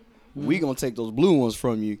 Yeah. We going to take those blue ones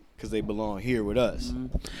from you because they belong here with us.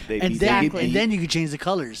 They And get then you can change the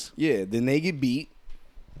colors. Yeah, then they get beat.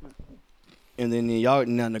 And then y'all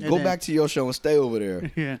go back to your show and stay over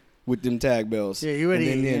there Yeah. with them tag belts. Yeah, you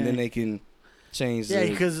ready? And then they can change. Yeah,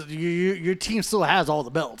 because your team still has all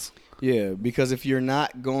the belts. Yeah, because if you're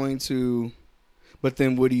not going to, but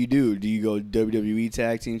then what do? Do you go WWE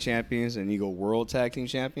Tag Team Champions and you go World Tag Team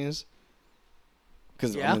Champions?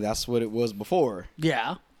 Because I mean, that's what it was before.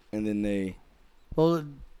 Yeah. And then they. Well,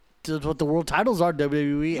 that's what the world titles are,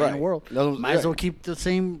 WWE Right. and World. That was- Might as well right. keep the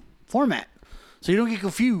same format. So you don't get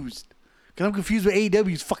confused. Because I'm confused with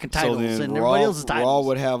AEW's fucking titles so then and Raw, everybody else's titles. Raw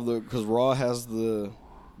would have because Raw has the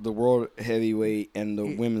World Heavyweight and the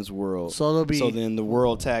Women's World. So there'll be- So then the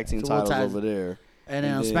World Tag Team the World titles Tag- over there. and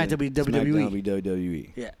then on SmackDown will be WWE. SmackDown will be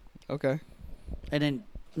WWE. Yeah. Okay. And then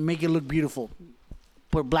make it look beautiful.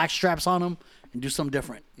 Put black straps on them and do something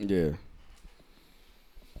different. Yeah.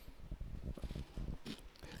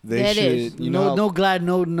 They That should. is. You know, No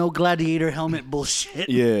gladiator helmet bullshit.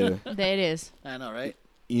 Yeah. That is. I know, right?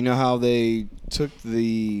 You know how they took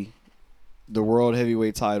the World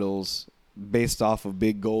Heavyweight titles based off of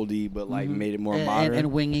Big Goldie, but like made it more modern.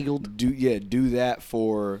 And wing eagled. Do that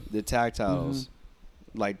for the tag titles.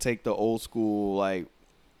 Like take the old school like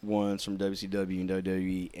ones from WCW and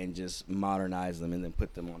WWE and just modernize them and then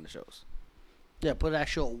put them on the shows. Yeah, put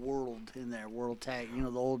actual world in there. World tag. You know,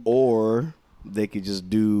 the old. Or they could just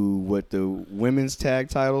do what the women's tag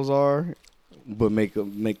titles are, but make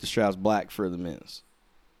the straps black for the men's.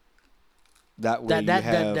 That way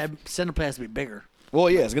that center play has to be bigger.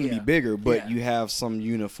 Well, yeah, it's going to be bigger, but Yeah. you have some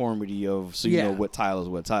uniformity so you know what title is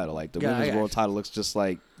what title. Like the women's world title looks just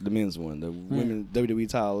like the men's one. The women's WWE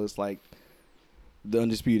title is like the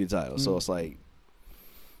undisputed title. So it's like,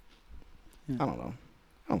 I don't know.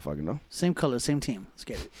 I don't fucking know. Same color, same team. Let's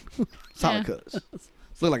get it. Solid colors.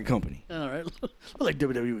 Look like a company. All right. Look like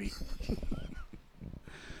WWE.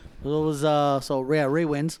 It was Ray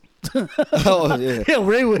wins. Oh yeah. Yeah,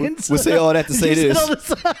 Ray wins. We'll say all that to say You said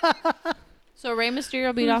this. all this. So Rey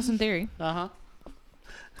Mysterio beat Austin Theory. Uh-huh.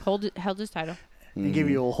 Held his title. They give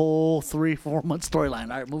you a whole 3-4 month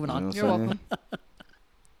storyline. All right, moving on. You know You're what I'm welcome.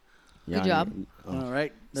 Yeah, Good job. All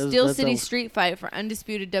right. Steel That's City a- Street Fight for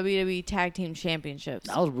undisputed WWE Tag Team Championships.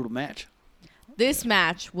 That was a brutal match. This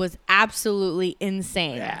match was absolutely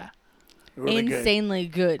insane. Yeah. Really good. Insanely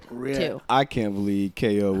good, Really- too. I can't believe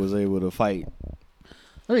KO was able to fight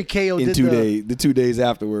I think KO in did 2 days. The 2 days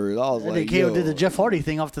afterwards, I was I like, think KO yo, did the Jeff Hardy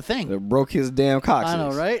thing off the thing. that broke his damn coccyx. I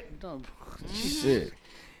know, right? Shit.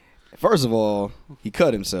 First of all, he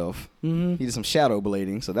cut himself. Mm-hmm. He did some shadow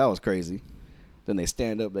blading, so that was crazy. Then they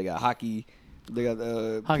stand up. They got hockey. They got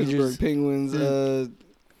Hockey Pittsburgh jerseys. Penguins. I was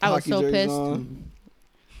hockey so jerseys pissed. on.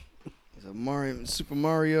 There's a Mario, Super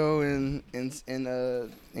Mario,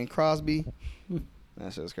 and Crosby.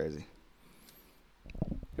 That shit was crazy.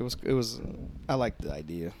 It was. I liked the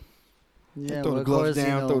idea. Yeah, Throw but the of gloves course,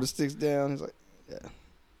 down, throw the sticks down. He's like, yeah.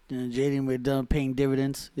 Jaden we're done paying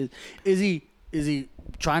dividends. Is he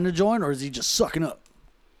trying to join or is he just sucking up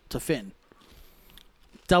to Finn?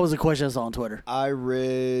 That was the question I saw on Twitter. I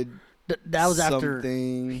read That was after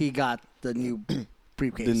something- he got the new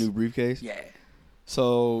briefcase. the new briefcase. Yeah.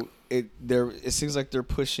 So it seems like they're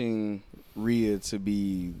pushing Rhea to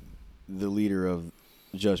be the leader of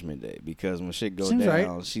Judgment Day because when shit goes Seems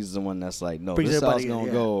down, right. she's the one that's like, no, Brings this is how it's everybody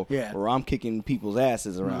gonna in, go, yeah. or I'm kicking people's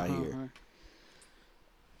asses around here.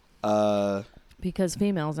 Because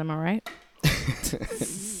females, am I right?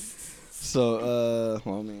 So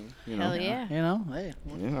well, I mean, you know, Hell yeah. You know, hey.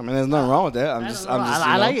 yeah, I mean, there's nothing wrong with that.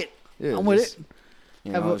 I like it. Yeah, I'm with just, it.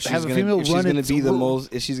 You Have know, a- if she's have a gonna, female if she's run gonna it be the to-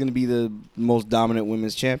 most, if she's gonna be the most dominant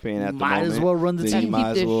women's champion at the Might moment, as well run the then team. you Keep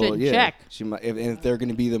might this as well, shit in yeah. check. She might, if they're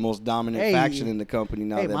gonna be the most dominant Hey, faction in the company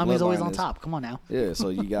now. Hey, that mommy's always Bloodline on is. top. Come on now. Yeah, so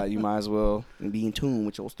you might as well be in tune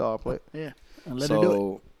with your star play. Yeah. And let her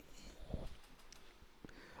do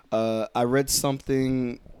it. I read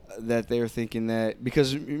something that they were thinking that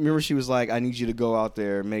because remember she was like, I need you to go out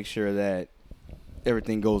there and make sure that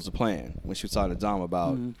everything goes to plan when she was talking to Dom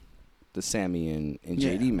about the Sammy and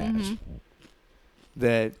JD match.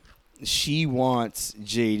 That she wants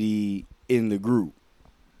JD in the group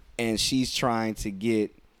and she's trying to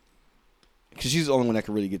get because she's the only one that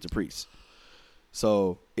can really get to Priest.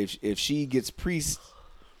 So if she gets Priest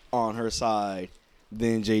on her side,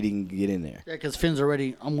 then JD can get in there. Yeah, because Finn's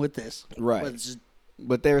already, I'm with this. Right. But it's just,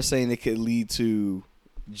 But they were saying it could lead to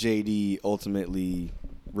JD ultimately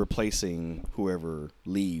replacing whoever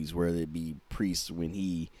leaves, whether it be Priest when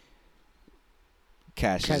he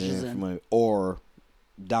cashes in, from or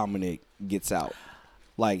Dominic gets out.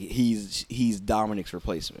 Like he's Dominic's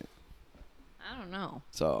replacement. I don't know.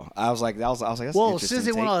 So I was like, that's well, interesting since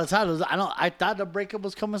they won take. all the titles, I thought the breakup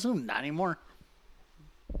was coming soon. Not anymore.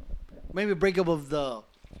 Maybe a breakup of the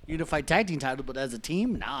unified tag team title, but as a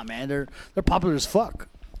team, nah, man, they're popular as fuck.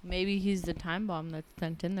 Maybe he's the time bomb that's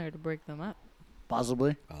sent in there to break them up.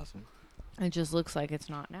 Possibly. Awesome. It just looks like it's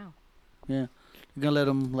not now. Yeah. You're gonna let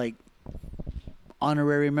them like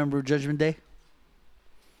honorary member of Judgment Day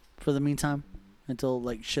for the meantime until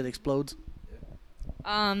like shit explodes.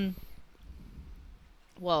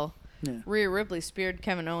 Well, Yeah. Rhea Ripley speared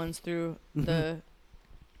Kevin Owens through the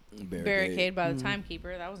barricade by the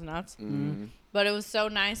timekeeper. That was nuts. Mm-hmm. But it was so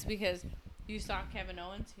nice because you saw Kevin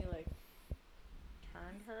Owens. He like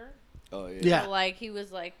turned her. Oh yeah. Yeah. So, like he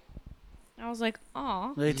was like, I was like,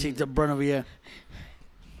 aw. They take the brunt of it. Yeah.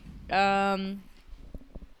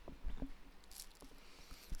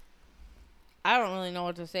 I don't really know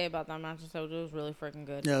what to say about that match. So it was really freaking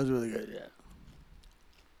good. Yeah, it was really good. Yeah.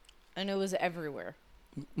 And it was everywhere.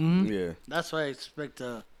 Mm-hmm. Yeah. That's why I expect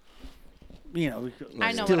I know Steel what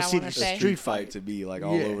I City want to say. Street fight to be like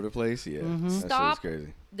all Yeah. over the place. Yeah. That shit was Stop.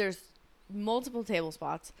 crazy. There's multiple table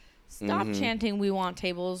spots. Stop chanting "We want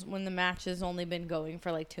tables" when the match has only been going for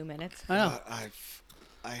like 2 minutes. I know.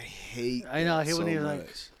 I hate. I know, I hate that when so you're like-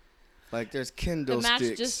 much. Like there's kendo The match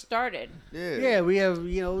sticks. just started. Yeah. Yeah, we have,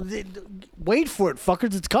 wait for it,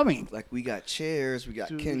 fuckers. It's coming. Like we got chairs, we got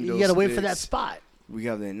So kendo. you gotta wait for that sticks, spot. We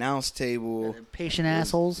got the announce table. Patient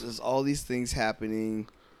assholes. There's all these things happening,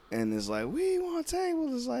 and it's like we want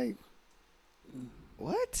tables. It's like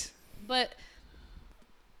what? But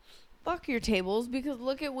fuck your tables because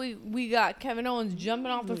look at we got Kevin Owens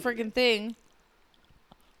jumping off the freaking thing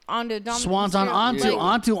onto Dominic Swanton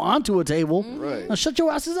Mysterio. onto a table. Right. Now shut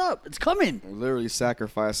your asses up. It's coming. Literally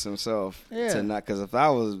sacrificed himself Yeah. to not because if that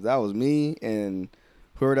was me and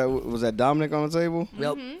whoever that was that Dominic on the table.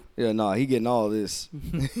 Yep. Yeah, no, he getting all of this.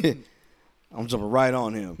 I'm jumping right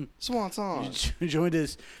on him. Swanton. Enjoy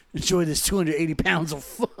this 280 pounds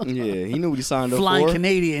of Yeah, he knew what he signed up flying for.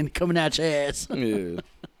 Canadian coming at your ass. Yeah.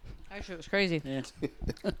 That shit was crazy. Yeah.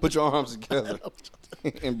 Put your arms together.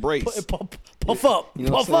 Embrace. Puff up. You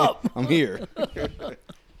know what Puff up. I'm here.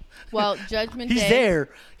 Well, Judgment He's Day. there.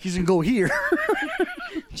 He's going to go here.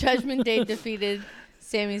 Judgment Day defeated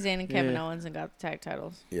Sami Zayn and Kevin Yeah. Owens and got the tag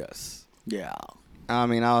titles. Yes. Yeah. I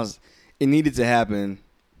mean, it needed to happen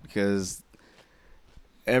because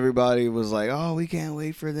everybody was like, oh, we can't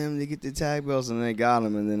wait for them to get the tag belts, and they got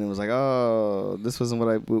them, and then it was like, oh, this wasn't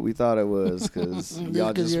what we thought it was because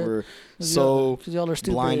y'all just were so y'all are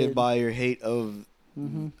stupid. blinded by your hate of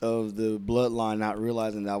Mm-hmm. of the bloodline, not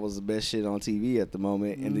realizing that was the best shit on TV at the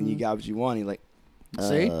moment, and then you got what you want, and you're like,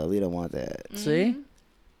 See? we don't want that. See?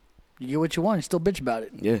 You get what you want. You still bitch about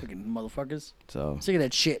it. Yeah. Fucking motherfuckers. So Sick of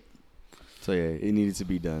that shit. yeah, it needed to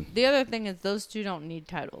be done. The other thing is those two don't need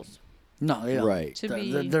titles. No, they don't. Right. To They're,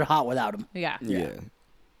 be they're hot without them. yeah. Yeah.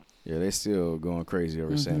 Yeah, they still going crazy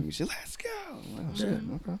over Sammy. She's let's go. Oh, shit.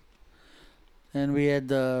 Okay. And we had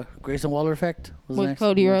the Grayson Waller effect. Was With next.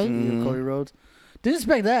 Cody Rhodes? Mhm. Cody Rhodes. Didn't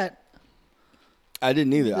expect that. I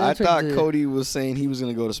didn't either. I That's what thought the- Cody was saying he was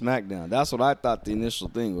going to go to SmackDown. That's what I thought the initial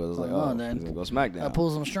thing was. Like, Oh, oh, then. he's going to go SmackDown. I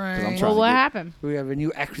pulled some strings. I'm trying Well, to what get- happened? We have a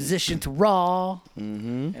new acquisition to Raw.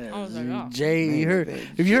 Mm-hmm. And I was like, oh. Jay, you heard?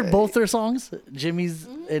 Have you heard both their songs? Jimmy's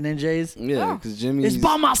and then Jay's. Yeah, Oh. because Jimmy's... It's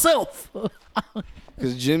by myself.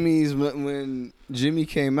 Because Jimmy's... When Jimmy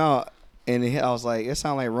came out, and I was like, it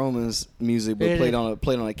sounded like Roman's music, but Yeah, played yeah. on a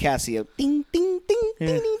Casio. Ding, ding, ding, Yeah.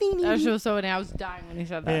 ding, ding, ding, That ding. shit was so funny. I was dying when he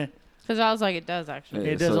said Yeah. that. Because I was like, it does actually.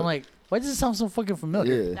 Yeah, It does. so- I'm like, why does it sound so fucking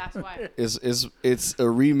familiar? Yeah. That's why. It's a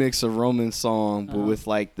remix of Roman's song, but Uh-huh. with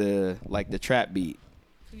like the trap beat.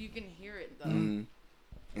 You can hear it though. Mm.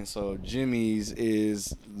 And so Jimmy's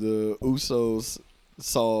is the Usos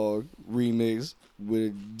song remix with a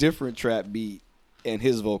different trap beat, and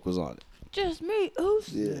his vocals on it. Just me, oops.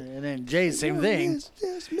 Yeah. And then Jay's same thing.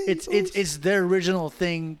 Just me, It's their original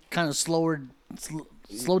thing, kind of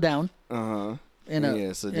slow down. uh-huh. And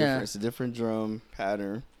Yeah, it's a different drum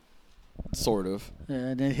pattern, sort of.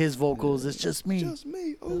 and then his vocals, it's just me. Just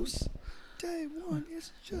me, Oos. Day one,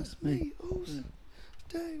 it's just me, Oos.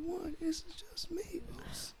 Day one, it's just me,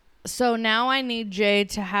 Oos. So now I need Jay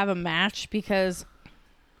to have a match because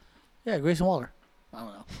Yeah, Grayson Waller. I don't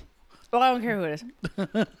know. well, I don't care who it is.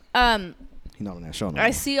 He's not on that show no I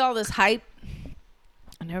more. see all this hype,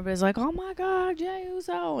 and everybody's like, "Oh my God, Jey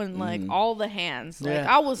Uso!" and like all the hands. Like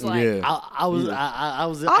Yeah. I was like, Yeah. I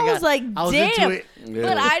was like, I was damn. into it. Yeah.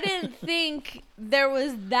 But I didn't think there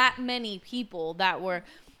was that many people that were.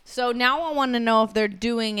 So now I want to know if they're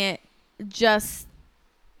doing it just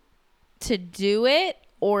to do it,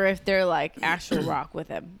 or if they're like actual rock with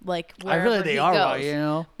him. Like I feel wherever like they he are, goes. right, you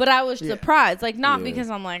know. But I was Yeah. surprised, like not Yeah. because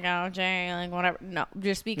I'm like, oh Jay, like whatever. No,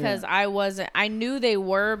 just because I wasn't. I knew they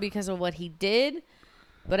were because of what he did,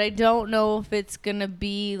 but I don't know if it's gonna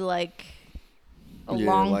be like a Yeah,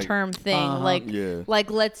 long-term thing, Uh-huh. Yeah.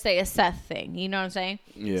 like let's say a Seth thing. You know what I'm saying?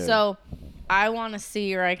 Yeah. So I want to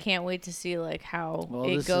see, or I can't wait to see, like how Well,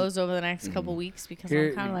 it this goes over the next couple weeks because Here,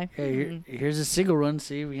 I'm kind of like, here's a single run.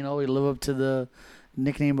 See, you know, we live up to the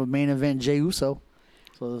nickname of main event Jey Uso.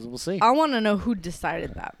 So we'll see. I want to know who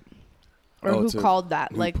decided that, or who called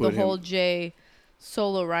that, who like the put whole him- Jay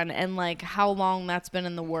solo run, and like how long that's been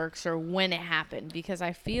in the works or when it happened, because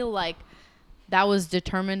I feel like that was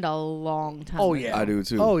determined a long time. Oh, ago. yeah. I do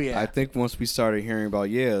too. Oh, yeah. I think once we started hearing about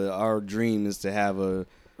our dream is to have a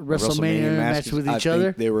WrestleMania match with each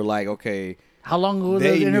other. They were like, okay, How long ago was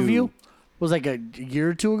They the interview? knew. Was like a year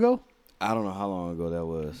or two ago. I don't know how long ago that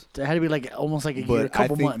was, It had to be like almost like a year, but a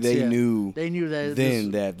couple I think months. they yeah. knew They knew that then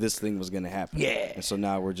this- that this thing was going to happen. Yeah. And so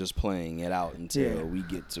now we're just playing it out until Yeah. we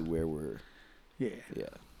get to where we're. Yeah. Yeah.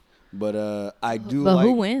 But I do But like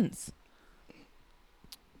who wins?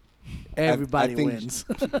 Everybody I think- wins.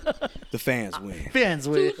 the fans win. Fans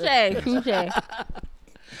win. Touche.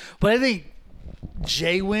 But I think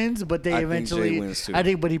Jay wins, but they I think eventually. Jay wins, too. I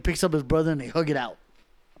think, but he picks up his brother and they hug it out.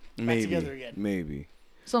 Maybe. together again. Maybe.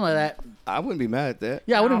 Something like that. I wouldn't be mad at that.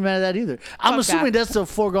 Yeah, I wouldn't be mad at that either. I'm Fuck assuming that. that's a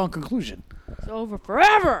foregone conclusion. It's over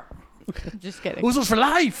forever. Just kidding. Usos for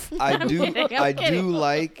life. I do. kidding, I'm I kidding. do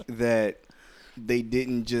like that they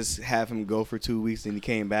didn't just have him go for 2 weeks and he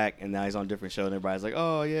came back and now he's on a different show and everybody's like,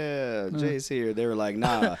 oh yeah, Jay's here. They were like,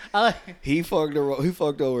 nah, I like he fucked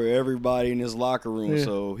over everybody in his locker room, Yeah.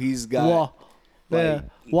 so he's got Wall. like, Yeah.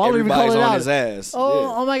 Waller even everybody's called it on out. his ass. Oh,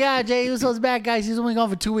 Yeah. oh my God, Jay Uso's back, guys. He's only gone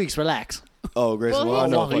for 2 weeks. Relax. Oh, Grayson, well, well, I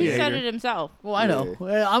he, know. Walker, fucking he yeah. said hater. it himself. Well, I know.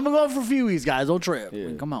 Well, I'm going for a few weeks, guys. Don't trip.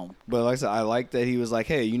 Yeah. Come on. But like I said, I like that he was like,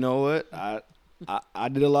 hey, you know what? I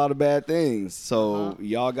did a lot of bad things. So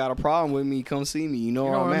y'all got a problem with me, come see me. You know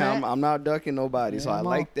where I'm at. I'm not ducking nobody. Yeah, so I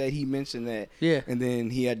like that he mentioned that. Yeah. And then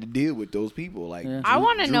he had to deal with those people. Like I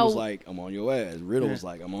want to Drew know. was like, I'm on your ass. Riddle was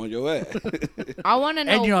like, I'm on your ass. I want to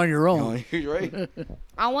know. And you're on your own. You're right.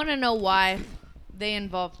 I want to know why they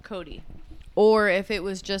involved Cody, or if it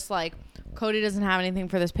was just like Cody doesn't have anything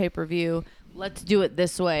for this pay-per-view. Let's do it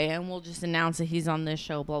this way, and we'll just announce that he's on this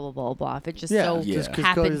show. Blah blah blah blah. If it just Just because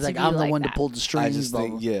happened Cody's to like, be I'm the like one that. to pull the strings. I just blah,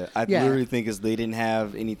 think, blah. I literally think is they didn't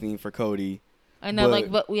have anything for Cody. And they're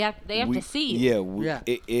like, but they have to see. Yeah,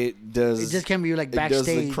 It does. It just can be like It does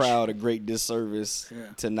backstage. the crowd a great disservice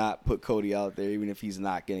to not put Cody out there, even if he's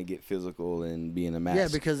not gonna get physical and be in a match. Yeah,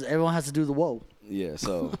 because everyone has to do the whoa. Yeah.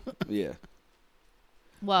 So yeah.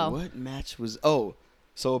 Well, What match was? Oh,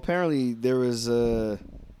 so apparently there was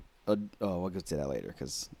we'll get to that later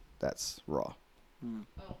because that's Raw. We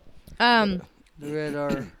had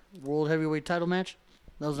our World Heavyweight title match.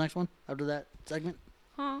 That was the next one after that segment.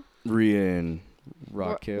 Rhea and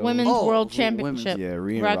Raquel. Women's World Championship. Yeah,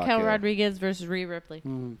 Rhea and Raquel Rodriguez versus Rhea Ripley.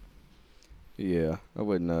 Yeah, I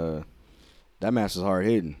wouldn't. That match was hard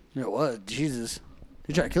hitting. Yeah, it was. Jesus.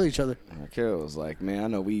 They try to kill each other. Raquel was like, man, I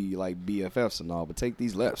know we like BFFs and all, but take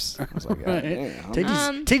these lefts. I was like, God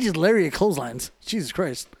damn. Take these lariat clotheslines. Jesus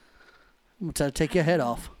Christ. I'm going to try to take your head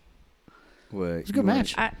off. What? It's a good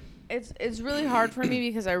match. It's really hard for me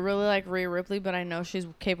because I really like Rhea Ripley, but I know she's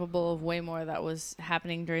capable of way more that was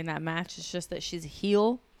happening during that match. It's just that she's a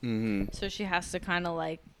heel, so she has to kind of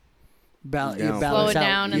like slow it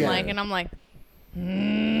down and I'm like,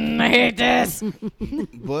 I hate this.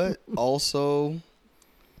 But also,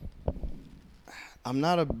 I'm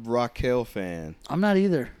not a Raquel fan. I'm not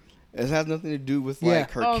either. It has nothing to do with like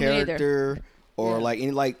her character or like any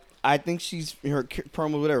like. I think she's her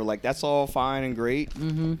promo, whatever. Like that's all fine and great.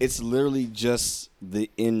 It's literally just the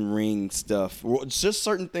in-ring stuff. It's just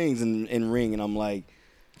certain things in ring, and I'm like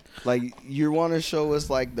you want to show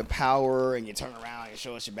us like the power, and you turn around and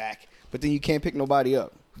show us your back, but then you can't pick nobody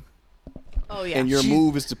up. Oh yeah. And your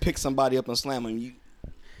move is to pick somebody up and slam them.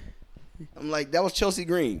 I'm like, that was Chelsea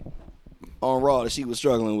Green on Raw that she was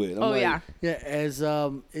struggling with. I'm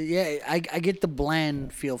I get the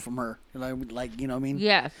bland feel from her. Like you know what I mean?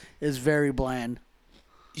 Yeah. It's very bland.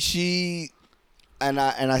 I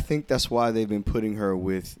think that's why they've been putting her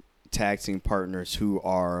with tag team partners who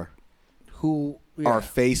are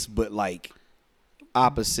face but like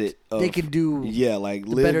opposite of, they can do like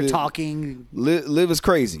the better talking. Liv is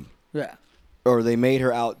crazy. Yeah. Or they made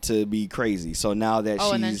her out to be crazy. So now that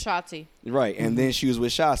she's... and then Shotzi. Right. And then she was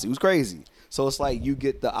with Shotzi, who's crazy. So it's like you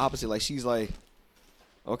get the opposite. Like she's like,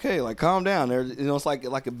 okay, like calm down. There, it's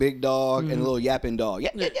like a big dog and a little yapping dog.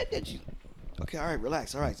 Yeah. Okay, all right,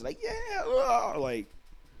 relax. All right. So like, like...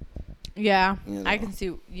 Yeah, you know. I can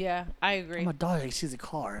see. Yeah, I agree. I'm a dog that sees a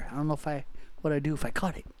car. I don't know what I do if I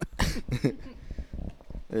caught it.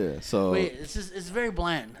 Yeah, so... Wait, it's very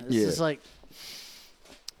bland. It's just like...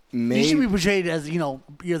 Maybe, you should be portrayed as, you're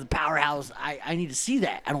the powerhouse. I need to see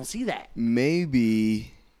that. I don't see that.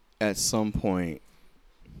 Maybe at some point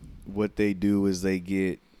what they do is they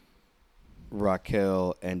get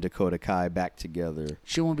Raquel and Dakota Kai back together.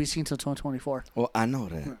 She won't be seen till 2024. Well, I know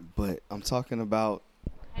that, but I'm talking about...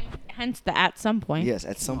 Hence the at some point. Yes,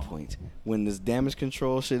 at some point. When this damage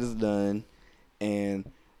control shit is done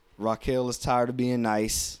and Raquel is tired of being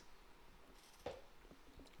nice...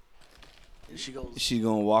 She's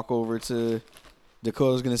going to walk over to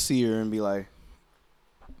Dakota's going to see her and be like,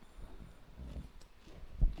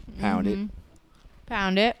 pound it.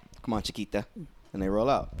 Pound it. Come on, Chiquita. And they roll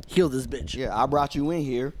out. Heal this bitch. Yeah, I brought you in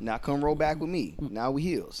here. Now come roll back with me. Now we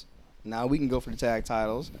heels. Now we can go for the tag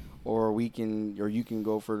titles or you can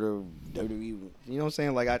go for the WWE. You know what I'm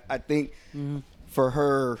saying? Like, I think for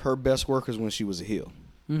her best work is when she was a heel.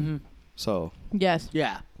 So. Yes.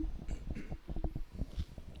 Yeah.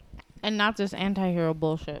 And not this anti-hero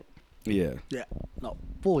bullshit. Yeah. Yeah. No.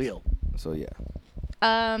 Full heel. So, yeah.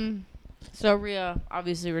 So Rhea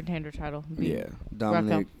obviously retained her title. Yeah.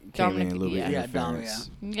 Dominic came in a little bit interference.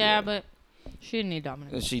 Yeah, but she didn't need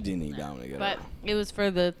Dominic. She didn't need Dominic at but all. it was for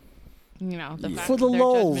the, the fact for the that their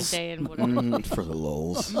lulz. Judgment Day and whatever. For the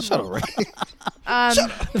lulz. Shut up, right?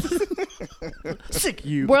 Sick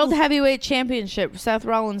you. World Heavyweight Championship: Seth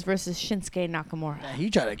Rollins versus Shinsuke Nakamura. Yeah, he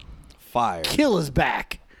tried to Fire. kill his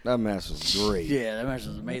back. That match was great. Yeah, that match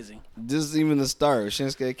was amazing. This is even the start.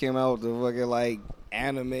 Shinsuke came out with the fucking like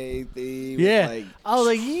anime theme. Yeah. Like, I was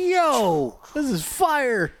like, yo, this is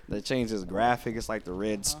fire. they changed his graphic. It's like the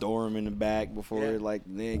red storm in the back before it like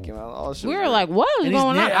then came out. All shit We was were great. like, "What is And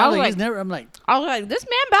going on?" I'm like, I was like, I'm like, "This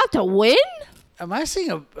man about to win?" Am I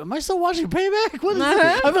still watching Payback? What is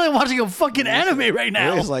this? I feel like watching a fucking anime right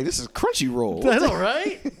now. It's like, this is Crunchyroll. I know,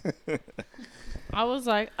 right? I was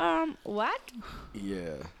like, what?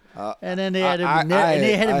 Yeah. And then they had him,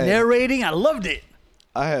 narrating. I loved it.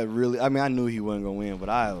 I knew he wasn't gonna win, but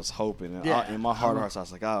I was hoping. In my heart of hearts, I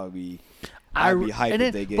was like, I'd be hyped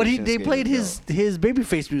if they gave. But Shinsuke they played his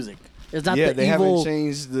babyface music. It's not the they evil. haven't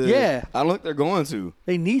changed the. Yeah. I don't think they're going to.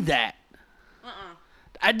 They need that.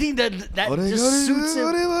 I think that just suits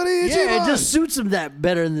him. Yeah, it just suits him that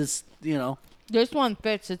better in this. This one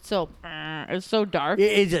fits. It's so dark.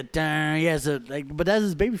 It's but that's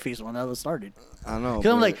his babyface one that was started. I know.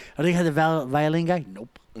 Because I'm like, are they have the violin guy?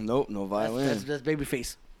 Nope, no violin. That's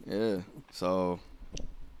babyface. Yeah. So,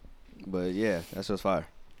 but yeah, that's just fire.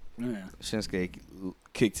 Yeah. Shinsuke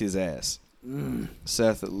kicked his ass.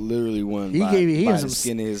 Seth literally won He by the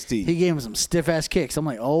skin of his teeth. He gave him some stiff ass kicks. I'm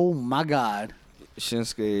like, oh my god.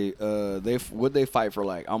 Shinsuke, they fight for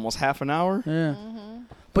like almost half an hour. Yeah.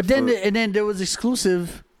 But then there was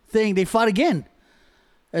exclusive thing. They fought again,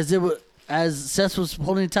 as Seth was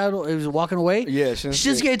holding the title. He was walking away. Yeah,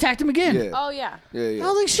 Shinsuke attacked him again. Yeah. Oh yeah. Yeah. I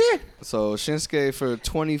was like, shit. So Shinsuke for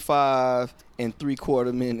 25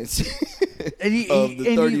 3/4 minutes and he, of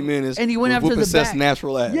the 30 minutes, and he went after the Seth's back.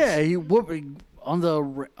 natural ass. Yeah, he whooped on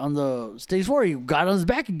the stage 4. He got on his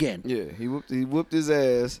back again. Yeah, he whooped his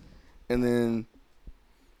ass, and then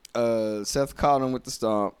Seth caught him with the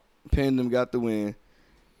stomp, pinned him, got the win.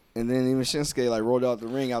 And then even Shinsuke like rolled out the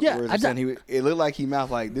ring afterwards. It looked like he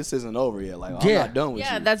mouthed like, this isn't over yet. Like, I'm not done with you.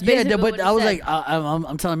 Yeah, that's basically but what I was said. like,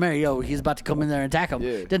 I'm telling Mary, yo, he's about to come in there and attack him.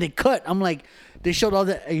 Yeah. Then they cut. I'm like, they showed all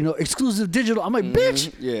that, exclusive digital. I'm like,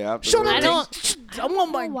 bitch, Yeah, show that. don't- I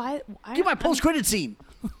want my why give my post credit scene.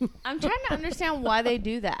 I'm trying to understand why they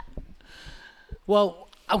do that. Well,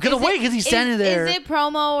 I'm gonna wait because he's standing there. Is it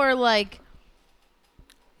promo or like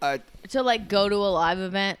I to like go to a live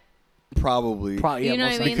event? probably. You know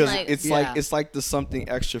what I mean? Because Like- it's like the something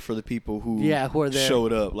extra for the people who who are there.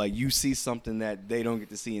 showed up. Like, you see something that they don't get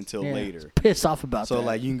to see until later. Pissed off about So that.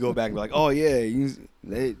 like, you can go back and be like, oh yeah,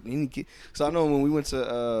 so I know when we went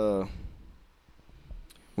to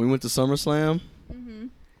SummerSlam,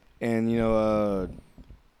 and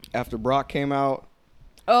after Brock came out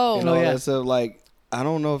and all that stuff, like, I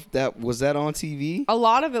don't know if that was on TV. A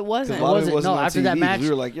lot of it wasn't. A lot of it wasn't on after TV, that match, we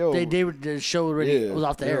were like, yo, the show already was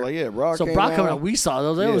off the they were air. like, yeah, Brock. So came Brock coming out. out, we saw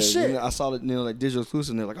those. Like, oh shit! And I saw the like digital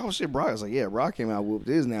exclusive, and they're like, oh shit, Brock. I was like, yeah, Brock came out, whooped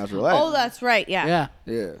his natural ass. Oh, that's right. Yeah.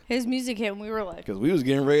 Yeah. His music hit, and we were like, Because we was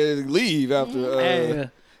getting ready to leave after.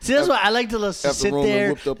 See, that's why I like to just sit Roman there.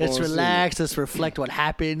 whooped up Let's on relax. Let's reflect what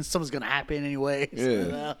happened. Something's gonna happen anyway.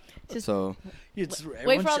 Yeah. just So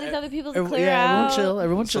wait for all these other people to clear out.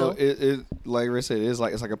 Everyone chill. So it like Ray said, it's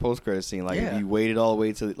like a post credit scene. Like, if you waited all the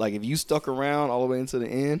way to if you stuck around all the way into the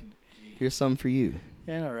end, here's something for you.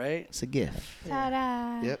 Yeah, all right. It's a gift.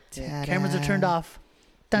 Ta-da. Yep. Cameras are turned off.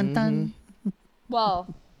 Dun dun.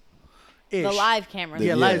 Well, Ish. the live cameras.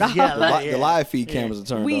 The live feed cameras are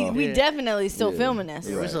turned off. We definitely still filming this.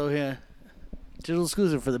 Yeah. So digital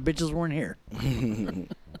exclusive for the bitches weren't here.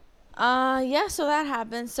 Yeah, so that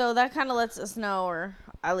happened. So that kind of lets us know, or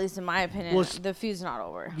at least in my opinion, the feud's not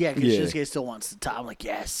over. Yeah, because Shinsuke still wants the title. I'm like,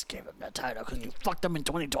 yes, give him that title because you fucked him in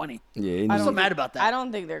 2020. Yeah, I'm so mad about that. I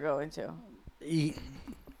don't think they're going to.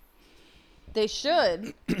 They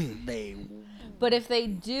should. But if they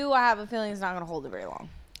do, I have a feeling it's not going to hold it very long.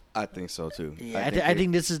 I think so too. Yeah, I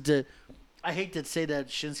think this is the. I hate to say that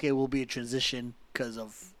Shinsuke will be a transition because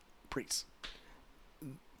of Priest.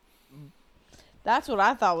 That's what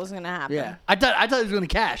I thought was going to happen. Yeah, I thought he was going to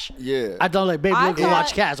cash. Yeah, I thought like, babe, look,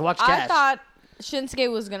 watch cash. I thought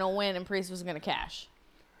Shinsuke was going to win and Priest was going to cash.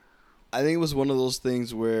 I think it was one of those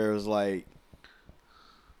things where it was like,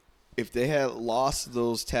 if they had lost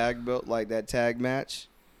those tag belt, like that tag match,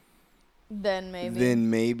 then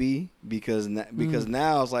maybe because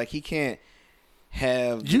now it's like he can't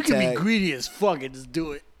have. You can be greedy as fuck and just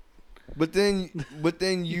do it. But then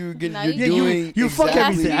you're No, doing you fuck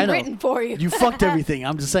exactly, everything. I know. Written for you. You fucked everything.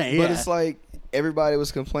 I'm just saying. But Yeah. it's like everybody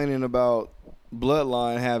was complaining about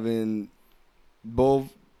Bloodline having both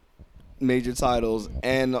major titles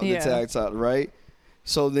and the tag title, right?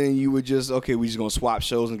 So then you would we just gonna swap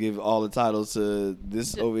shows and give all the titles to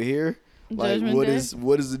this over here. Like, Judgment what Day?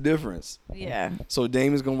 is the difference? Yeah. So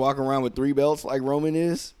Damon's gonna walk around with 3 belts like Roman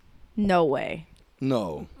is? No way.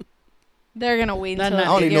 No. They're going to wait until I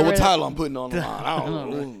don't they even know get what rid of- title I'm putting on the line. I don't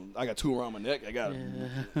know. I got 2 around my neck. I got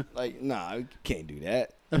nah, you can't do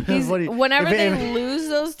that. Whenever they lose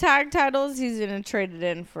those tag titles, he's going to trade it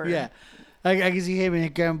in for. Yeah. I can see him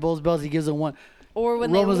and Gavin both belts. He gives him one. Or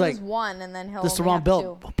when Roman's they lose like, one and then he'll this is the only wrong have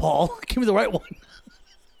belt. 2. Paul, give me the right one.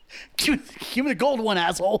 Give me the gold one,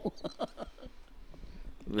 asshole.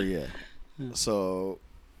 But yeah. So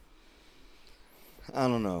I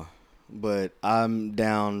don't know, but I'm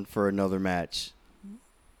down for another match.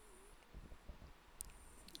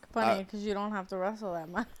 Funny, because you don't have to wrestle that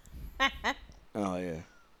much. Oh yeah.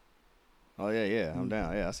 Oh yeah. I'm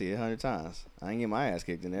down. Yeah, I see it 100 times. I ain't get my ass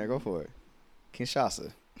kicked in there. Go for it.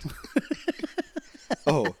 Kinshasa.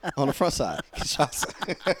 Oh, on the front side, Kinshasa.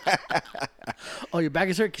 Oh, your back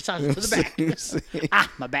is hurt? Kinshasa to the back.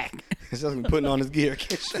 My back. He's just putting on his gear.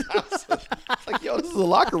 Kinshasa. It's like, yo, this is a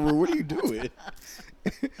locker room. What are you doing?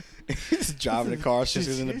 He's driving the car.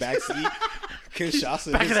 Sister's in the back seat.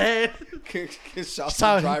 Kinshasa. Back of the head.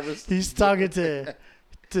 Kinshasa drivers. He's talking to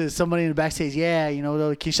somebody in the backstage. Yeah, you know,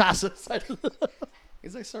 the Kinshasa.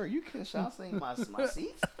 He's like, sir, you Kinshasa ain't my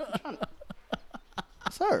seat?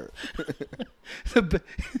 Sir.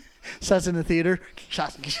 Starts in the theater.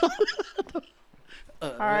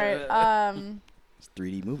 All right. It's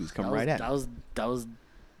 3D movies come That was- right at that me. was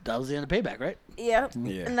that was the end of Payback, right? Yep.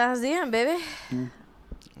 Yeah. And that was the end, baby.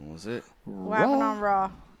 What was it? What happened on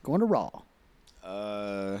Raw? Going to Raw.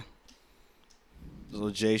 So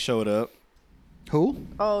Jay showed up. Who?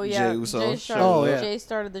 Oh, yeah. Jay Uso Jay, showed started, up. Oh, yeah. Jay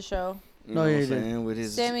started the show. You No, know yeah, what he I'm did. saying? With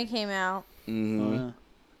his Sammy came out. Trying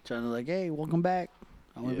to like, hey, welcome back.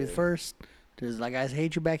 I'm gonna be the Yeah. first. There's like guys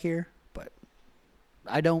hate you back here, but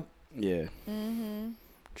I don't. Yeah.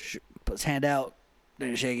 Put his hand out,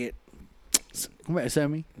 then shake it. Come back,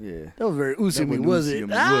 Sammy. Yeah. That was very That Usumi, wasn't was Usumi, it?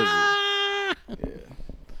 was it? Ah! Yeah.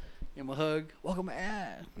 Give him a hug. Welcome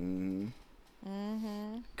back.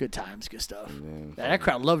 Good times, good stuff. And then That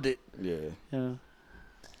crowd loved it. Yeah. Yeah.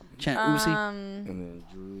 Chant Uzi. And then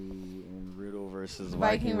Drew and Riddle versus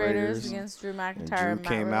Viking Raiders against Drew And McIntyre. Drew and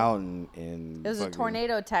Matt came Riddle. out and It was a fucking-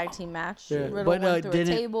 tornado tag team match. Yeah. Riddle But, went through a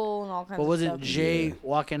didn't- table and all kinds But of wasn't stuff. Jay Yeah.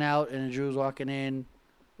 walking out and then Drew was walking in?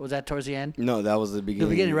 Was that towards the end? No, that was the The beginning.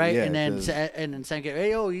 beginning, right? Yeah, and then 'cause- Sam came,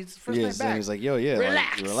 hey, yo, he's the first yeah, night Sam back. was like, yo, yeah,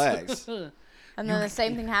 Relax. like, relax. And then the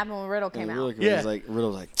same thing happened when Riddle came And out. Riddle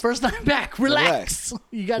was like, First night back. Relax.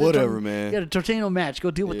 You got Whatever, man. You got a tornado match. Go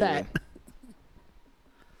deal with Yeah. that.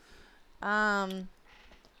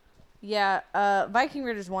 Viking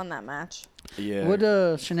Raiders won that match. yeah.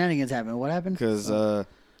 What shenanigans happened? What happened? Because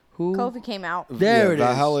Who? Kofi came out. There it is.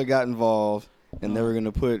 Valhalla got involved, and they were going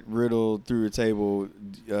to put Riddle through a table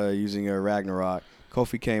using a Ragnarok.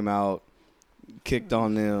 Kofi came out, kicked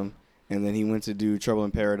on them, and then he went to do Trouble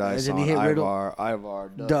in Paradise And on then he hit Riddle. Ivar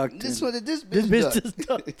Ducked. This bitch This bitch ducked. just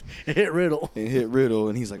ducked. It hit Riddle. And hit Riddle,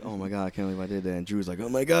 and he's like, oh, my God, I can't believe I did that. And Drew's like, oh,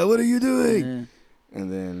 my God, what are you doing? Yeah. And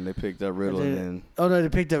then they picked up Riddle, and then, Oh no, they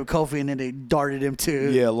picked up Kofi and then they darted him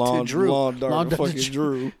to long to Drew. dart to dart fucking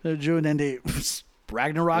Drew. Drew, and then they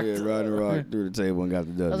Ragnarok. Yeah, Ragnarok through the table and got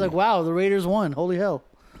the W. I was like, wow, the Raiders won. Holy hell.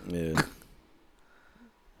 Yeah.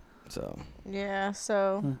 So. Yeah,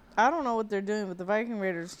 so I don't know what they're doing, but the Viking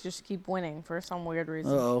Raiders just keep winning for some weird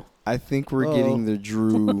reason. Uh-oh. I think we're getting the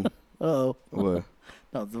Drew. Uh-oh. What?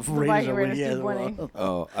 No, the Viking Raiders are Raiders winning. keep winning. Well.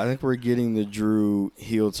 Oh, I think we're getting the Drew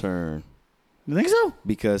heel turn You think so?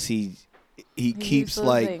 because he He keeps keeps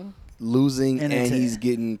like losing And and it's he's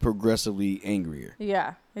getting progressively angrier.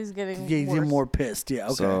 Yeah, he's getting Yeah, he's worse. even more pissed. Yeah,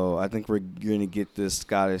 okay. So I think we're gonna get this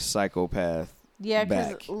Scottish psychopath. Yeah,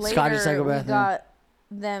 back. because later Scottish we psychopath, yeah. got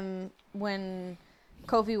them when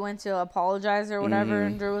Kofi went to apologize or whatever,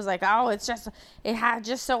 and Drew was like, "Oh, it's just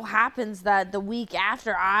just so happens that the week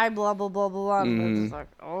after I blah blah blah blah blah." And we're just like,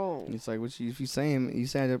 "Oh." It's like, if you saying you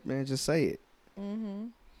said it, man, just say it.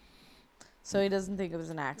 So he doesn't think it was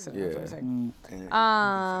an accident. Yeah. That's what he's saying.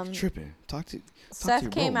 And tripping. Talk to Seth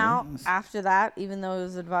your came bro, out man. after that, even though he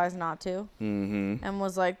was advised not to, and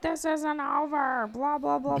was like, "This isn't over." Blah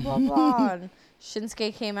blah blah blah blah. And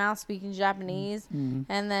Shinsuke came out speaking Japanese, and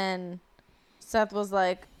then Seth was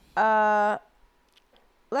like, "Let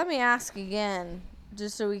me ask again,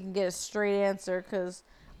 just so we can get a straight answer, because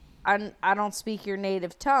I don't speak your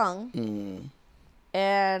native tongue."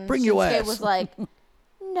 And Bring Shinsuke your ass. was like,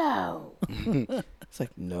 "No," It's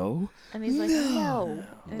like, no. and he's like, "No,"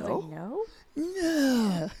 and he's No? like, "No."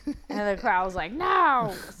 Yeah. And the crowd was like,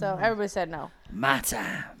 "No!" So everybody said no. My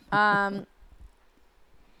time.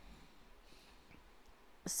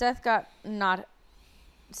 Seth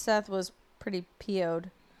was pretty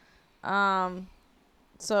PO'd.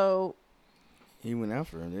 So He went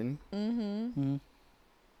after him, didn't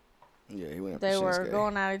he? Yeah, he went after they were Shinsuke.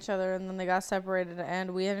 going at each other, and then they got separated,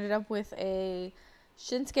 and we ended up with a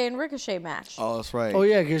Shinsuke and Ricochet match. Oh, that's right. Oh,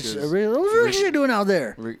 yeah, because what was Ricochet doing out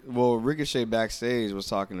there? Ricochet backstage was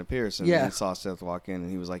talking to Pierce, and Yeah. then saw Seth walk in,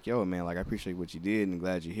 and he was like, yo, man, like, I appreciate what you did, and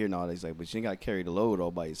glad you're here and all that. He's like, but you ain't got to carry the load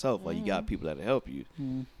all by yourself. Like, you got people that'll help you.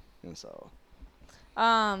 And so.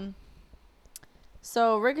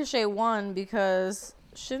 So Ricochet won because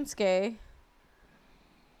Shinsuke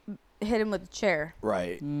hit him with a chair.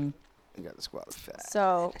 Right. You got the squad of fat.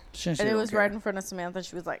 So, Shinsuke and it don't was care. right in front of Samantha.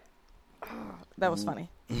 She was like, that was funny.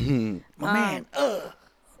 My man.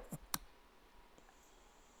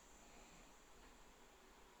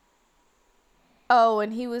 Oh,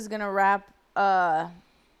 and he was gonna wrap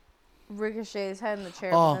Ricochet's head in the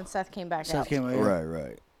chair, Oh. but then Seth came back Seth out. came out. Yeah.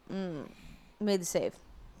 Right. Made the save.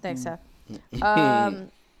 Thanks, Seth.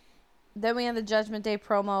 Then we had the Judgment Day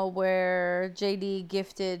promo where JD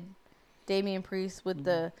gifted Damian Priest with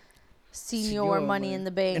the Senior Senior Money in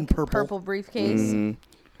the Bank in purple. briefcase.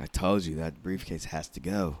 I told you that briefcase has to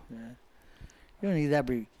go. Yeah. You don't need that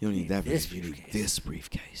brief. You don't need that This briefcase. You need briefcase. this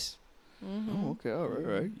briefcase. Oh, okay. All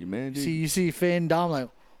right. You man, dude. You see Finn, Dom like,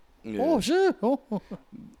 Yeah. oh shit. Oh.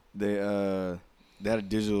 They had a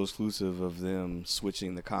digital exclusive of them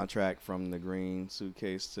switching the contract from the green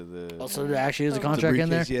suitcase to the Oh, so there actually is a The contract in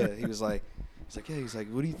there. briefcase. Yeah, he's like,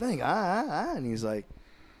 what do you think? And he's like,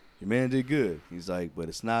 your man did good. He's like, but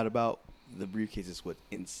it's not about the briefcase; it's what's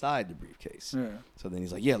inside the briefcase. Yeah. So then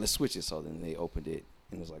he's like, yeah, let's switch it. So then they opened it,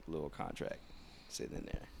 and it was like a little contract sitting in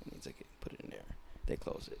there, and he's like, put it in there. They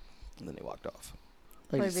closed it, and then they walked off.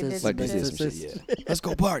 Like they did Like they This- did some shit. Yeah, let's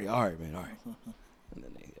go party. All right, man. All right. And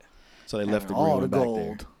then so they left the green all one the back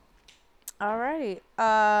gold. there. Alrighty.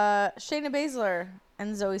 Shayna Baszler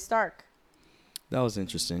and Zoe Stark. That was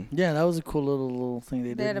interesting. Yeah, that was a cool little thing they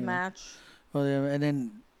did. They had a you know. match. Well, yeah, and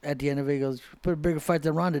then at the end of it, he goes, put a bigger fight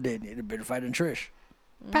than Ronda did. You had a bigger fight than Trish.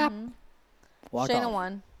 Pop. Walk Shayna off.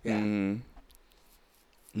 won. Yeah.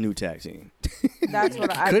 New tag team. That's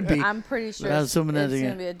what Could be. I'm pretty sure But I'm it's assuming that going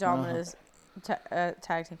again. to be a dominant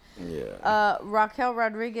tag team. Yeah. Raquel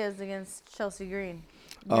Rodriguez against Chelsea Green.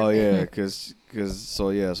 Oh Your yeah, favorite.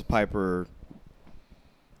 so Piper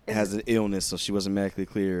has an illness, so she wasn't medically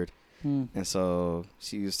cleared, and so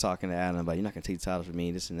she was talking to Adam about, you're not gonna take the title from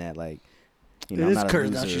me, this and that, like, you know, It I'm is not a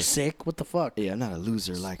cursed. Now loser. she's sick. What the fuck? Yeah, I'm not a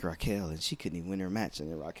loser like Raquel, and she couldn't even win her match,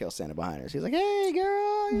 and then Raquel standing behind her. She's like, hey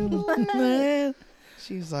girl, you know, Man.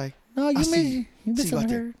 she was like, No, I you see you missing out her.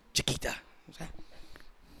 there, Chiquita.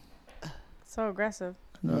 So aggressive.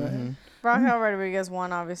 No, Raquel Rodriguez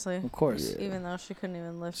won, obviously. Of course. Yeah. Even though she couldn't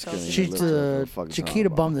even lift She couldn't Chelsea. even She lift her fucking Chiquita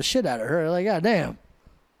collarbone. bummed the shit out of her. Like, god damn.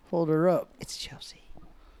 Hold her up. It's Chelsea.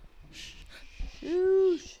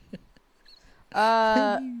 Shoosh.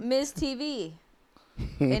 Ms. TV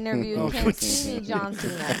interviewed Can't See Me John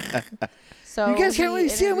Cena. So You guys can't he really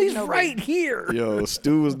see him. interviewed He's nobody. right here. Yo,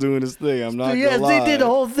 Stu was doing his thing. I'm not Yes, gonna lie. they did the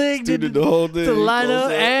whole thing. Stu did the whole thing. The He lineup closed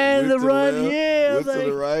up, and went the to run. left, Yeah, I went was to the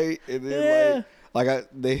like, right, and then yeah.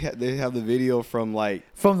 they have the video from like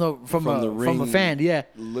from a ring, fan, yeah.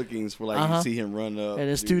 lookings for like you see him run up, And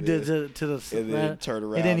this do dude did this, to the and then turn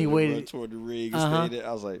around, and then he run waited, toward the ring. And stayed there.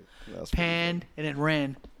 I was like, that's panned, and then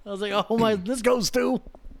ran. I was like, oh my, let's go, Stu.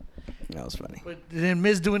 That was funny. But then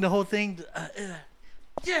Miz doing the whole thing.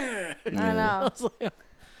 Yeah. I know. I was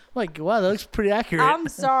like, wow, that looks pretty accurate. I'm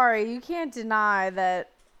sorry. You can't deny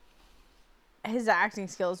that his acting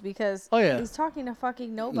skills because Oh, yeah. he's talking to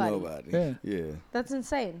fucking nobody. Nobody. Yeah. That's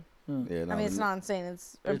insane. Yeah. I mean, it's not insane.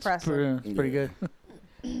 It's It's impressive. It's pretty Yeah.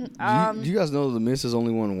 good. Do you guys know the Miz has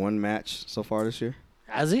only won one match so far this year?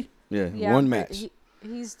 Has he? Yeah, Yeah, one but match.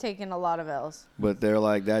 He's taken a lot of L's. But they're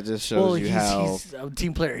like, that just shows you how. he's a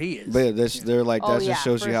team player. He is. But yeah, they're like, Oh, that yeah, just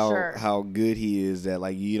shows you for how sure. how good he is. That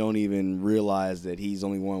like you don't even realize that he's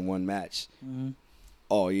only won one match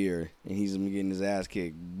all year, and he's been getting his ass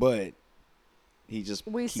kicked. But he just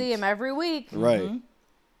We keeps- see him every week. right.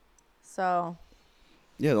 So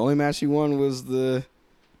Yeah, the only match he won was the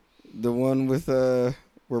one with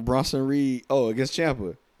where Bronson Reed against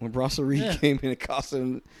Ciampa. When Bronson Reed came in and cost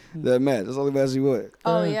him that match. That's the only match he won.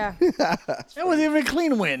 Oh yeah. It wasn't even a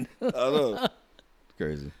clean win. I know.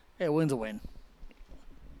 Crazy. Hey, a win's a win.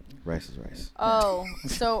 Rice is rice. Oh,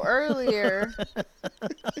 so earlier,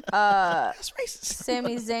 That's racist.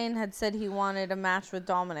 Sami Zayn had said he wanted a match with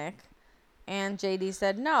Dominic, and JD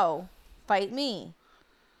said no, fight me,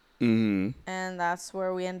 Mm-hmm. and that's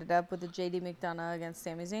where we ended up with the JD McDonough against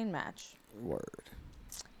Sami Zayn match. Word.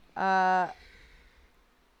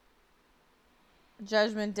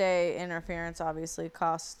 Judgment Day interference obviously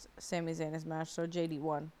cost Sami Zayn his match, so JD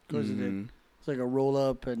won. Of course it did. It's like a roll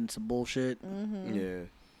up and some bullshit. Yeah.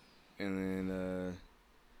 And then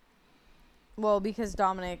Well, because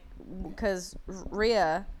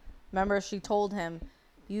Rhea, remember she told him,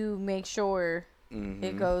 you make sure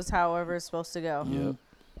it goes however it's supposed to go. Yep.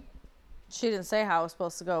 She didn't say how it was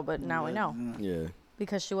supposed to go, but now we know. Yeah.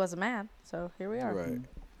 Because she wasn't mad, so here we are.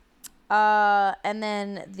 Right. And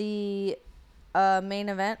then the main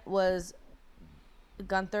event was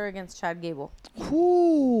Gunther against Chad Gable.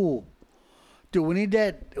 Ooh. Dude, when he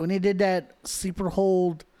did that sleeper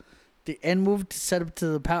hold, the end move to set up to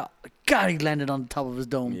the power, God, he landed on the top of his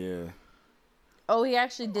dome. Yeah. Oh, he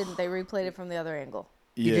actually didn't. They replayed it from the other angle.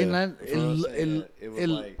 He didn't land. For us, it was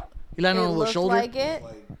like He landed on looked his shoulder. like it.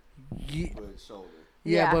 Ye- shoulder.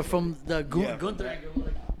 Yeah, Yeah. but from the Yeah. Gunther angle,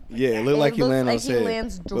 like, Yeah, it looked like he landed on his he head.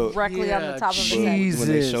 lands But directly on the Yeah, top of his head. Jesus. when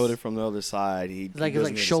they showed it from the other side, like he his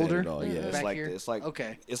wasn't his shoulder? head at all. Yeah, Mhm. it's Back like here? it's like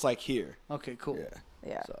Okay. it's like here. okay, cool. Yeah.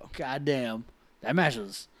 Yeah. So God damn, that match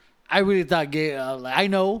was. I really thought like, I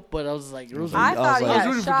know, but I was like, it was. I thought he like- I was had a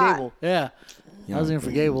rooting for shot. Gable. Yeah, I was rooting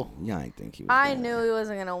for Gable Yeah, I didn't think he was. I gonna. knew he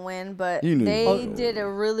wasn't gonna win, but You knew he they wasn't did a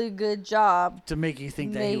really good job to make you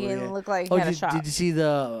think that he making would. it Yeah. look like he Oh, had a shot. did you see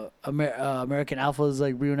the American Alphas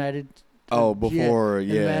like reunited? Oh, before in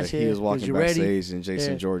the yeah, match, he was walking you ready? backstage and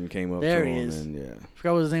Jason Yeah. Jordan came up There to he him is. and yeah, I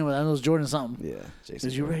forgot what his name was. I know it was Jordan something. yeah, Jason.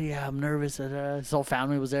 Was you Jordan. ready? Yeah, I'm nervous. His whole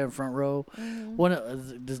family was there in front row. Mm-hmm.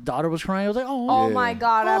 One, his daughter was crying. I was like, oh, Oh Yeah. my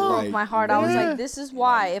God, I Oh, broke like, my heart. I was yeah. like, this is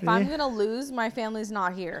why. If I'm Yeah. gonna lose, my family's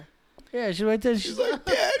not here. yeah, she's right there. She's like,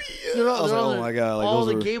 Daddy. they're all- I was they're like, all oh my god, like all those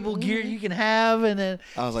the were. Gable gear you can have, and then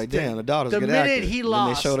I was like, damn, the daughter's the good minute actor. he And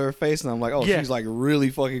lost- they showed her face, and I'm like, oh, Yeah. she's like really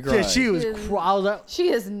fucking crying. yeah, she was. She is- I was like, She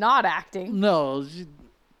is not acting. no,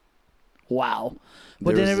 wow.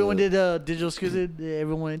 But There then was everyone a- did digital skills.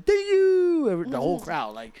 Everyone went, thank you. The whole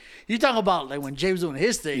crowd, like you talking about, like when James doing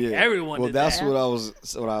his thing, everyone. Well, did that's that. what I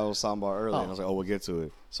was talking about earlier. And I Oh. was like, oh, we'll get to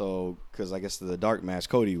it. So, because I guess the dark match,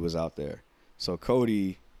 Cody was out there. So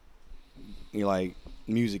Cody, like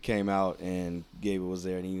music came out and Gable was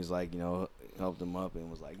there, and he was like, helped him up and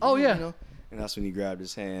was like, Oh, yeah. And that's when he grabbed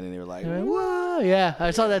his hand, and they were like, Like, whoa, yeah,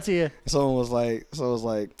 I saw that to you. someone was like,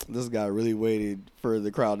 this guy really waited for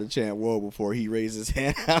the crowd to chant "whoa" before he raised his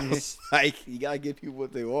hand. I was like, you gotta give people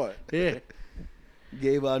what they want. Yeah.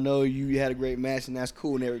 Gabe, I know you had a great match and that's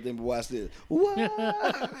cool and everything, but watch this. What?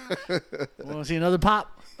 Want to see another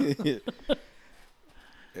pop? Yeah.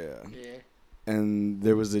 Yeah. And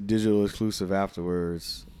there was a digital exclusive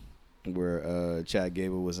afterwards where Chad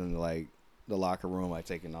Gable was in like the locker room, like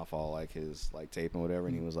taking off all like his like tape and whatever,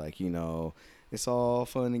 and he was like, it's all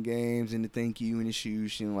fun and games and the thank you and the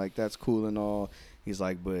shoes and like that's cool and all. He's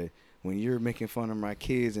like, but when you're making fun of my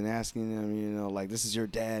kids and asking them, like this is your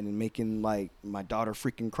dad and making like my daughter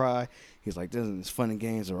freaking cry, he's like, this fun and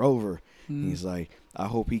games are over. He's like, I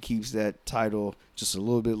hope he keeps that title just a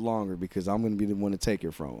little bit longer because I'm gonna be the one to take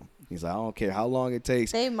it from him. He's like, I don't care how long it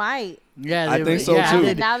takes. They might. Yeah, I think so, yeah, too.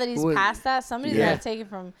 they- Now that he's would- past that, somebody's Yeah. gonna take it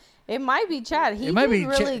from. It might be Chad. He It might did be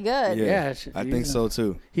really good. Yeah, I think so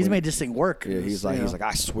too. He's When- made this thing work. Yeah, he's like,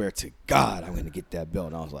 I swear to God, I'm gonna get that belt.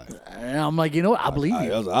 And I was like, And I'm like, you know what? I believe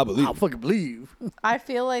you. I believe. I fucking believe. I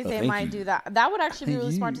feel like they thank might you. do that. That would actually be a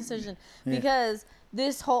really smart you. decision Yeah. because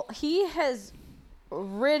he has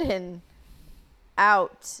ridden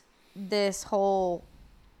out this whole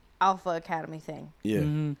Alpha Academy thing Yeah,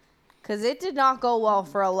 Mhm. because it did not go well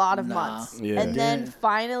for a lot of Nah. months. Yeah. And then Yeah.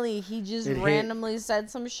 finally he just It hit. randomly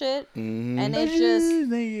said some shit, Mhm. and it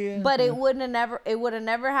just. Yeah. But it would have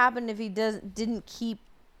never happened if he didn't keep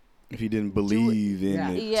if he didn't believe in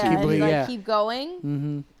Yeah. it, yeah, too. and, believe- like yeah. keep going.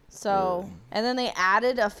 Mm-hmm. So and then they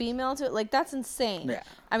added a female to it. Like that's insane. Yeah.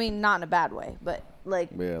 I mean, not in a bad way, but like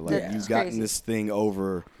Yeah, like that's you've gotten crazy. this thing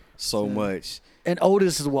over so much. And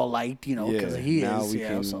Otis is well liked, because Yeah, he now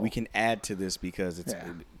is. we can add to this because it's Yeah.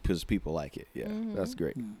 because people like it. Yeah, Mm-hmm. that's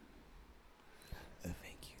great. Thank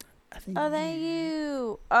you. I think Oh, thank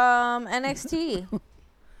you. NXT.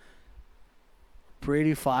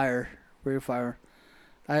 pretty fire. Pretty fire.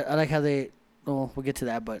 I like how they. Oh, we'll get to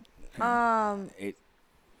that, but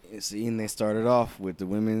See, and they started off with the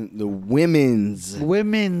women's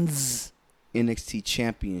women's. NXT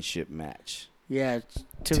Championship match. Yeah,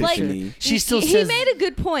 Tiffany. Like, she still he says made a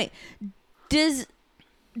good point.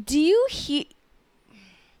 Do you hear?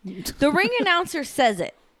 The ring announcer says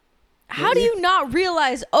it. How do you not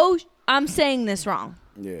realize? Oh, I'm saying this wrong.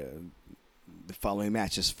 Yeah. The following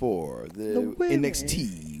match is for the women.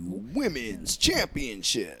 NXT Women's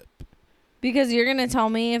Championship. Because you're gonna tell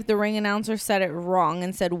me if the ring announcer said it wrong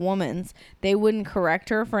and said woman's, they wouldn't correct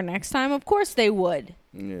her for next time. Of course they would.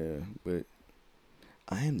 Yeah, but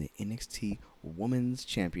I am the NXT Women's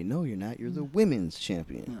Champion. No, you're not. You're the Women's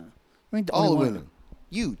Champion. I think the All the only one- women.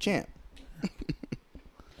 You, champ.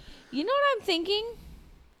 You know what I'm thinking?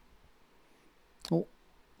 Oh.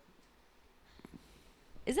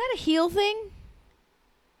 Is that a heel thing?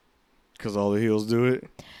 Because all the heels do it.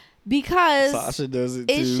 Because Sasha does it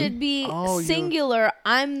too. it should be Oh, you're- singular.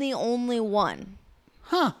 I'm the only one.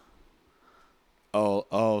 Huh?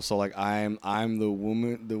 Oh, so like I'm the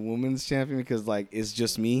woman's champion because like it's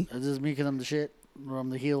just me. Is this me because I'm the shit? from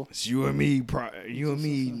the heel. It's you and me, Prime. You and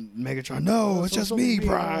me, Megatron. No, it's just me,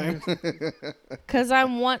 Prime. Because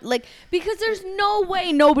because there's no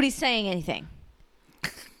way nobody's saying anything.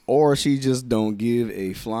 Or she just don't give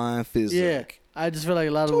a flying fizz. Yeah, I just feel like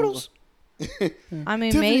a lot Toodles. I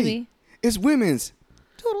mean, Tiffany, maybe. It's women's.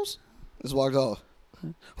 Toodles. Just walked off.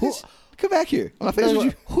 Come back here. I'm not finished with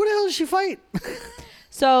you. Who the hell did she fight?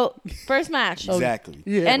 So, first match. Exactly.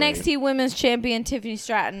 Yeah. NXT Women's Champion Tiffany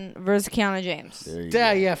Stratton versus Kiana James. There you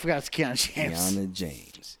Yeah, go. yeah, I forgot it's Kiana James. Kiana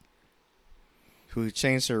James. Who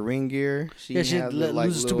changed her ring gear. She Yeah, she had let like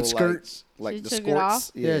loose a stupid little, skirt. Like She the took it skirts.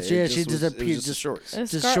 off? Yeah, it she was- disappeared. It was just shorts. The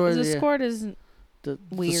Just short, yeah. skirt is The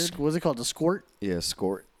Weird. what's it called? The squirt? Yeah,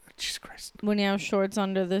 skort. Jesus Christ. when you have shorts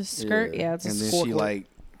under the skirt. Yeah, it's a and then skirt.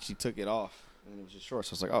 she took it off and it was just shorts.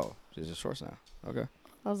 So I was like, oh, she's just shorts now. Okay.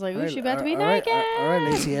 I was like, ooh, All she right, about to be all right, naked. all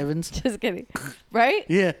right, Lacey Evans. Just kidding. Right?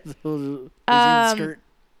 Yeah. The skirt.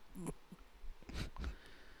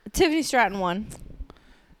 Tiffany Stratton won.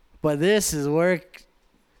 But this is work.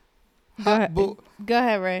 Go ahead. But Go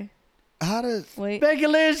ahead, Ray. how did Wait. Becky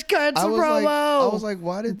Lynch cuts a promo. I was like,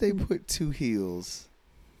 why did they put two heels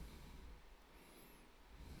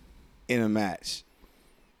in a match?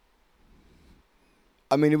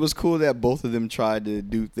 I mean, it was cool that both of them tried to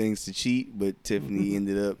do things to cheat, but Tiffany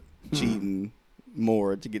ended up cheating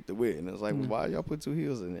more to get the win. I was like, well, why y'all put two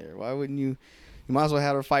heels in there? Why wouldn't you? You might as well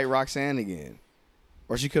have her fight Roxanne again.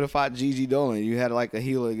 Or she could have fought Gigi Dolan. You had like a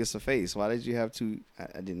heel against a face. Why did you have two?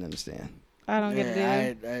 I didn't understand. I don't get it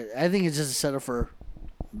either. I think it's just a setup for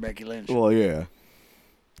Becky Lynch. Well, yeah.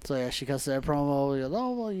 So yeah, she cuts that promo. She goes,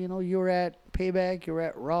 oh well, you were at Payback, you were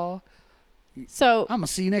at Raw. So I'm gonna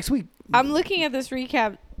see you next week. I'm looking at this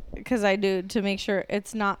recap because I do to make sure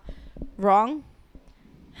it's not wrong.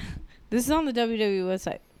 This is on the WWE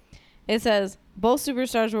website. It says both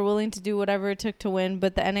superstars were willing to do whatever it took to win,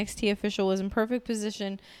 but the NXT official was in perfect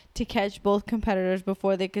position to catch both competitors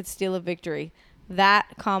before they could steal a victory. That,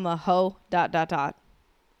 ho, ...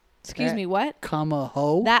 Excuse me, what? Comma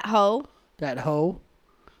hoe. That hoe. That hoe.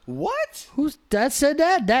 What? Who's that said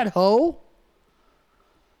that? That hoe.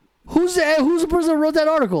 Who's that? Who's the person that wrote that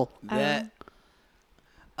article? That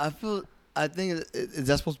I think is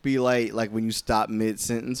that supposed to be like when you stop mid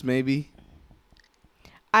sentence maybe?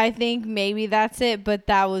 I think maybe that's it, but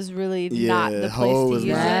that was really not the place hoe to was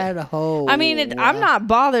use That it. hoe. I mean, I'm not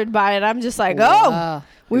bothered by it. I'm just like, Wow.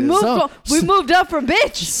 we Yeah. moved, we moved up from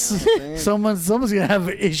bitch. Someone's gonna have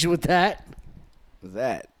an issue with that.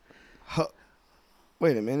 That.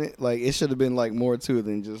 Wait a minute. Like it should have been like more to it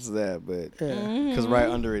than just that, but Yeah. because right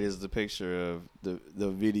under it is the picture of the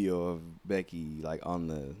video of Becky like on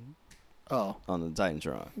the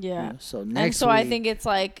Titantron. Yeah. So next And so week, I think it's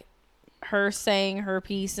like her saying her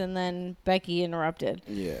piece and then Becky interrupted.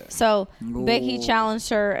 Yeah. So Becky challenged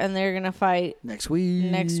her and they're going to fight next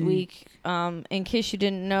week. In case you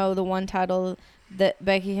didn't know, the one title that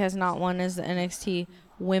Becky has not won is the NXT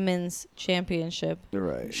Women's Championship.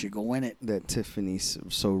 Right. She go win it. That Tiffany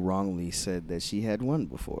so wrongly said that she had won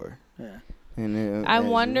before. Yeah. And I'm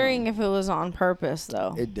wondering if it was on purpose,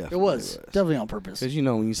 though. it definitely It was definitely on purpose. Because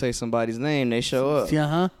when you say somebody's name, they show up. Yeah,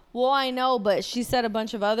 huh? Well, I know, but she said a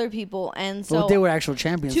bunch of other people, and so But they were actual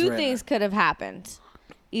champions. two right? things could have happened.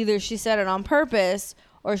 Either she said it on purpose,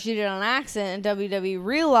 or she did it on accident, and WWE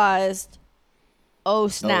realized, oh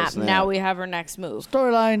snap, snap. now we have her next move.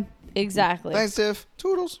 Storyline. Exactly. Thanks, Tiff.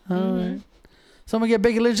 Toodles. All right. Someone get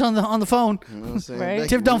Becky Lynch on the phone. You know what I'm saying? Right. Becky,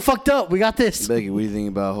 Tiff done fucked up. We got this. Becky, what do you think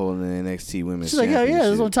about holding the NXT Women's She's like, hell yeah,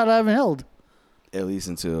 this is one title I haven't held. At least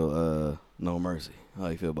until No Mercy. How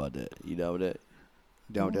you feel about that? You down with that?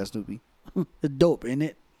 Down with that, Snoopy? It's dope, ain't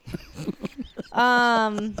it?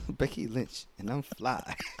 Becky Lynch, and I'm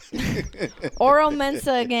fly. Oro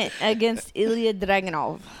Mensa against Ilya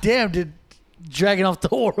Dragunov. Damn, did dragging off the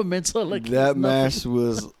ornaments like That match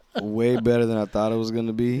was way better than I thought it was going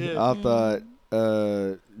to be. I thought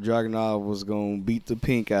Dragunov was going to beat the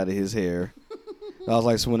pink out of his hair. I was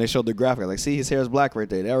like, so when they showed the graphic, I was like, see, his hair is black right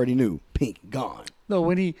there. They already knew. Pink, gone. No,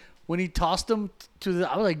 when he tossed him to the,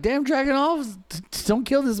 I was like, damn, Dragunov, don't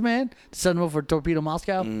kill this man. Send him up for Torpedo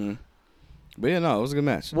Moscow. Mm. But yeah, no, it was a good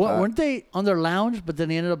match. Weren't they on their lounge, but then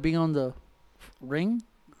they ended up being on the ring?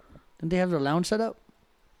 Didn't they have their lounge set up?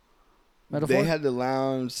 Metaphor? They had the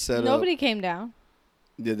lounge set up. Nobody came down.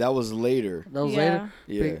 Yeah, that was later. That was Yeah.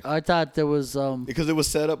 later? Yeah. I thought there was... Because it was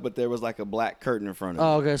set up, but there was like a black curtain in front of it.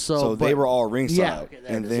 Oh, okay, so... they were all ringside. Yeah, okay,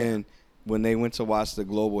 there and it is, then when they went to watch the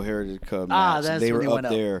Global Heritage Cup Ah, match, that's they when were they up went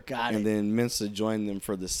up. there. Got and it. then Mensa joined them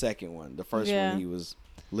for the second one. The first Yeah. one, he was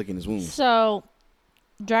licking his wounds. So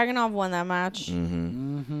Dragunov won that match.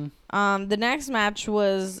 Mm-hmm. Mm-hmm. The next match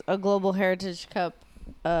was a Global Heritage Cup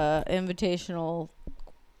invitational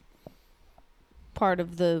part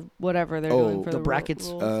of the whatever they're doing for the the brackets?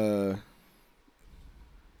 rules.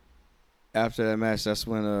 After that match, that's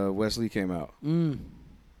when Wesley came out. Cause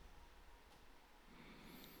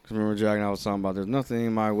remember, Dragon, I was talking about there's nothing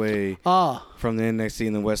in my way from the NXT,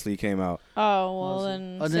 and then Wesley came out. Oh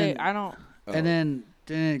well, then I don't. And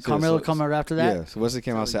then Carmelo come out after that. Yeah, so Wesley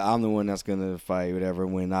came out and said, "I'm the one that's gonna fight, whatever.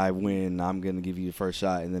 When I win, I'm gonna give you the first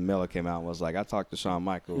shot." And then Melo came out and was like, "I talked to Shawn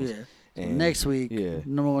Michaels. Yeah. And Next week,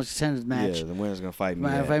 number one contenders match. Yeah, the winner's gonna fight me.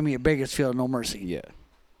 Fight me at Bakersfield, No Mercy. Yeah.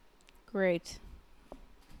 Great.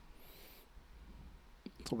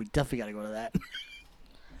 So we definitely got to go to that.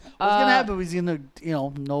 What's gonna happen? He's gonna,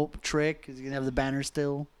 no trick. Is he gonna have the banner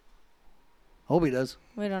still? Hope he does.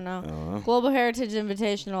 We don't know. Global Heritage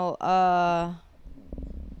Invitational.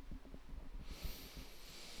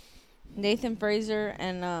 Nathan Fraser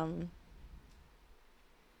and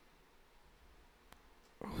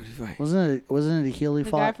Wasn't it a heel he the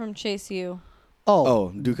fought? guy from Chase U.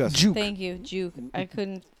 Duke Hudson. Juke. Thank you, Juke. I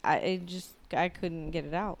couldn't get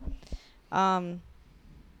it out.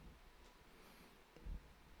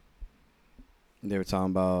 They were talking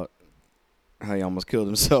about how he almost killed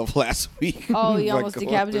himself last week. Oh, he Like almost going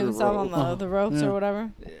decapitated through the himself on the ropes or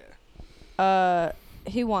whatever. Yeah.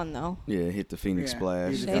 He won though. Yeah, hit the Phoenix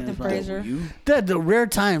Splash. Nathan Fraser. The rare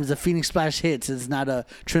times the Phoenix Splash hits is not a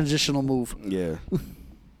transitional move. Yeah.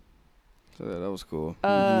 So that was cool. He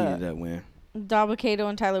needed that win. Dabba Kato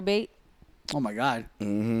and Tyler Bate. Oh my God.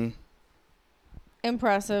 Mm-hmm.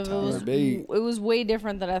 Impressive. It was way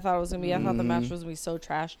different than I thought it was gonna be. I thought the match was gonna be so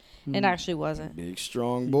trash. It actually wasn't. Big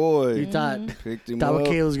strong boy. You thought picked him Dabba up.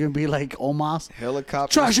 Kato was gonna be like Omos?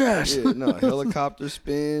 Helicopter. Trash ass. Yeah, no, helicopter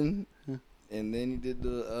spin. And then he did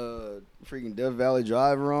the freaking Death Valley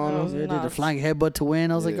driver on him. Yeah, did the flying headbutt to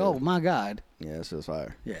win. I was like, oh my God. Yeah, that's just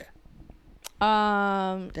fire. Yeah.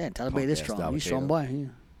 Damn, Tyler Bate is strong. He's strong boy. Yeah.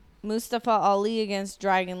 Mustafa Ali against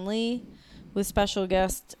Dragon Lee with special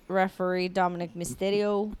guest referee Dominic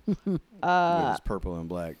Mysterio. With his purple and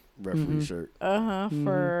black referee shirt.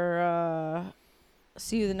 For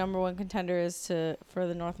see who the number one contender is for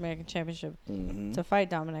the North American Championship to fight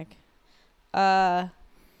Dominic.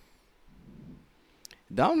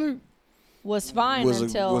 Dominic was fine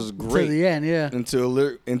until was great to the end, yeah.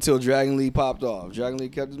 Until Dragon Lee popped off. Dragon Lee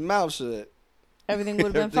kept his mouth shut. Everything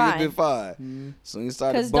would have been fine. So he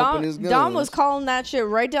started bumping his guns. Dom was calling that shit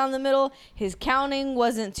right down the middle. His counting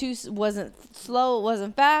wasn't slow, it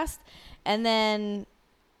wasn't fast. And then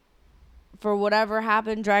for whatever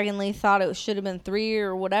happened, Dragon Lee thought it should have been 3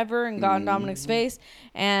 or whatever and got in Dominic's face.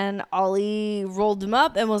 And Ali rolled him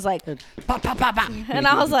up and was like, pop, pop, pop, pop. And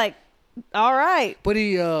I was like, all right. But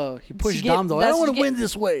he pushed Dom, though. I don't want to win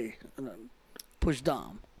this way. Push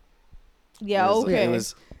Dom. Yeah, okay.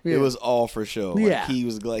 It was all for show. Like, yeah. He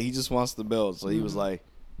was glad. He just wants the belt. So he was like,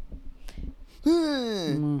 I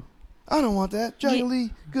don't want that. Dragon Lee,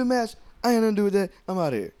 good match. I ain't nothing to do with that. I'm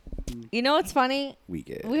out of here. You know what's funny? We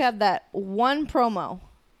had that one promo.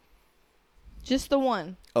 Just the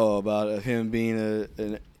one. Oh, about him being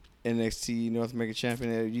an NXT North American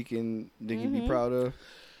champion that you can be proud of?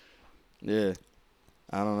 Yeah.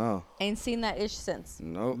 I don't know. Ain't seen that ish since.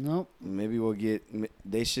 Nope. Maybe we'll get...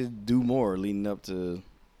 They should do more leading up to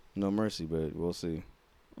No Mercy, but we'll see.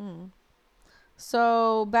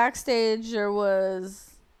 So, backstage, there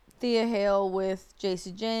was Thea Hale with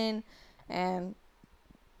JC Jane, and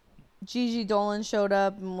Gigi Dolan showed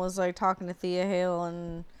up and was, like, talking to Thea Hale,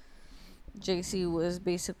 and JC was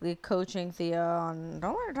basically coaching Thea on,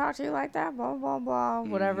 don't let her talk to you like that, blah, blah, blah,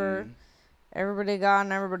 whatever. Everybody got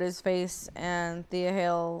in everybody's face, and Thea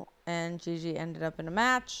Hale and Gigi ended up in a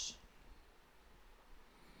match.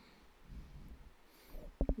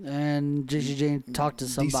 And JC Jane talked to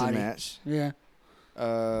somebody. Decent match. Yeah.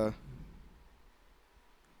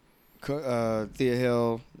 Thea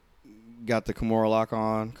Hill got the Kimura lock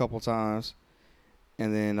on a couple times.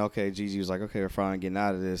 And then, Gigi was like, okay, we're finally getting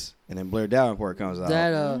out of this. And then Blair Davenport comes out.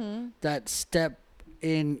 That step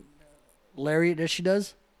in lariat that she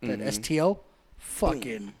does, that STO,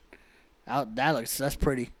 fucking out. That's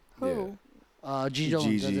pretty. Who? Gigi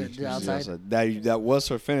Dolan does it outside. That was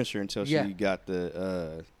her finisher until she got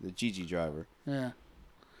the Gigi driver. Yeah.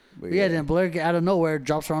 But then Blair out of nowhere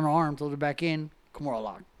drops her on her arm, throws her back in, Kimura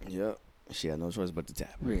lock. Yep. She had no choice but to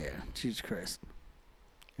tap. Yeah, Jesus Christ.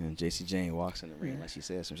 And JC Jane walks in the ring like she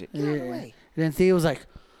said some shit. Get out of the way. And then Thea was like,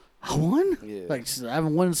 I won? Yeah. Like, I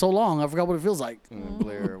haven't won in so long. I forgot what it feels like. And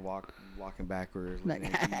Blair walking backwards.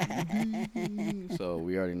 So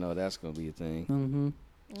we already know that's going to be a thing.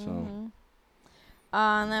 So.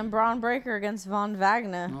 And then Braun Breaker against Von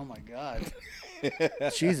Wagner. Oh, my God.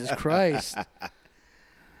 Jesus Christ.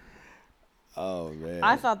 Oh man.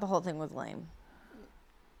 I thought the whole thing was lame.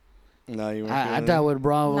 No, you weren't. I thought when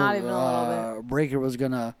Braun Not even a little Breaker was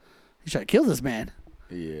gonna try to kill this man.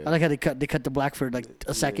 Yeah. I like how they cut the black for like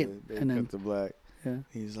a second, They and then cut the black. yeah.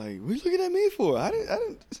 He's like, "What are you looking at me for? I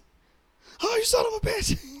didn't. Oh, you son of a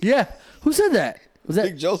bitch!" Yeah, who said that? Was that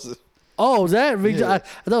Big Joseph? Oh, was that Vic? Yeah. I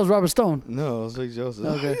thought it was Robert Stone. No, it was Big Joseph.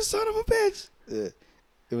 Okay. Oh, you son of a bitch! Yeah.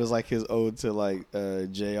 It was like his ode to like Jr.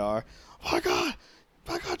 Oh my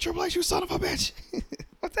God, Triple H, you son of a bitch!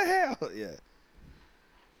 What the hell? Yeah.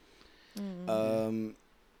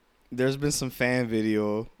 There's been some fan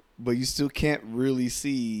video, but you still can't really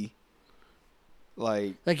see,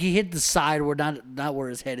 like he hit the side where not where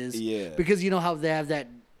his head is. Yeah. Because you know how they have that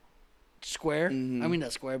square. Mhm. I mean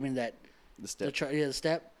that square. I mean that the step. the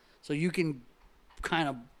step. So you can kind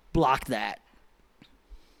of block that,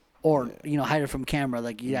 or hide it from camera.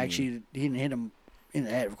 Like he didn't hit him in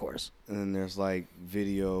the head, of course. And then there's like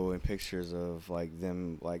video and pictures of like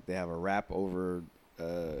them, like they have a wrap over,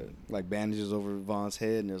 like bandages over Vaughn's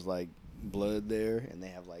head, and there's like blood there, and they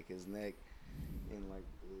have like his neck and like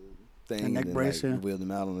the thing, A neck and then, brace, like, yeah. wheeled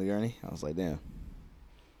him out on the gurney. I was like, damn,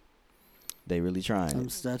 they really trying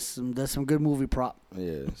it. That's some good movie prop.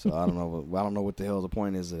 Yeah, so I don't know what the hell the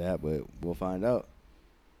point is of that, but we'll find out.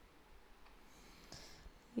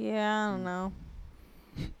 Yeah, I don't know.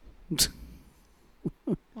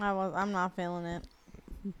 I'm not feeling it.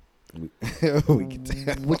 We can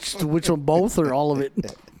tell. Which one, both or all of it?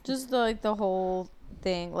 Just the whole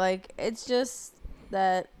thing. Like, it's just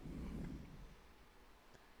that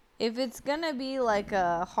if it's gonna be like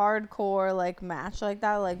a hardcore like match like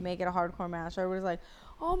that, like make it a hardcore match. Everybody's like,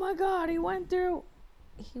 oh my God, he went through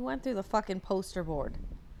the fucking poster board.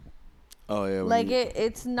 Oh yeah. Like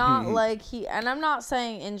it's not like and I'm not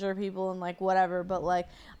saying injure people and like whatever, but like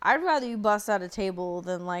I'd rather you bust out a table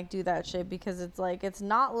than like do that shit, because it's like it's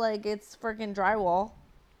not like it's freaking drywall.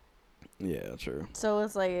 Yeah, true. So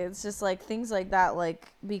it's just like things like that, like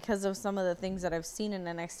because of some of the things that I've seen in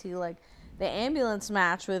NXT, like the ambulance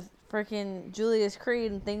match with freaking Julius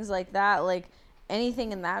Creed and things like that, like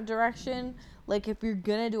anything in that direction. Like, if you're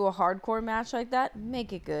going to do a hardcore match like that,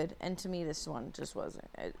 make it good. And to me, this one just wasn't.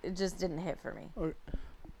 It just didn't hit for me.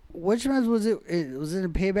 Which match was it? Was it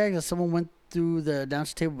in Payback that someone went through the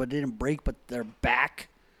announce table but didn't break, but their back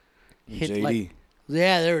hit JD. like...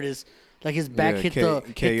 Yeah, there it is. Like, his back hit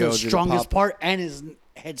the strongest part, and his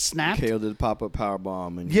head snapped. KO did the pop-up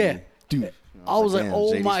powerbomb. And yeah. Dude. I was like, damn,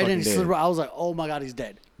 oh JD's my... fucking I was like, oh my God, he's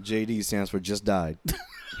dead. JD stands for just died.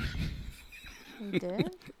 You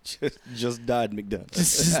did? just died, McDonald.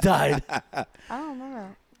 Just died. I don't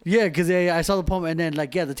remember. Yeah, because I saw the poem, and then,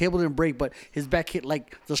 the table didn't break, but his back hit,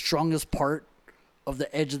 the strongest part of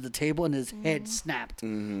the edge of the table, and his head snapped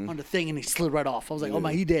on the thing, and he slid right off. I was like, oh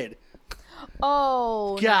my, he dead.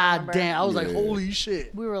 Oh, God damn. I was like, Yeah. holy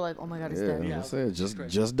shit. We were like, oh my God, he's Yeah, dead. I said,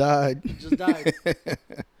 just died. Just died.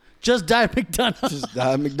 Just died, McDonough. Just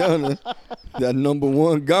died, McDonald. That number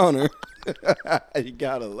one goner. You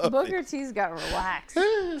gotta love Booker it. T's got relaxed.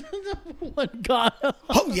 One God.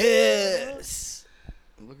 Oh yes.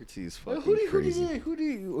 Booker T's fucking crazy.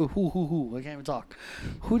 Who? I can't even talk.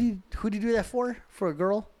 Who did he do that for? For a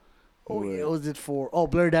girl? Oh yeah, was it for? Oh,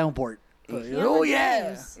 Blair Davenport. Oh yeah.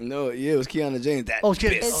 James. No, yeah, it was Kiana James. That Oh,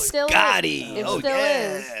 shit. It bitch still Scotty. is. It Oh still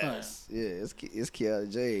yes. Yeah, it's Kiana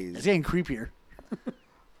It's James. getting creepier.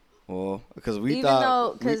 Well, because we Even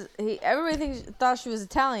thought though, everybody thought she was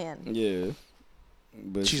Italian. yeah,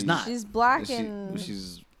 but She's not. She's black She, and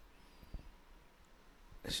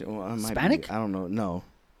well, I might Hispanic? I don't know. No,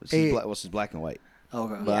 she's Hey. black. Well, she's black and white,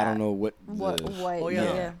 Okay. but I Yeah. don't know what. white. Oh, yeah.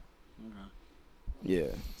 Yeah. Yeah.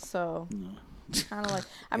 So, kind of like,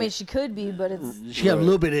 I mean, she could be, but it's She got a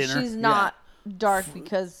little bit in her. she's not dark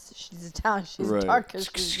because she's Italian. She's Right. dark because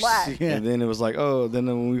she's black. Yeah. And then it was like, oh, then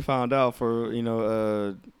when we found out for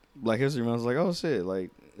Black History Month, I was like, oh shit,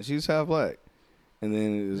 like she's half black. And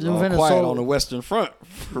then it was Then all we found quiet Soul- on the Western Front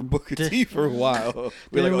for Booker T for a while.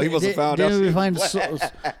 We're like, oh, he must have found out. Then she we was find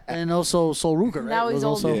black. and also Sol Ruka, right? Now he's Was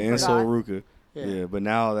old. also, Yeah, and forgot. Sol Ruka. Yeah. Yeah, but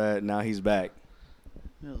now he's back.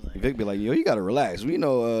 It was like- Vic be like, yo, you gotta relax. We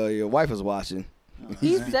know your wife is watching.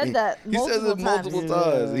 He said that He says it multiple times.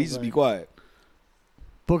 times. Yeah, He just be quiet.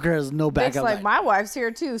 Booker has no Vic's backup. like, my wife's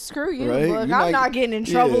here too. Screw you, Right? Book. You're I'm not getting in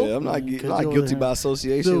trouble. Yeah, I'm not, Cause not you're guilty there. by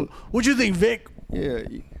association. Dude, what you think, Vic? Yeah,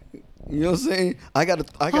 you know what I'm saying? I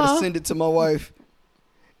gotta send it to my wife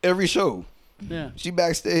every show. Yeah. She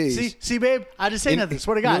backstage. See, babe, I just say And- nothing.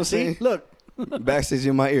 Swear to you know God. what I'm See, saying? look. Backstage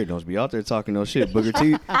in my ear. Don't be out there talking no shit. Booker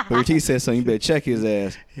T said something. You better check his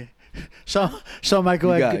ass. Shawn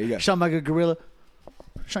Michael, You got it. Shawn Michael Gorilla.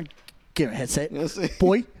 Shawn, give him a headset, You know what I'm saying?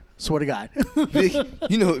 boy. Swear to God. Vic,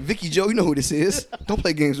 Vicky Joe, you know who this is. Don't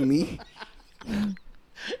play games with me.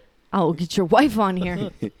 I'll get your wife on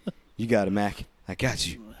here. You got it, Mac. I got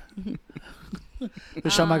you.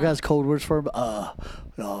 Some of my guys' code words for him.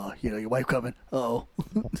 Your wife coming. Oh.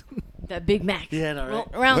 That Big Mac. Yeah, no, right.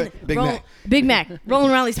 Roll around. Wait, Big Mac. Big Mac.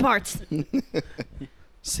 Rolling around these parts.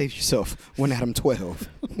 Save yourself. 1 Adam 12.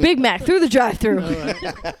 Big Mac through the drive-through.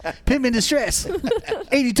 Pimp in distress.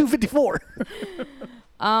 8254.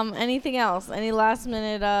 Anything else? Any last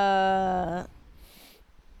minute? No,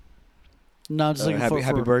 I'm just looking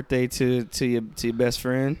Happy birthday to your best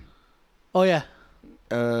friend. Oh yeah.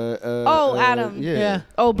 Adam. Yeah.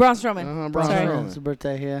 Oh, Braun Strowman. Braun Sorry. Strowman. It's a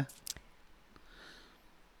birthday. Yeah.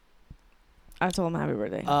 I told him happy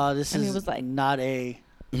birthday. This And is he was like- not a.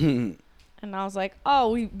 And I was like,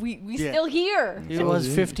 oh, we Yeah. still here. It was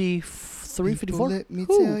 53, 54. Let me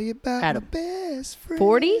Who? tell you about Adam. my best friend.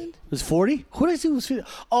 40? It was 40. Who did I say was 50?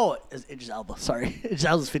 Oh, it's Idris Elba. Sorry, Idris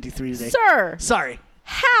Elba's 53 today. Sir. Sorry.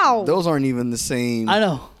 How? Those aren't even the same I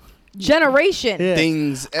know. Generation. Yeah.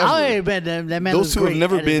 things ever. I bet that man. Those was two have great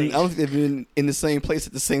never at his been. I age. don't think they've been in the same place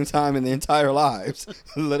at the same time in their entire lives,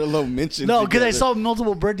 let alone mentioned. No, because I together. saw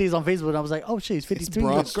multiple birthdays on Facebook, and I was like, "Oh shit, he's It's 53."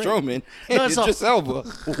 Braun That's great. Strowman No, and I saw- Idris Elba.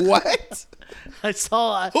 What? I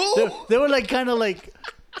saw. Who? They were like kind of like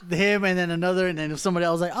him, and then another, and then somebody. I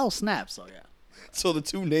was like, "Oh snap!" So yeah. So the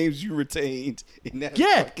two names you retained in that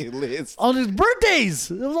Yeah. fucking list. On his birthdays,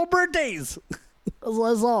 it was all birthdays.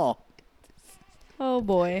 That's all. Oh,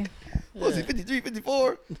 boy. What was it 53,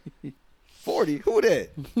 54? 40? Who that?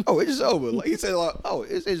 Oh, it's just over. Like you said, like, oh,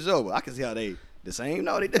 it's just over. I can see how they the same.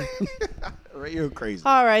 No, they right, you're crazy.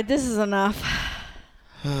 All right, this is enough.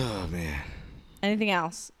 Oh man. Anything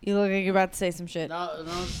else? You look like you're about to say some shit. No,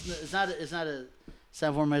 it's not. It's not a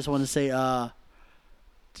sad form. I just want to say,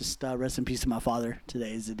 just rest in peace to my father.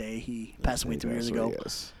 Today is the day he passed away 3 years ago.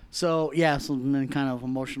 Yes. So yeah, so it's been kind of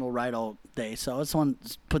emotional ride all day. So I just want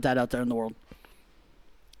to put that out there in the world.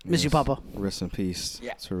 Miss you, Yes. Papa. Rest in peace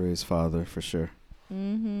Yeah. to Ray's father for sure.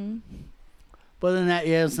 Mm-hmm. But other than that,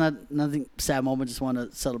 yeah, it's not nothing sad moment. Just want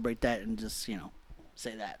to celebrate that and just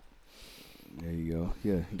say that. There you go.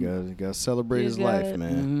 Yeah, you gotta celebrate You his got life, it.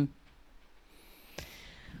 man.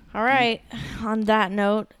 All right. On that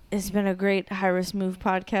note, it's been a great High Risk Move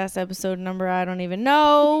podcast episode number. I don't even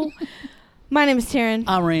know. My name is Taryn.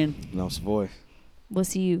 I'm Ryan. No, it's a boy. We'll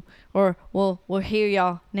see you, or we'll hear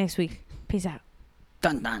y'all next week. Peace out.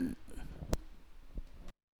 Dun dun.